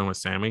that they're doing with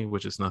Sammy,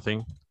 which is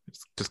nothing.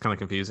 It's just kind of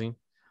confusing.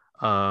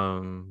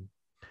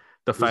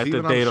 The fact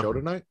that they on the show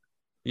tonight.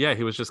 Yeah,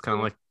 he was just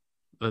kind of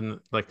in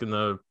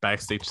the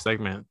backstage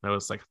segment. That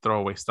was like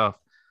throwaway stuff.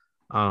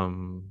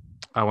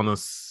 I want to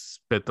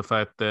spit the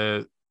fact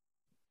that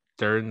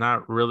they're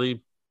not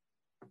really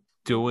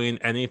doing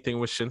anything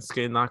with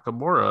Shinsuke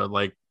Nakamura.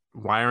 Like,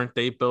 why aren't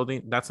they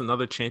building? That's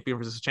another champion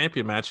versus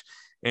champion match,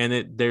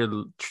 and they're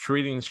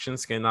treating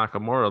Shinsuke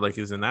Nakamura like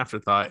he's an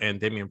afterthought. And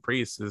Damian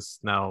Priest is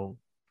now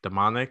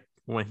demonic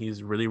when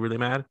he's really, really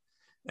mad.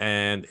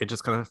 And it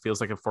just kind of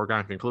feels like a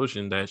foregone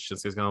conclusion that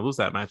Shinsuke's going to lose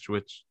that match,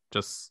 which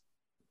just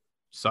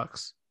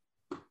sucks.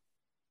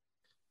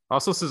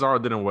 Also,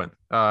 Cesaro didn't win.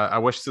 I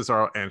wish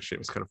Cesaro and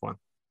Sheamus could have won.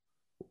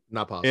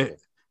 Not possible.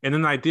 In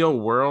an ideal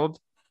world,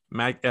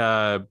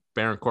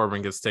 Baron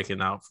Corbin gets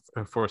taken out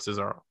for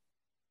Cesaro.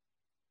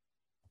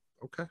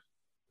 Okay.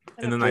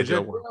 In an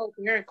ideal world,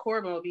 Baron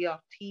Corbin will be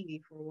off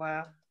TV for a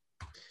while.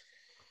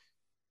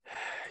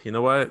 You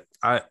know what?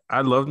 I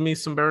loved me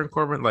some Baron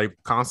Corbin. Like,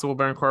 Constable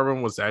Baron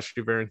Corbin was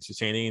actually very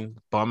entertaining.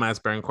 Bum ass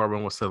Baron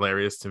Corbin was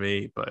hilarious to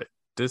me, but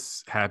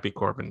this Happy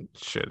Corbin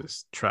shit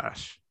is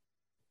trash.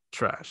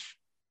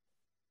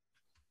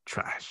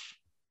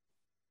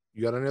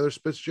 You got any other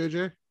spits,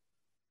 JJ?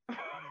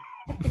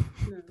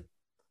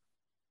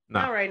 No.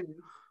 All right.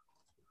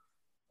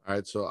 All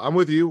right, so I'm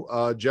with you.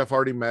 Jeff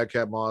Hardy,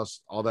 Madcap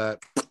Moss, all that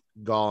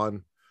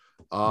gone.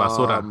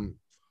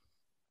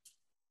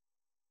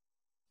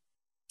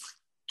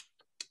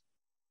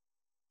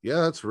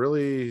 Yeah, that's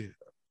really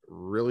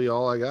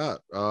all I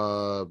got.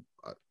 I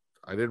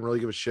didn't really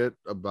give a shit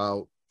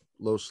about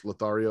Los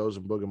Lotharios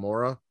and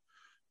Bugamora,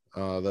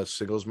 that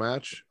singles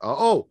match.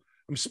 I'm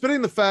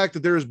spitting the fact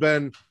that there has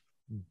been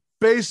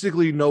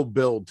basically no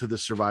build to the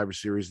Survivor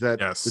Series, that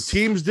the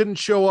teams didn't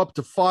show up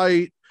to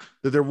fight,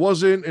 that there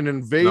wasn't an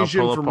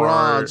invasion from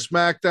Raw and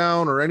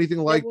SmackDown or anything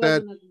like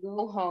that.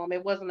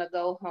 It wasn't a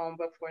go home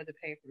before the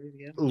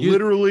pay-per-view.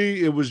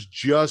 Literally, it was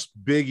just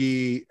Big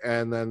E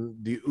and then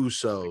the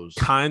Usos.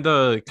 Kind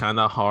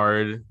of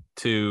hard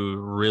to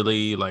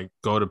really like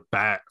go to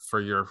bat for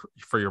your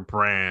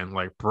brand,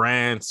 like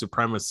brand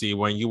supremacy,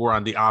 when you were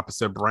on the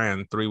opposite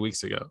brand 3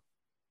 weeks ago.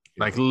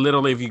 Like,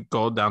 literally, if you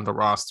go down the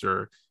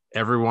roster,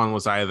 everyone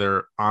was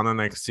either on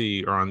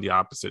NXT or on the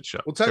opposite show.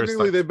 Well,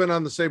 technically, they've been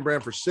on the same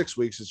brand for 6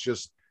 weeks. It's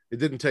just it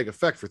didn't take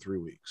effect for 3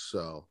 weeks.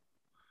 So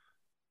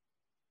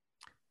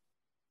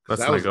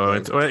let's not go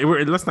into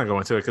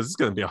it because it's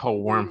going to be a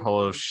whole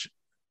wormhole of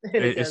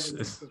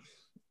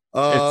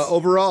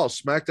overall,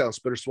 SmackDown,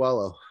 spit or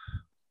swallow?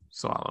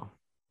 Swallow.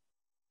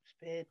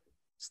 Spit.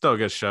 Still a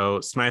good show.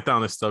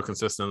 SmackDown is still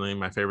consistently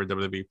my favorite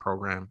WWE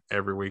program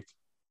every week.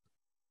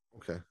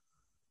 Okay.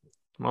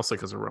 Mostly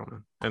because of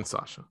Roman and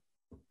Sasha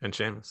and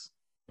Sheamus.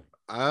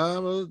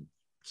 I'm a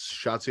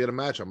Shotzi at a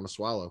match. I'm gonna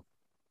swallow.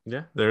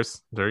 Yeah, there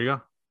you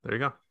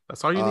go.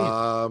 That's all you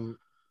need.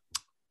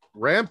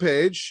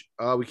 Rampage.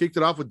 We kicked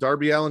it off with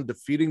Darby Allin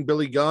defeating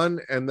Billy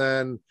Gunn, and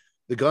then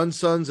the Gunn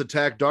Sons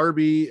attack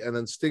Darby, and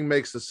then Sting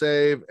makes the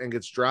save and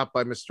gets dropped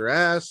by Mr.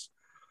 Ass.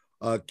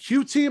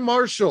 QT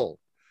Marshall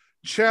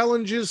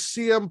challenges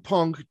CM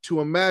Punk to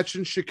a match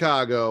in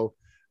Chicago.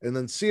 And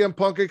then CM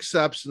Punk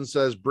accepts and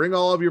says, bring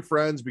all of your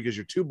friends because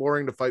you're too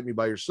boring to fight me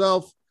by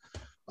yourself.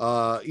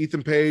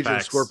 Ethan Page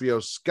and Scorpio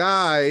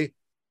Sky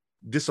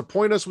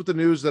disappoint us with the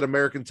news that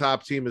American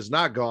Top Team is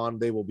not gone.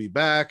 They will be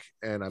back,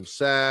 and I'm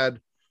sad.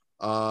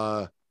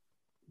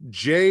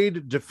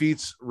 Jade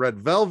defeats Red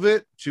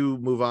Velvet to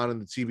move on in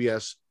the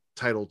TBS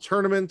title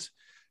tournament.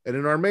 And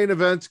in our main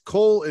event,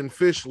 Cole and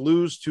Fish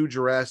lose to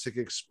Jurassic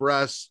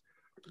Express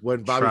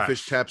when Bobby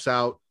Fish taps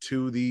out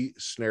to the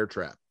snare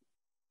trap.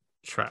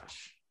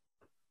 Trash.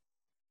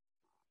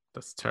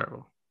 That's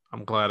terrible.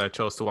 I'm glad I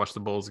chose to watch the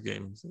Bulls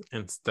games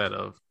instead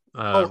of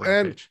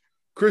and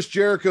Chris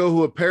Jericho,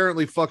 who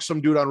apparently fucks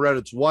some dude on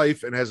Reddit's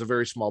wife and has a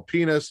very small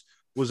penis,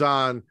 was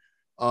on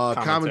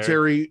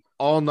commentary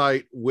all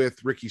night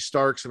with Ricky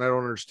Starks, and I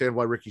don't understand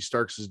why Ricky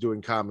Starks is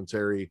doing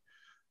commentary.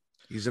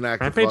 He's an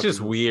active Rampage is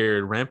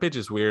weird. Rampage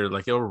is weird.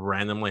 Like, it'll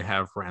randomly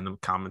have random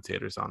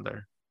commentators on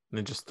there, and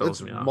it just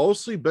throws me off.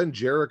 Mostly been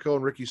Jericho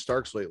and Ricky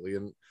Starks lately,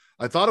 and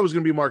I thought it was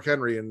going to be Mark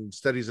Henry, and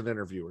instead he's an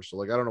interviewer. So,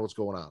 like, I don't know what's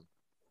going on.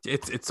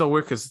 It's so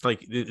weird because,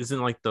 like, it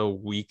isn't like the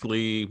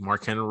weekly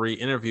Mark Henry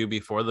interview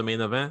before the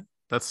main event.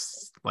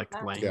 That's like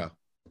lame. Yeah.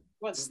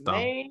 What's the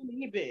main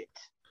event?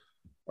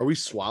 Are we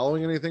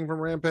swallowing anything from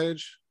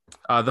Rampage?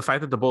 The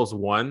fact that the Bulls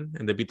won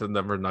and they beat the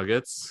Denver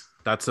Nuggets,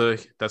 that's a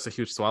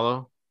huge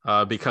swallow.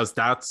 Because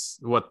that's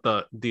what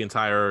the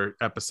entire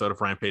episode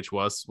of Rampage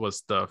was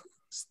the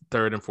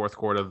third and fourth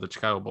quarter of the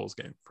Chicago Bulls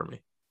game for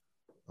me.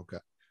 Okay.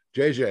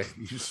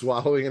 JJ, you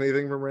swallowing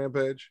anything from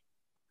Rampage?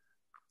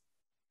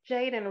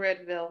 Jade and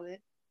Red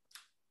Velvet.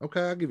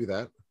 Okay, I'll give you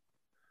that.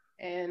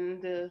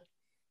 And the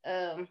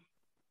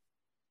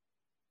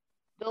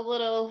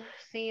little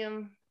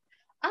CM.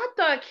 I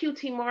thought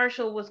QT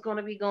Marshall was going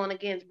to be going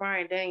against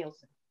Bryan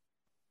Danielson.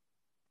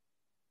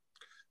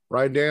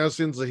 Bryan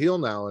Danielson's a heel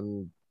now,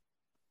 and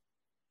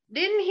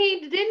didn't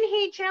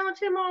he challenge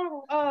him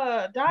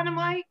on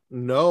Dynamite?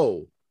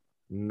 No.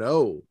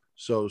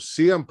 So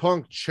CM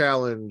Punk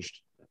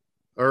challenged,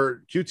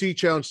 or QT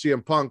challenged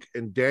CM Punk,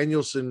 and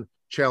Danielson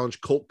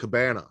challenged Colt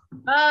Cabana.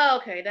 Oh,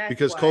 okay. That's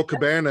because Colt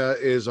Cabana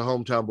is a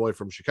hometown boy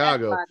from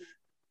Chicago.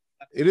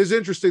 It is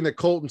interesting that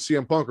Colt and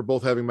CM Punk are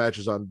both having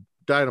matches on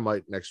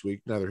Dynamite next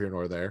week. Neither here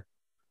nor there.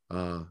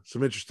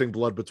 Some interesting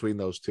blood between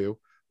those two.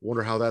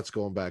 Wonder how that's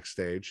going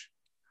backstage.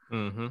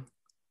 Mm-hmm.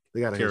 They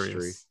got a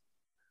history.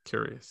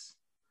 Curious.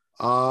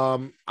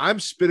 I'm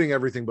spitting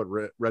everything but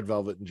Red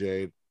Velvet and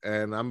Jade,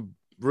 and I'm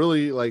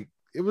really like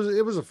it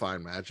was a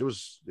fine match. It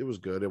was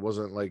good. It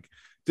wasn't like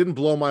didn't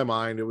blow my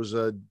mind. It was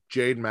a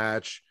Jade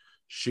match.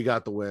 She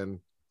got the win.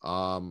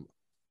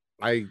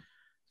 I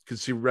could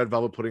see Red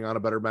Velvet putting on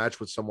a better match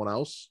with someone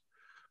else,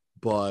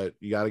 but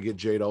you got to get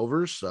Jade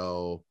over.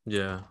 So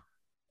yeah,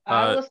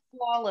 I was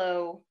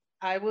swallow.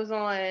 I was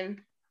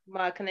on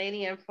my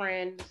Canadian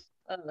friend's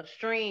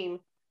stream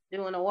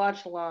doing a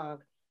watch along.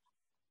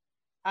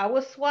 I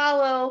would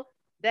swallow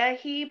that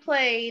he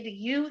played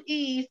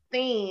UE's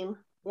theme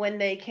when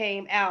they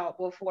came out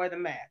before the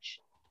match.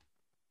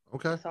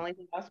 Okay. That's the only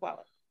thing I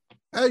swallowed.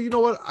 You know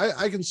what?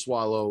 I can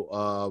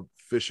swallow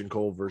Fish and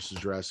Cole versus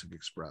Jurassic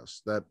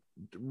Express. That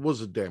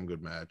was a damn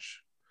good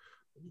match.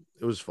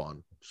 It was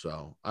fun.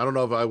 So I don't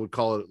know if I would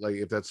call it like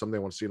if that's something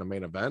I want to see in a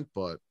main event,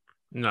 but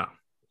no.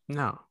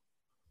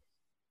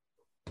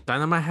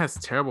 Dynamite has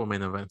terrible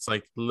main events.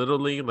 Like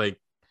literally, like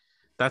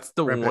that's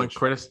the one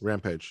criticism.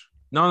 Rampage.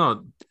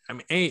 No. I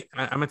mean,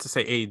 I meant to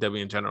say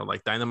AEW in general.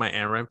 Like Dynamite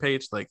and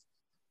Rampage, like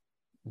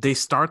they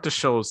start the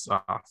shows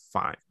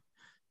fine.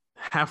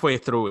 Halfway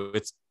through,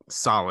 it's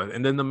solid,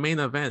 and then the main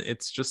event,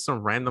 it's just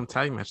some random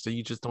tag match that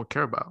you just don't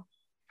care about.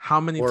 How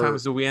many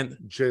times do we end?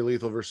 Jay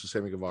Lethal versus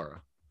Sammy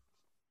Guevara.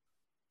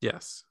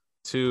 Yes,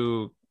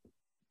 two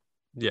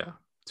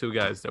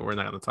guys that we're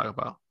not going to talk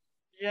about.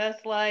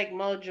 Just like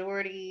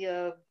majority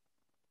of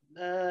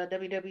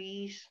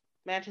WWE's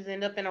matches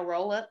end up in a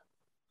roll up.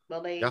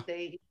 Well, they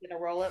get a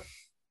roll up.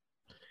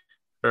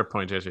 Fair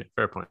point, JJ.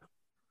 Fair point.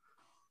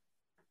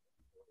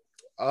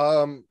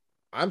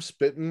 I'm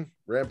spitting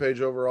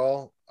Rampage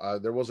overall.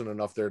 There wasn't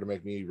enough there to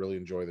make me really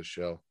enjoy the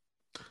show.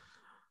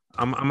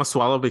 I'm a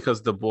swallow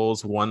because the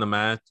Bulls won the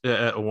match,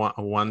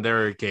 won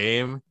their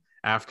game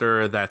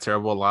after that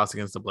terrible loss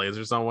against the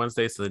Blazers on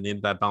Wednesday, so they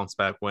needed that bounce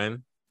back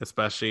win,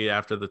 especially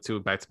after the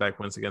two back-to-back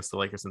wins against the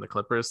Lakers and the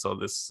Clippers. So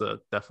this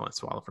definitely a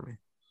swallow for me.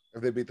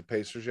 Have they beat the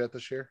Pacers yet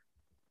this year?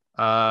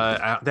 They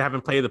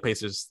haven't played the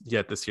Pacers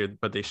yet this year,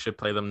 but they should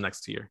play them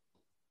next year.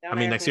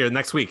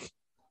 Next week.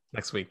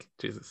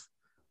 Jesus.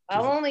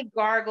 I'll only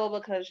gargle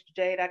because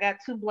Jade, I got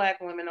two black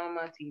women on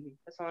my TV.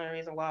 That's the only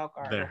reason why I'll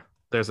gargle.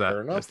 There's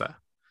that.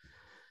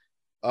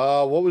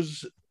 What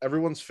was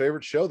everyone's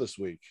favorite show this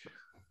week?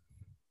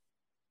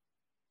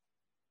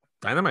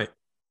 Dynamite.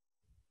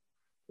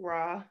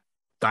 Raw.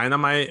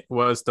 Dynamite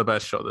was the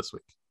best show this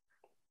week.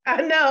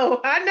 I know.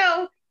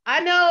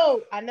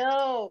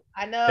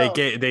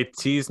 They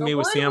teased me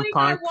with CM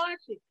Punk.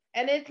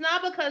 And it's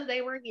not because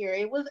they were here.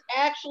 It was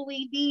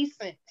actually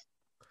decent.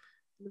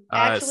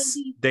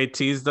 They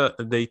teased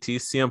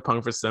CM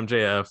Punk versus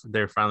MJF.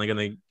 They're finally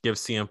going to give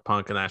CM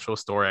Punk an actual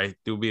story. I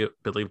do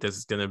believe this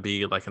is going to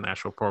be like an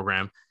actual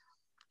program.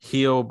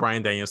 Heel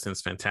Bryan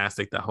Danielson's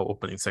fantastic. That whole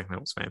opening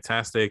segment was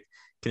fantastic.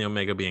 Kenny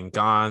Omega being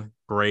gone,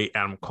 great.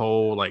 Adam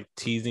Cole like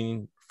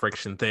teasing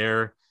friction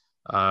there.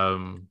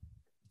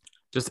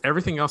 Just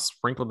everything else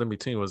sprinkled in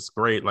between was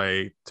great.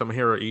 Like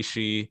Tomohiro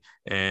Ishii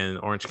and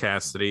Orange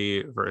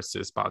Cassidy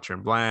versus Butcher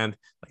and Bland.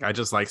 Like I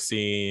just like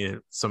seeing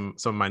some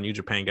of my New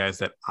Japan guys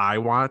that I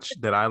watch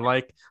that I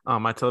like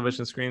on my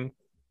television screen.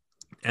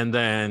 And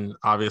then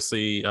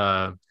obviously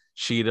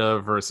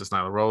Shida versus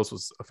Nyla Rose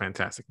was a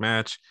fantastic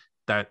match.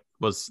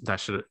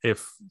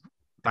 If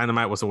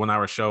Dynamite was a 1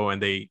 hour show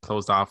and they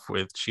closed off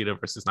with Shida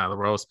versus Nyla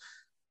Rose,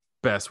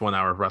 best 1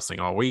 hour of wrestling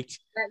all week.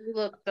 You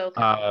look so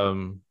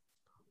tired.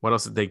 What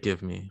else did they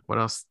give me? What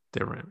else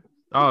different?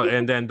 Oh,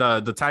 and then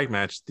the tag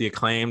match, the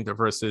Acclaimed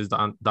versus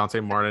Dante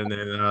Martin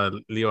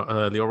and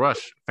Leo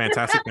Rush.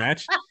 Fantastic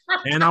match.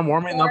 And I'm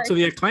warming up to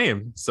the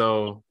Acclaim.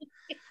 So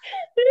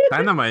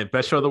Dynamite,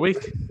 best show of the week.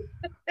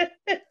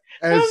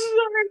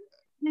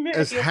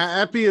 As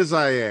happy as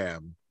I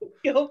am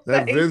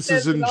that Vince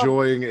is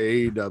enjoying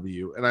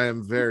AEW, and I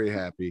am very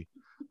happy.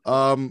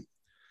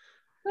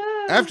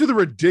 After the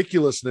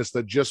ridiculousness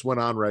that just went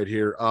on right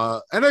here,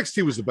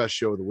 NXT was the best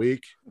show of the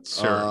week.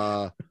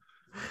 Sure.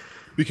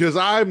 Because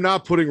I'm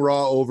not putting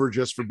Raw over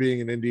just for being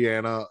in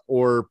Indiana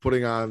or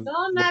putting on. No,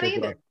 I'm not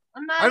either.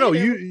 I know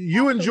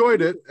you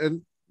enjoyed it,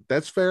 and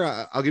that's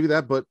fair. I'll give you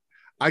that, but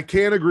I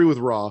can't agree with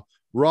Raw.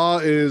 Raw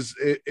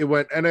it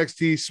went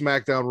NXT,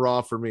 SmackDown,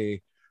 Raw for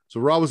me. So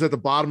Raw was at the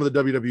bottom of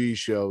the WWE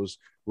shows.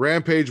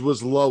 Rampage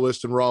was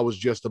lowest, and Raw was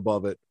just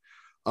above it.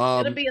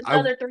 It'll be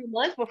another 3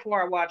 months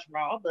before I watch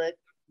Raw, but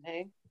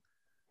hey.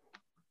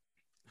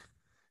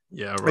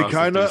 Yeah,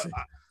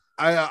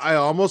 I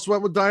almost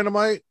went with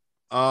Dynamite,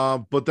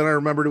 but then I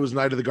remembered it was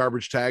Night of the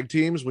Garbage Tag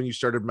Teams when you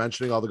started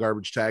mentioning all the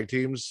garbage tag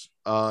teams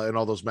in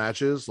all those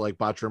matches, like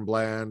Botcher and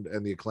Bland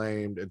and the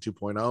Acclaimed and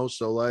 2.0.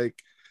 So like,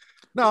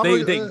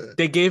 no,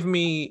 they gave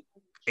me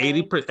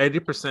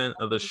 80%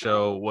 of the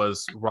show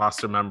was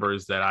roster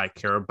members that I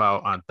care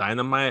about on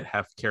Dynamite,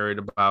 have carried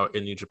about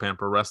in New Japan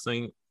Pro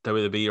Wrestling,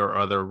 WWE, or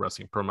other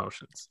wrestling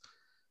promotions.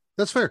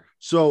 That's fair.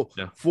 So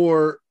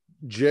for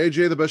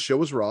JJ, the best show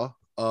was Raw.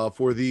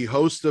 For the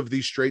host of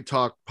the Straight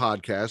Talk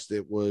podcast,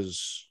 it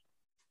was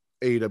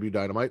AEW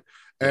Dynamite.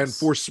 And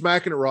for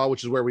Smackin' at Raw,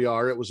 which is where we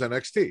are, it was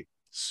NXT.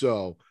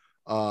 So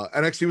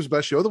NXT was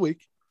best show of the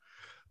week.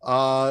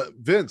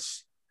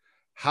 Vince,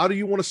 how do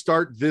you want to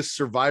start this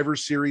Survivor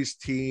Series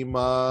team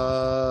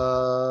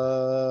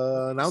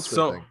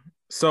announcement thing?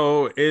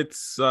 So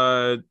it's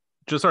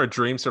just our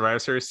dream Survivor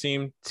Series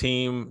team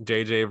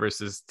JJ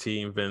versus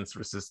team Vince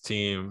versus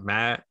team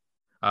Matt.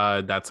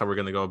 That's how we're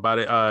going to go about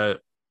it.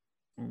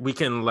 We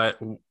can let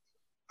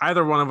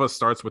either one of us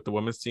starts with the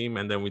women's team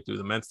and then we do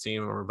the men's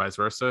team, or vice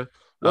versa.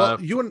 Well,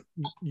 you and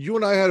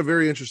I had a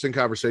very interesting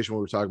conversation when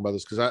we were talking about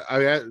this, because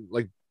I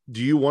like,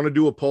 do you want to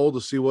do a poll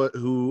to see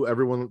who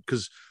everyone,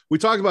 because we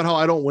talk about how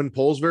I don't win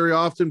polls very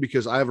often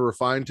because I have a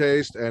refined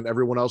taste and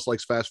everyone else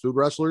likes fast food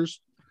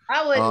wrestlers.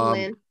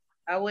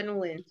 I wouldn't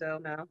win, so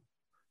no.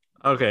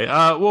 Okay.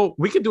 Well,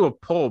 we could do a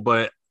poll,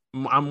 but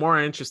I'm more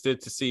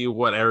interested to see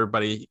what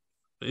everybody's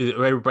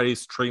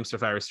dream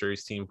Survivor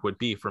Series team would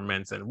be for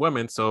men's and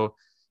women. So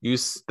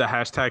use the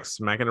hashtag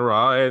Smackin'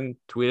 Raw and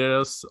tweet at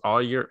us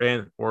all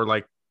year, or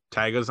like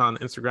tag us on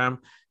Instagram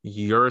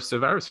your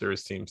Survivor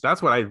Series teams.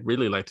 That's what I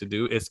really like to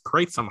do, is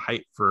create some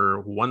hype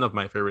for one of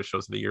my favorite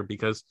shows of the year,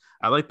 because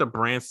I like the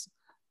brand's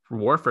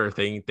warfare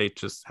thing. They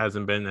just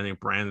hasn't been any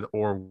brand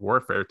or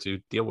warfare to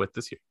deal with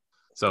this year.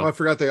 So I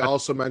forgot they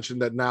also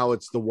mentioned that now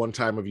it's the one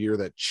time of year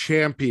that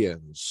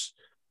champions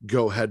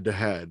go head to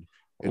head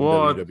in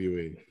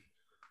WWE.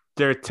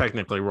 They're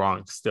technically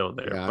wrong still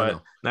there,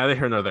 but neither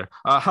here nor there.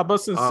 How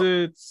about since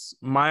I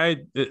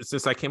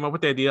came up with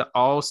the idea,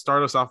 I'll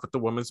start us off with the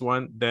women's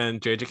one, then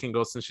JJ can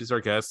go since she's our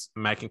guest,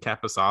 Matt can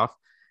cap us off,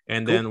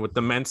 and then with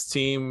the men's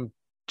team,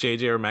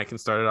 JJ or Matt can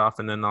start it off,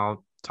 and then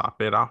I'll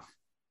top it off.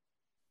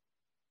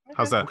 Okay.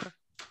 How's that? Okay.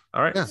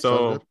 All right,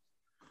 so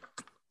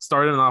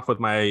starting off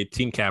with my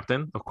team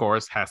captain, of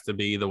course, has to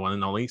be the one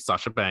and only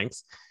Sasha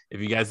Banks.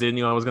 If you guys didn't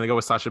know I was going to go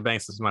with Sasha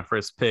Banks, this is my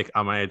first pick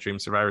on my Dream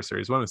Survivor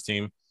Series women's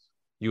team.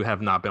 You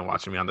have not been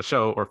watching me on the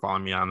show or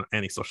following me on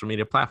any social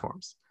media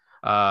platforms.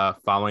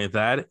 Following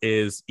that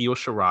is Io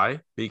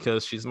Shirai,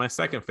 because she's my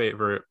second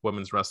favorite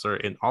women's wrestler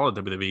in all of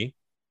WWE.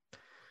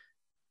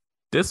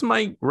 This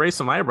might raise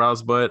some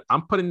eyebrows, but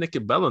I'm putting Nikki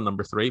Bella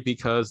number 3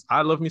 because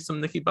I love me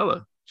some Nikki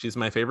Bella. She's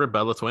my favorite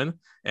Bella twin,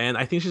 and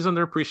I think she's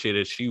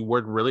underappreciated. She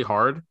worked really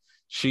hard.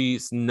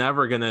 She's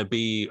never going to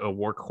be a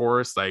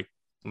workhorse like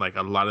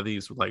a lot of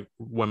these like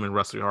women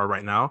wrestlers are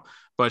right now,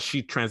 but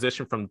she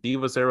transitioned from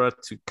Divas era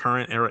to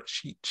current era.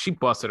 She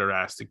busted her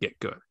ass to get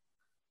good,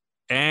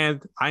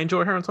 and I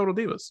enjoy her in Total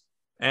Divas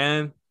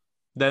and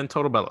then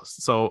Total Bellas.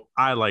 So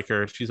I like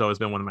her. She's always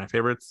been one of my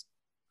favorites.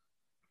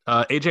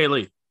 AJ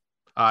Lee,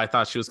 I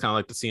thought she was kind of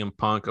like the CM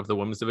Punk of the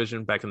women's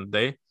division back in the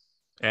day,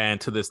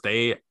 and to this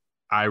day,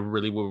 I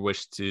really would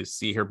wish to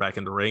see her back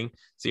in the ring,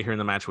 see her in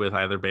the match with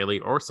either Bayley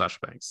or Sasha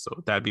Banks.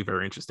 So that'd be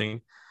very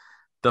interesting.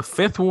 The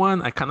fifth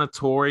one, I kind of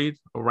toyed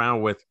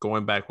around with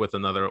going back with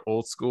another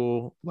old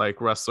school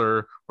like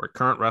wrestler or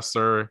current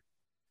wrestler.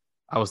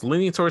 I was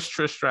leaning towards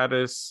Trish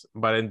Stratus,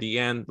 but in the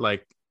end,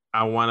 like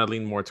I want to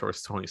lean more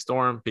towards Toni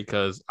Storm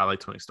because I like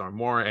Toni Storm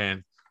more,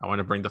 and I want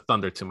to bring the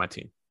Thunder to my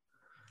team.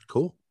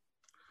 Cool.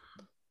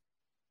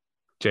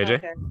 JJ?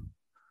 Okay.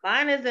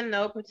 Mine is in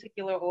no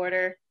particular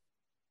order.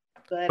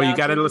 But you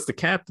got to list the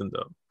captain,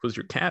 though. Who's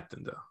your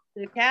captain, though?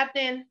 The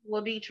captain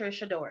will be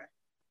Trish Adora.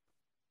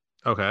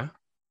 Okay.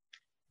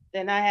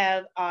 Then I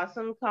have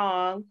Awesome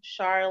Kong,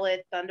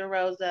 Charlotte, Thunder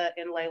Rosa,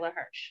 and Layla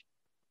Hirsch.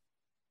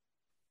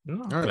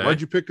 All right.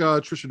 Why'd you pick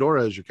Trish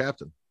Adora as your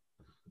captain?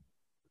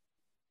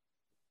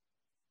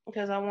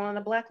 Because I wanted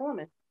a black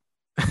woman.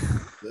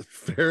 That's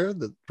fair.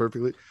 That's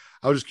perfectly.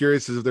 I was just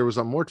curious as if there was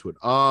something more to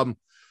it.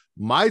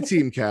 My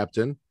team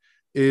captain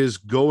is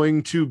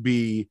going to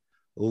be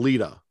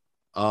Lita.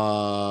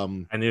 I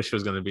knew she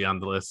was going to be on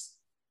the list.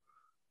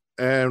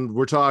 And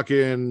we're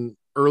talking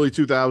early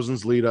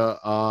 2000s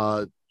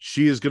Lita.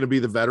 She is going to be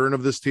the veteran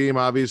of this team,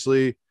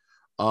 obviously.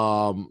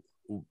 One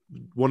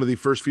of the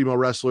first female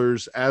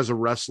wrestlers as a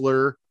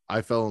wrestler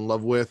I fell in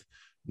love with.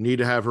 Need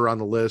to have her on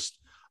the list.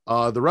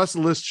 The rest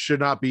of the list should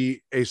not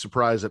be a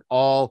surprise at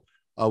all.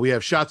 We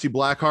have Shotzi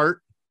Blackheart.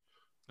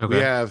 Okay.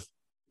 We have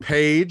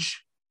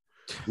Paige.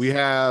 We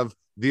have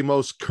the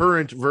most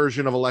current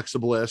version of Alexa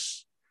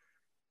Bliss.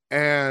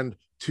 And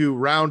to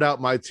round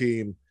out my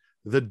team,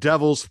 the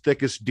devil's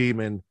thickest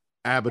demon,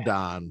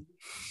 Abaddon.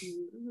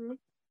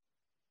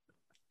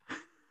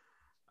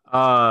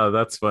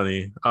 That's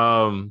funny.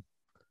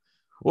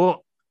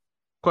 Well,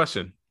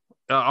 question.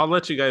 I'll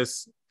let you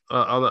guys.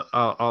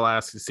 I'll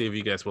ask to see if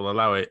you guys will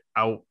allow it.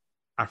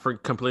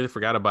 Completely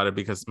forgot about it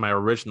because my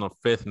original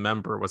fifth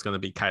member was going to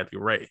be Kylie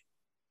Ray,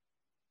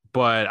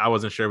 but I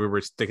wasn't sure if we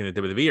were sticking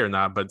to WWE or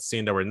not. But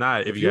seeing that we're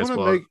not, if you guys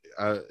will,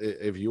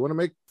 if you want to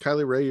make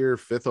Kylie Ray your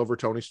fifth over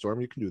Toni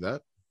Storm, you can do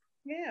that.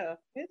 Yeah,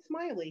 it's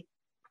Smiley.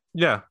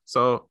 Yeah.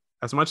 So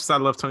as much as I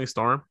love Toni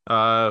Storm,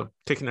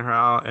 kicking her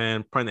out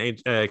and putting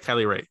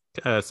Kylie Ray,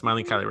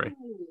 smiling Kylie Ray.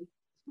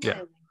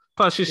 Yeah.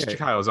 Plus, she's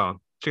Chicago's own.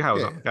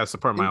 Chicago's own. Got to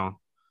support my own.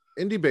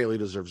 Indy Bailey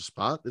deserves a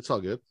spot. It's all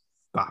good.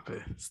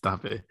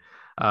 Stop it.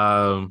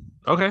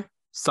 Okay.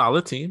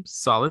 Solid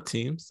teams.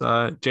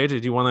 JJ, do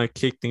you want to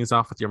kick things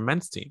off with your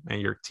men's team and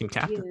your team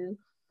captain?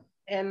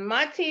 Yeah. And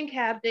my team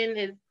captain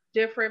is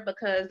different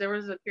because there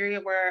was a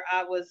period where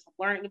I was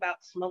learning about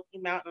Smoky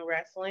Mountain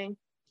Wrestling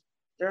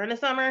during the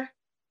summer.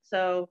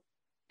 So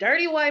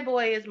Dirty White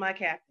Boy is my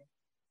captain.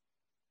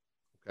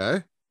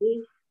 Okay.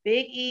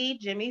 Big E,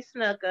 Jimmy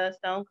Snuka,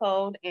 Stone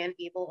Cold, and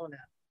Evil Uno.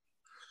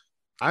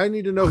 I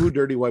need to know who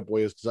Dirty White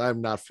Boy is because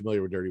I'm not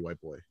familiar with Dirty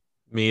White Boy.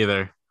 Me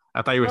either.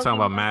 I thought you were talking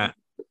about Matt.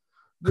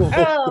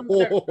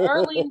 The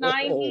early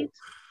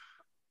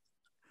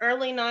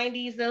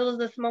 90s, there was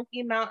the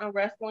Smoky Mountain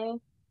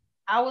Wrestling.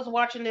 I was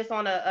watching this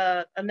on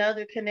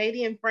another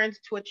Canadian friend's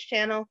Twitch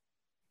channel,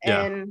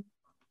 and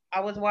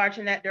I was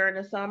watching that during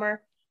the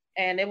summer,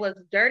 and it was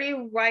Dirty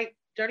White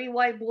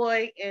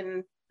Boy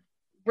and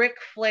Ric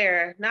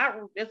Flair.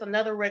 There's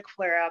another Ric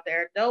Flair out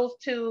there. Those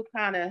two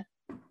kind of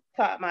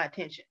caught my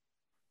attention.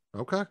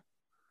 Okay.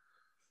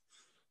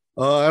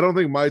 I don't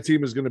think my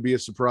team is going to be a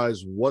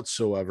surprise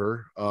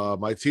whatsoever.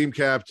 My team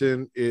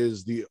captain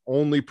is the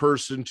only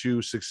person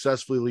to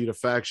successfully lead a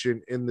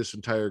faction in this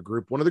entire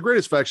group. One of the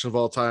greatest factions of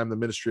all time, the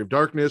Ministry of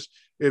Darkness.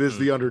 It is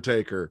The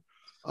Undertaker.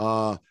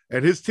 And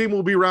his team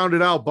will be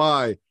rounded out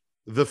by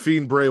The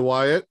Fiend Bray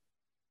Wyatt,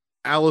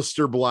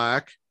 Aleister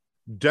Black,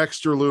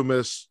 Dexter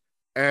Lumis,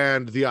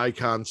 and the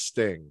Icon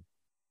Sting.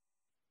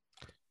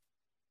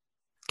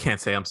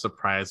 Can't say I'm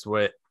surprised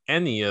with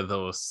any of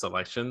those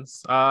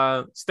selections.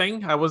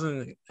 Sting, I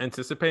wasn't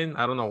anticipating.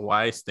 I don't know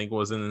why Sting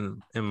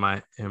wasn't in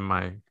my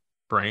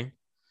brain,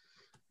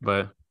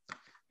 but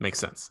makes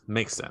sense.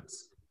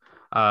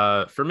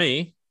 For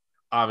me,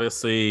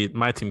 obviously,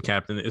 my team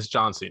captain is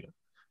John Cena.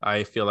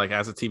 I feel like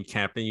as a team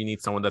captain, you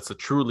need someone that's a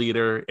true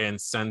leader and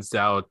sends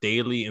out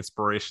daily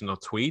inspirational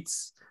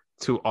tweets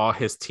to all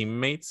his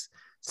teammates.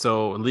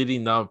 So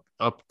leading up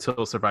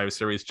till Survivor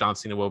Series, John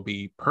Cena will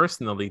be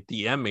personally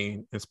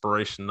DMing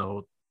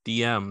inspirational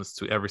DMs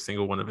to every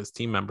single one of his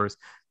team members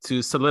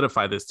to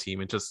solidify this team.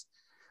 And just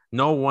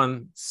no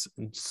one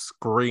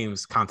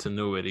screams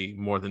continuity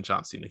more than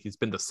John Cena. He's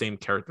been the same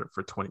character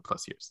for 20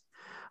 plus years.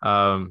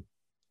 The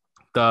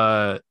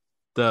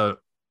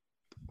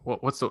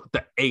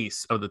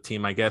ace of the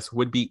team, I guess,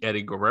 would be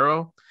Eddie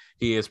Guerrero.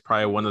 He is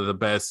probably one of the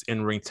best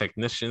in-ring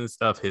technicians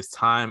of his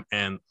time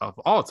and of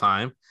all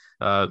time.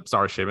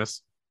 Sorry,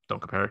 Sheamus,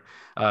 don't compare.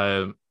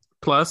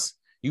 Plus,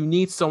 you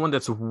need someone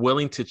that's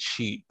willing to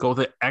cheat, go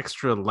the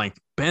extra length,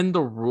 bend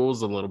the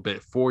rules a little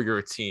bit for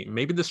your team.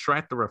 Maybe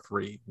distract the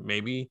referee.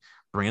 Maybe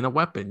bring in a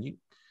weapon.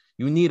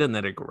 You need an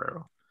Eddie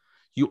Guerrero.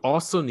 You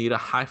also need a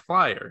high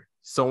flyer,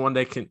 someone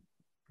that can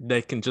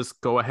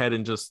just go ahead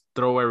and just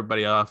throw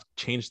everybody off,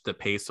 change the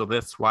pace. So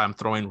that's why I'm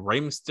throwing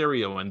Rey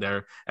Mysterio in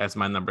there as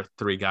my number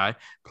 3 guy.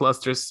 Plus,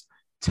 there's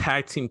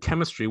tag team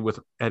chemistry with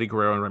Eddie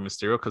Guerrero and Rey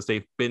Mysterio because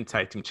they've been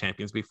tag team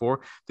champions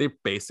before. They're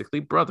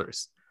basically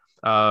brothers.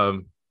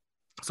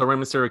 So Rey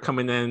Mysterio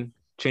coming in,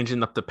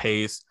 changing up the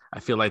pace. I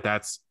feel like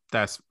that's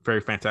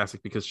very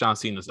fantastic because John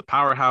Cena is a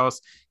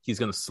powerhouse. He's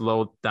going to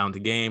slow down the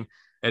game.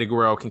 Eddie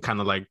Guerrero can kind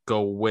of like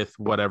go with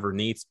whatever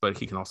needs, but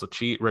he can also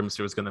cheat. Rey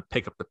Mysterio is going to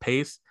pick up the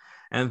pace.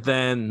 And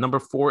then number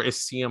 4 is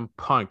CM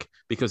Punk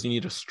because you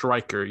need a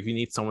striker. You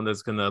need someone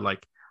that's going to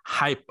like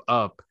hype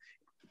up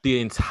the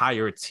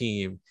entire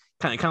team.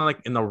 Kind of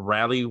like in a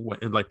rally,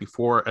 like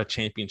before a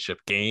championship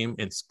game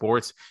in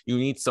sports, you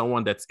need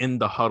someone that's in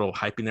the huddle,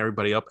 hyping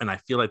everybody up. And I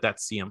feel like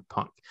that's CM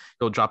Punk.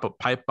 He'll drop a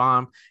pipe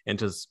bomb and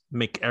just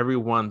make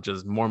everyone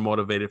just more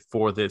motivated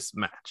for this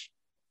match.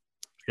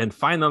 And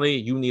finally,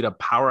 you need a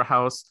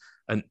powerhouse,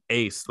 an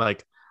ace.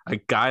 Like a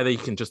guy that you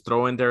can just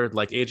throw in there.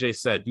 Like AJ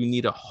said, you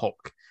need a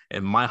Hulk,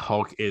 and my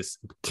Hulk is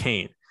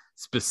Kane.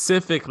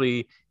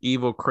 Specifically,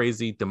 evil,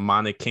 crazy,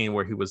 demonic Kane,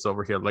 where he was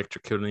over here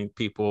electrocuting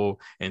people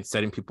and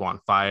setting people on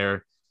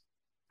fire.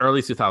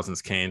 Early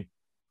 2000s Kane,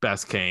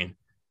 best Kane.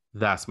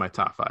 That's my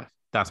top 5.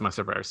 That's my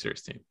Survivor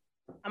Series team.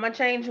 I'm gonna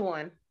change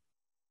one.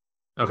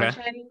 Okay. I'm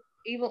gonna change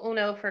Evil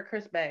Uno for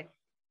Chris Bay.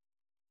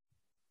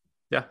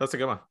 Yeah, that's a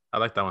good one. I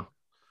like that one.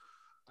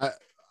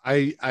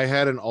 I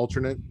had an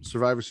alternate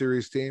Survivor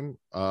Series team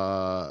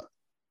that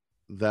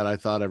I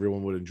thought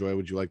everyone would enjoy.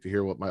 Would you like to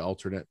hear what my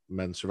alternate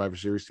men's Survivor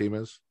Series team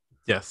is?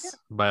 Yes,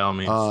 by all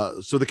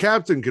means. So the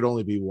captain could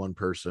only be one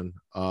person.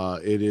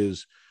 It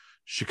is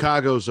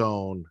Chicago's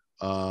own.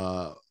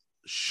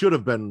 Should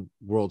have been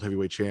world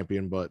heavyweight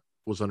champion, but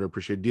was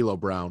underappreciated. D'Lo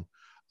Brown,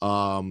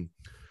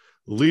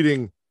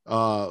 leading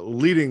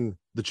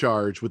the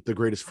charge with the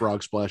greatest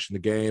frog splash in the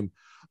game.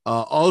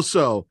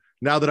 Also,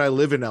 now that I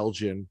live in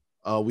Elgin,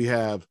 we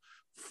have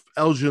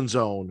Elgin's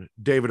own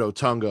David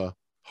Otunga,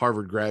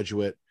 Harvard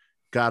graduate,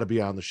 got to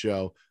be on the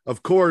show.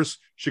 Of course,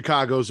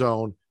 Chicago's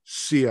own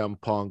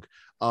CM Punk.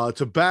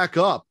 To back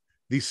up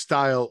the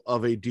style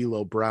of a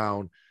D'Lo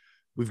Brown,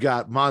 we've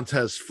got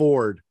Montez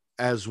Ford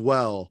as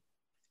well.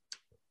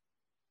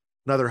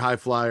 Another high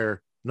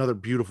flyer, another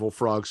beautiful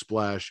frog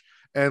splash.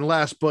 And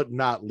last but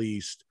not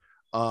least,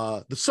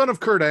 the son of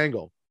Kurt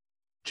Angle,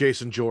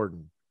 Jason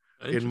Jordan,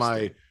 in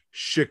my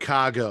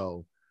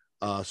Chicago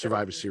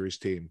Survivor Series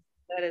team.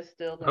 That is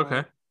still going.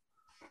 Okay.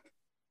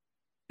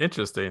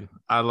 Interesting.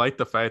 I like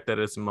the fact that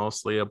it's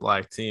mostly a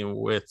black team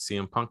with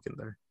CM Punk in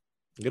there.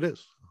 It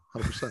is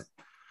 100%.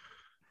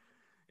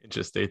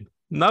 Interesting.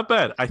 Not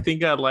bad. I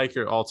think I like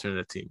your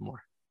alternate team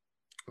more.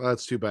 Well,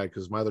 that's too bad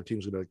because my other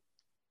team's going to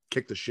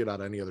kick the shit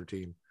out of any other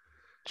team.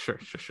 Sure.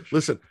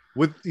 Listen,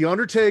 with The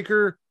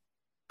Undertaker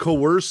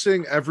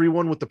coercing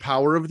everyone with the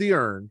power of the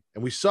urn,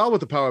 and we saw what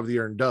the power of the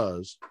urn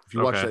does. If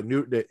you watch that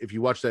New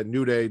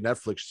Day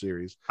Netflix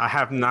series, I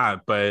have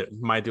not, but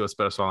might do a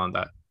special on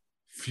that.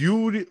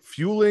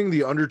 Fueling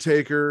the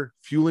Undertaker,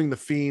 fueling the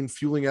Fiend,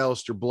 fueling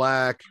Aleister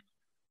Black.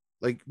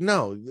 Like,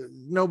 no,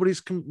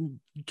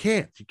 you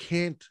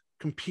can't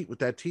compete with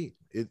that team.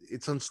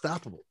 It's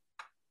unstoppable.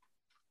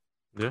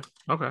 Yeah.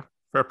 Okay.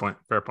 Fair point.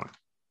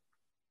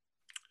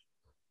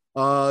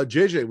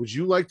 JJ, would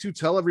you like to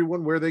tell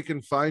everyone where they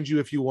can find you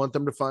if you want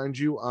them to find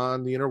you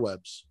on the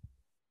interwebs?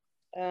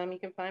 You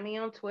can find me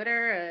on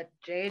Twitter at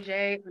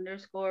JJ_Ren,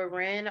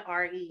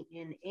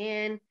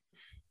 RENN.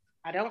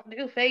 I don't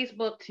do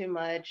Facebook too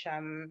much.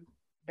 I'm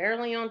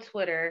barely on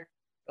Twitter.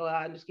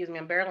 I'm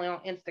barely on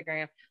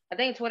Instagram. I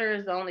think Twitter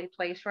is the only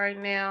place right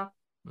now.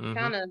 Mm-hmm.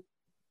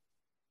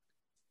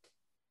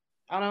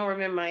 I don't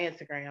remember my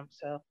Instagram,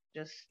 so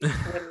just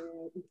Twitter.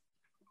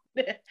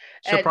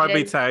 She'll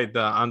probably be tagged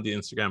on the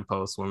Instagram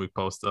post when we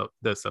post up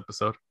this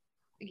episode.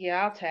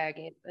 Yeah, I'll tag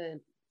it.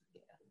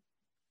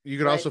 You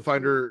can also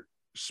find her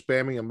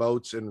spamming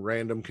emotes in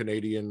random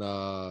Canadian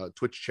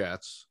Twitch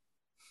chats.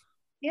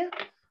 Yeah,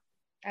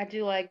 I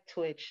do like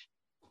Twitch.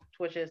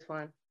 Twitch is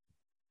fun.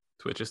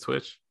 Twitch is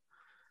Twitch.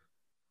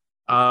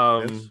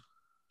 Well,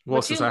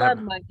 but you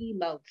love my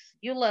emotes.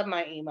 You love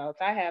my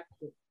emotes. I have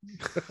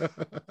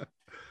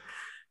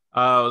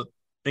to.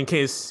 In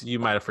case you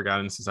might have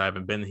forgotten, since I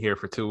haven't been here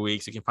for 2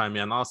 weeks, you can find me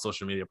on all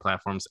social media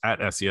platforms at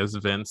SES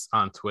Vince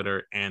on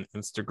Twitter and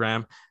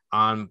Instagram.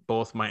 On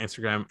both my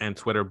Instagram and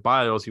Twitter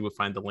bios, you will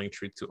find the link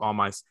tree to all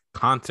my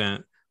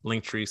content,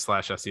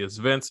 linktree/SES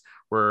Vince,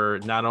 where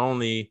not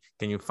only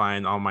can you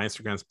find all my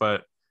Instagrams,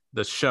 but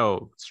the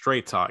show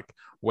Straight Talk,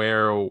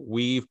 where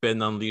we've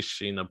been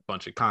unleashing a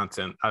bunch of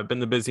content. I've been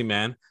the busy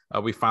man.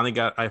 I finally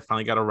got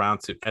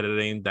around to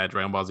editing that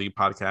Dragon Ball Z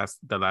podcast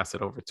that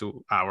lasted over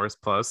 2 hours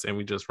plus, and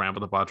we just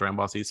rambled about Dragon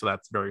Ball Z, so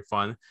that's very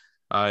fun.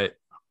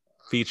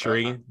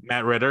 Featuring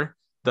Matt Ritter.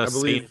 I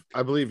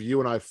believe you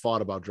and I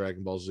fought about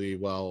Dragon Ball Z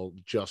while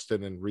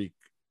Justin and Reek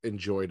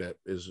enjoyed it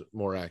is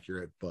more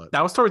accurate, but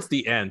that was towards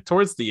the end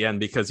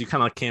because you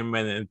kind of came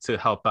in to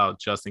help out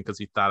Justin because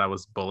you thought I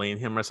was bullying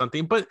him or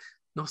something, but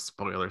no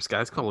spoilers,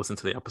 guys. Go listen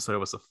to the episode. It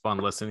was a fun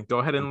listen. Go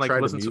ahead and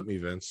listen to me,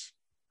 Vince.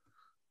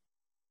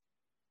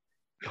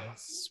 Don't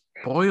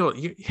spoil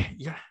you.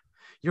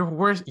 You're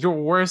worse. You're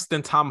worse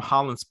than Tom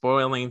Holland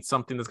spoiling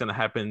something that's going to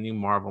happen in a new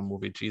Marvel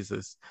movie.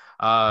 Jesus.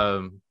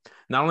 Not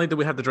only do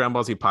we have the Dragon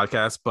Ball Z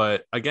podcast,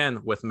 but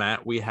again with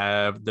Matt, we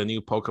have the new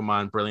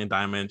Pokemon Brilliant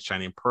Diamond,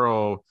 Shining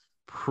Pearl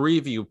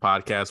preview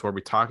podcast where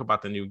we talk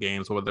about the new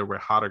games, whether we're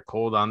hot or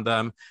cold on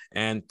them,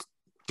 and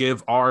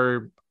give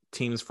our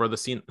teams for the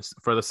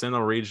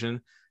Sinnoh region,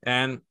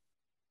 and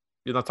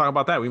talk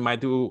about that. We might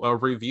do a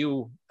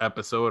review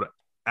episode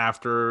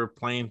after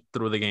playing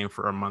through the game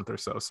for a month or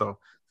so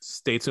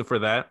stay tuned for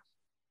that.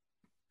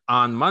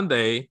 On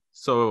Monday,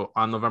 so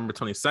on November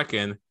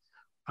 22nd,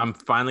 I'm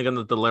finally going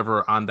to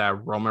deliver on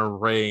that Roman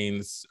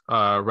Reigns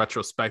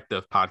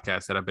retrospective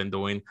podcast that I've been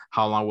doing,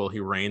 How Long Will He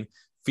Reign,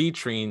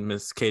 featuring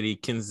Miss Katie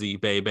Kinsey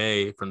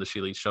Bebe from the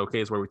She League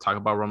Showcase, where we talk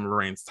about Roman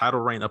Reigns'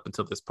 title reign up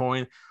until this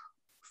point,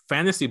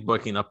 fantasy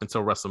booking up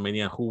until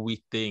WrestleMania, who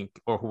we think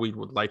or who we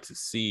would like to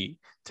see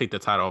take the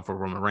title off of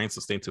Roman Reigns.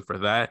 So stay tuned for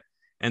that.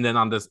 And then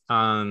on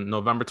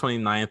November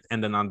 29th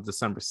and then on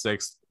December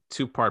 6th,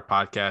 2-part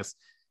podcast,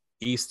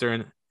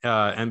 Eastern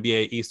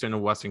NBA Eastern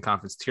and Western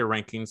Conference tier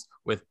rankings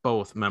with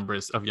both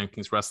members of Young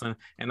Kings Wrestling.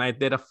 And I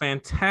did a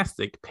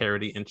fantastic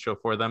parody intro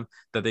for them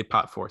that they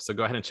popped for. So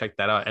go ahead and check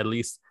that out, at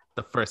least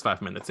the first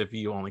 5 minutes, if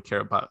you only care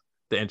about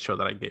the intro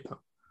that I gave them.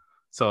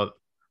 So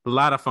a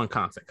lot of fun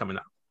content coming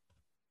up.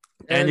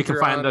 And you can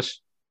find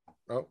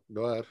Oh,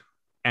 go ahead.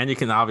 And you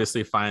can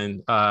obviously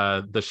find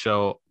the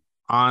show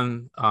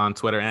on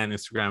Twitter and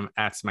Instagram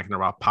at Smackin'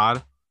 Raw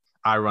Pod.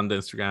 I run the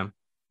Instagram.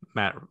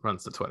 Matt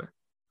runs the Twitter.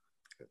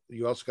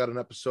 You also got an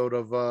episode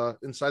of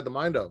Inside the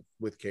Mind of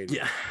with Katie.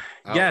 Yeah.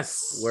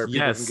 Yes. Where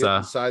people can get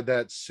inside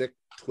that sick,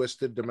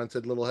 twisted,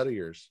 demented little head of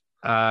yours.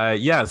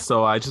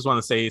 So I just want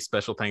to say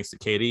special thanks to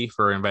Katie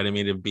for inviting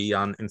me to be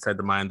on Inside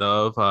the Mind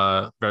of.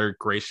 Very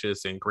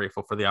gracious and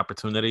grateful for the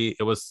opportunity.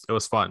 It was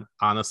fun.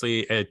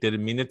 Honestly, it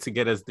didn't mean it to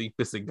get as deep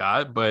as it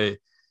got, but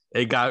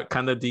it got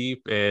kind of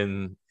deep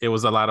and it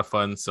was a lot of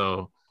fun.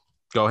 So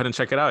go ahead and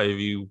check it out if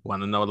you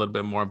want to know a little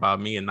bit more about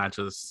me and not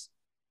just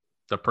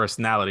the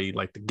personality,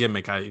 like the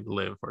gimmick I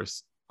live or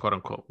quote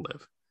unquote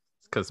live,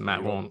 because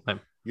Matt won't.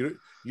 You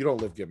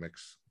don't live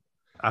gimmicks.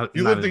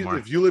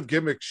 If you live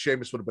gimmicks,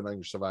 Sheamus would have been on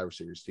your Survivor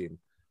Series team.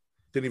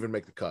 Didn't even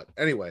make the cut.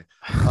 Anyway,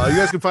 you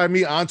guys can find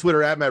me on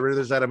Twitter at Matt Ritter.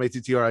 There's at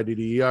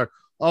MATTRIDDER.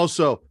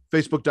 Also,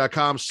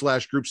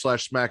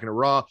 Facebook.com/group/Smackin'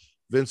 Raw.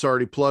 Vince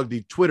already plugged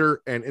the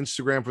Twitter and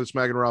Instagram for the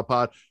Smackin' Raw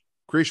pod.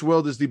 Creation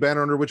World is the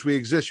banner under which we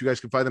exist. You guys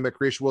can find them at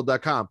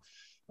creationworld.com.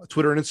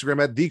 Twitter and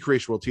Instagram at The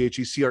Creation World,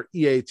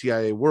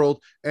 THECREATIA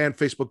World, and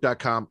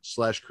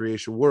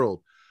Facebook.com/Creation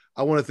World.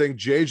 I want to thank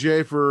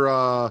JJ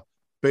for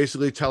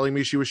basically telling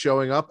me she was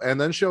showing up and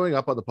then showing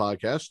up on the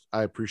podcast.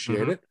 I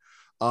appreciate it.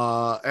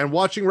 And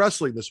watching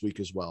wrestling this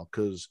week as well,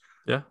 because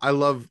I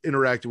love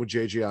interacting with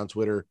JJ on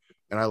Twitter,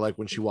 and I like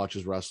when she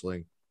watches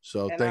wrestling.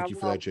 So thank you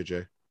for that,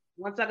 JJ.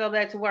 Once I go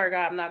back to work,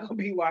 I'm not going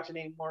to be watching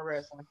any more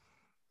wrestling.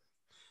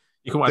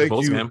 You can watch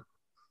both of them.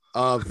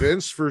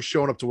 Vince, for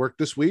showing up to work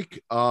this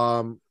week.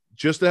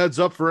 Just a heads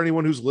up for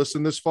anyone who's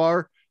listened this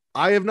far,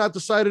 I have not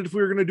decided if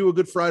we were going to do a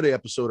Good Friday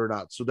episode or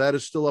not. So that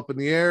is still up in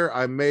the air.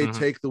 I may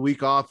take the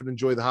week off and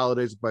enjoy the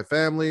holidays with my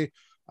family.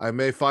 I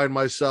may find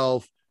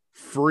myself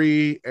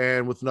free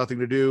and with nothing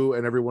to do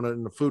and everyone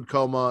in a food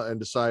coma and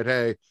decide,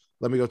 hey,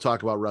 let me go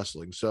talk about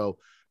wrestling. So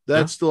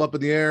that's still up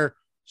in the air.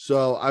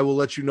 So I will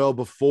let you know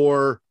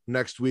before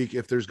next week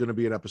if there's going to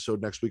be an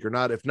episode next week or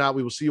not. If not,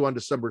 we will see you on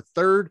December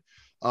 3rd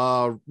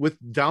with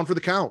Down for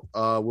the Count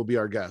will be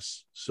our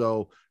guest.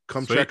 So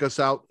come check us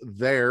out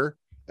there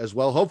as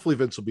well. Hopefully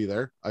Vince will be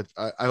there.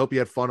 I hope he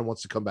had fun and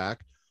wants to come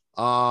back.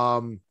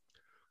 Other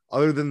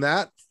than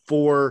that,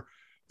 for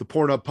the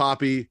Pornhub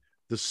Poppy,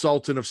 the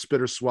Sultan of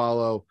Spitter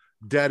Swallow,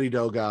 Daddy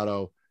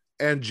Delgado,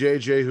 and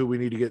JJ, who we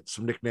need to get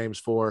some nicknames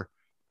for,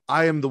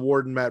 I am the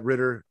Warden Matt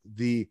Ritter,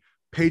 the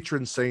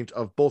patron saint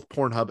of both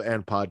Pornhub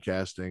and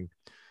podcasting.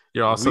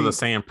 You're also the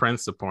Saiyan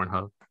Prince of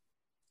Pornhub.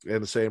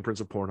 And the Saiyan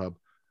Prince of Pornhub.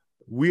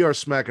 We are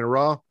Smackin'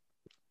 Raw,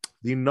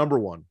 the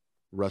 #1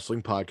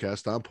 wrestling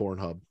podcast on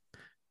Pornhub.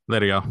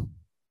 There you go.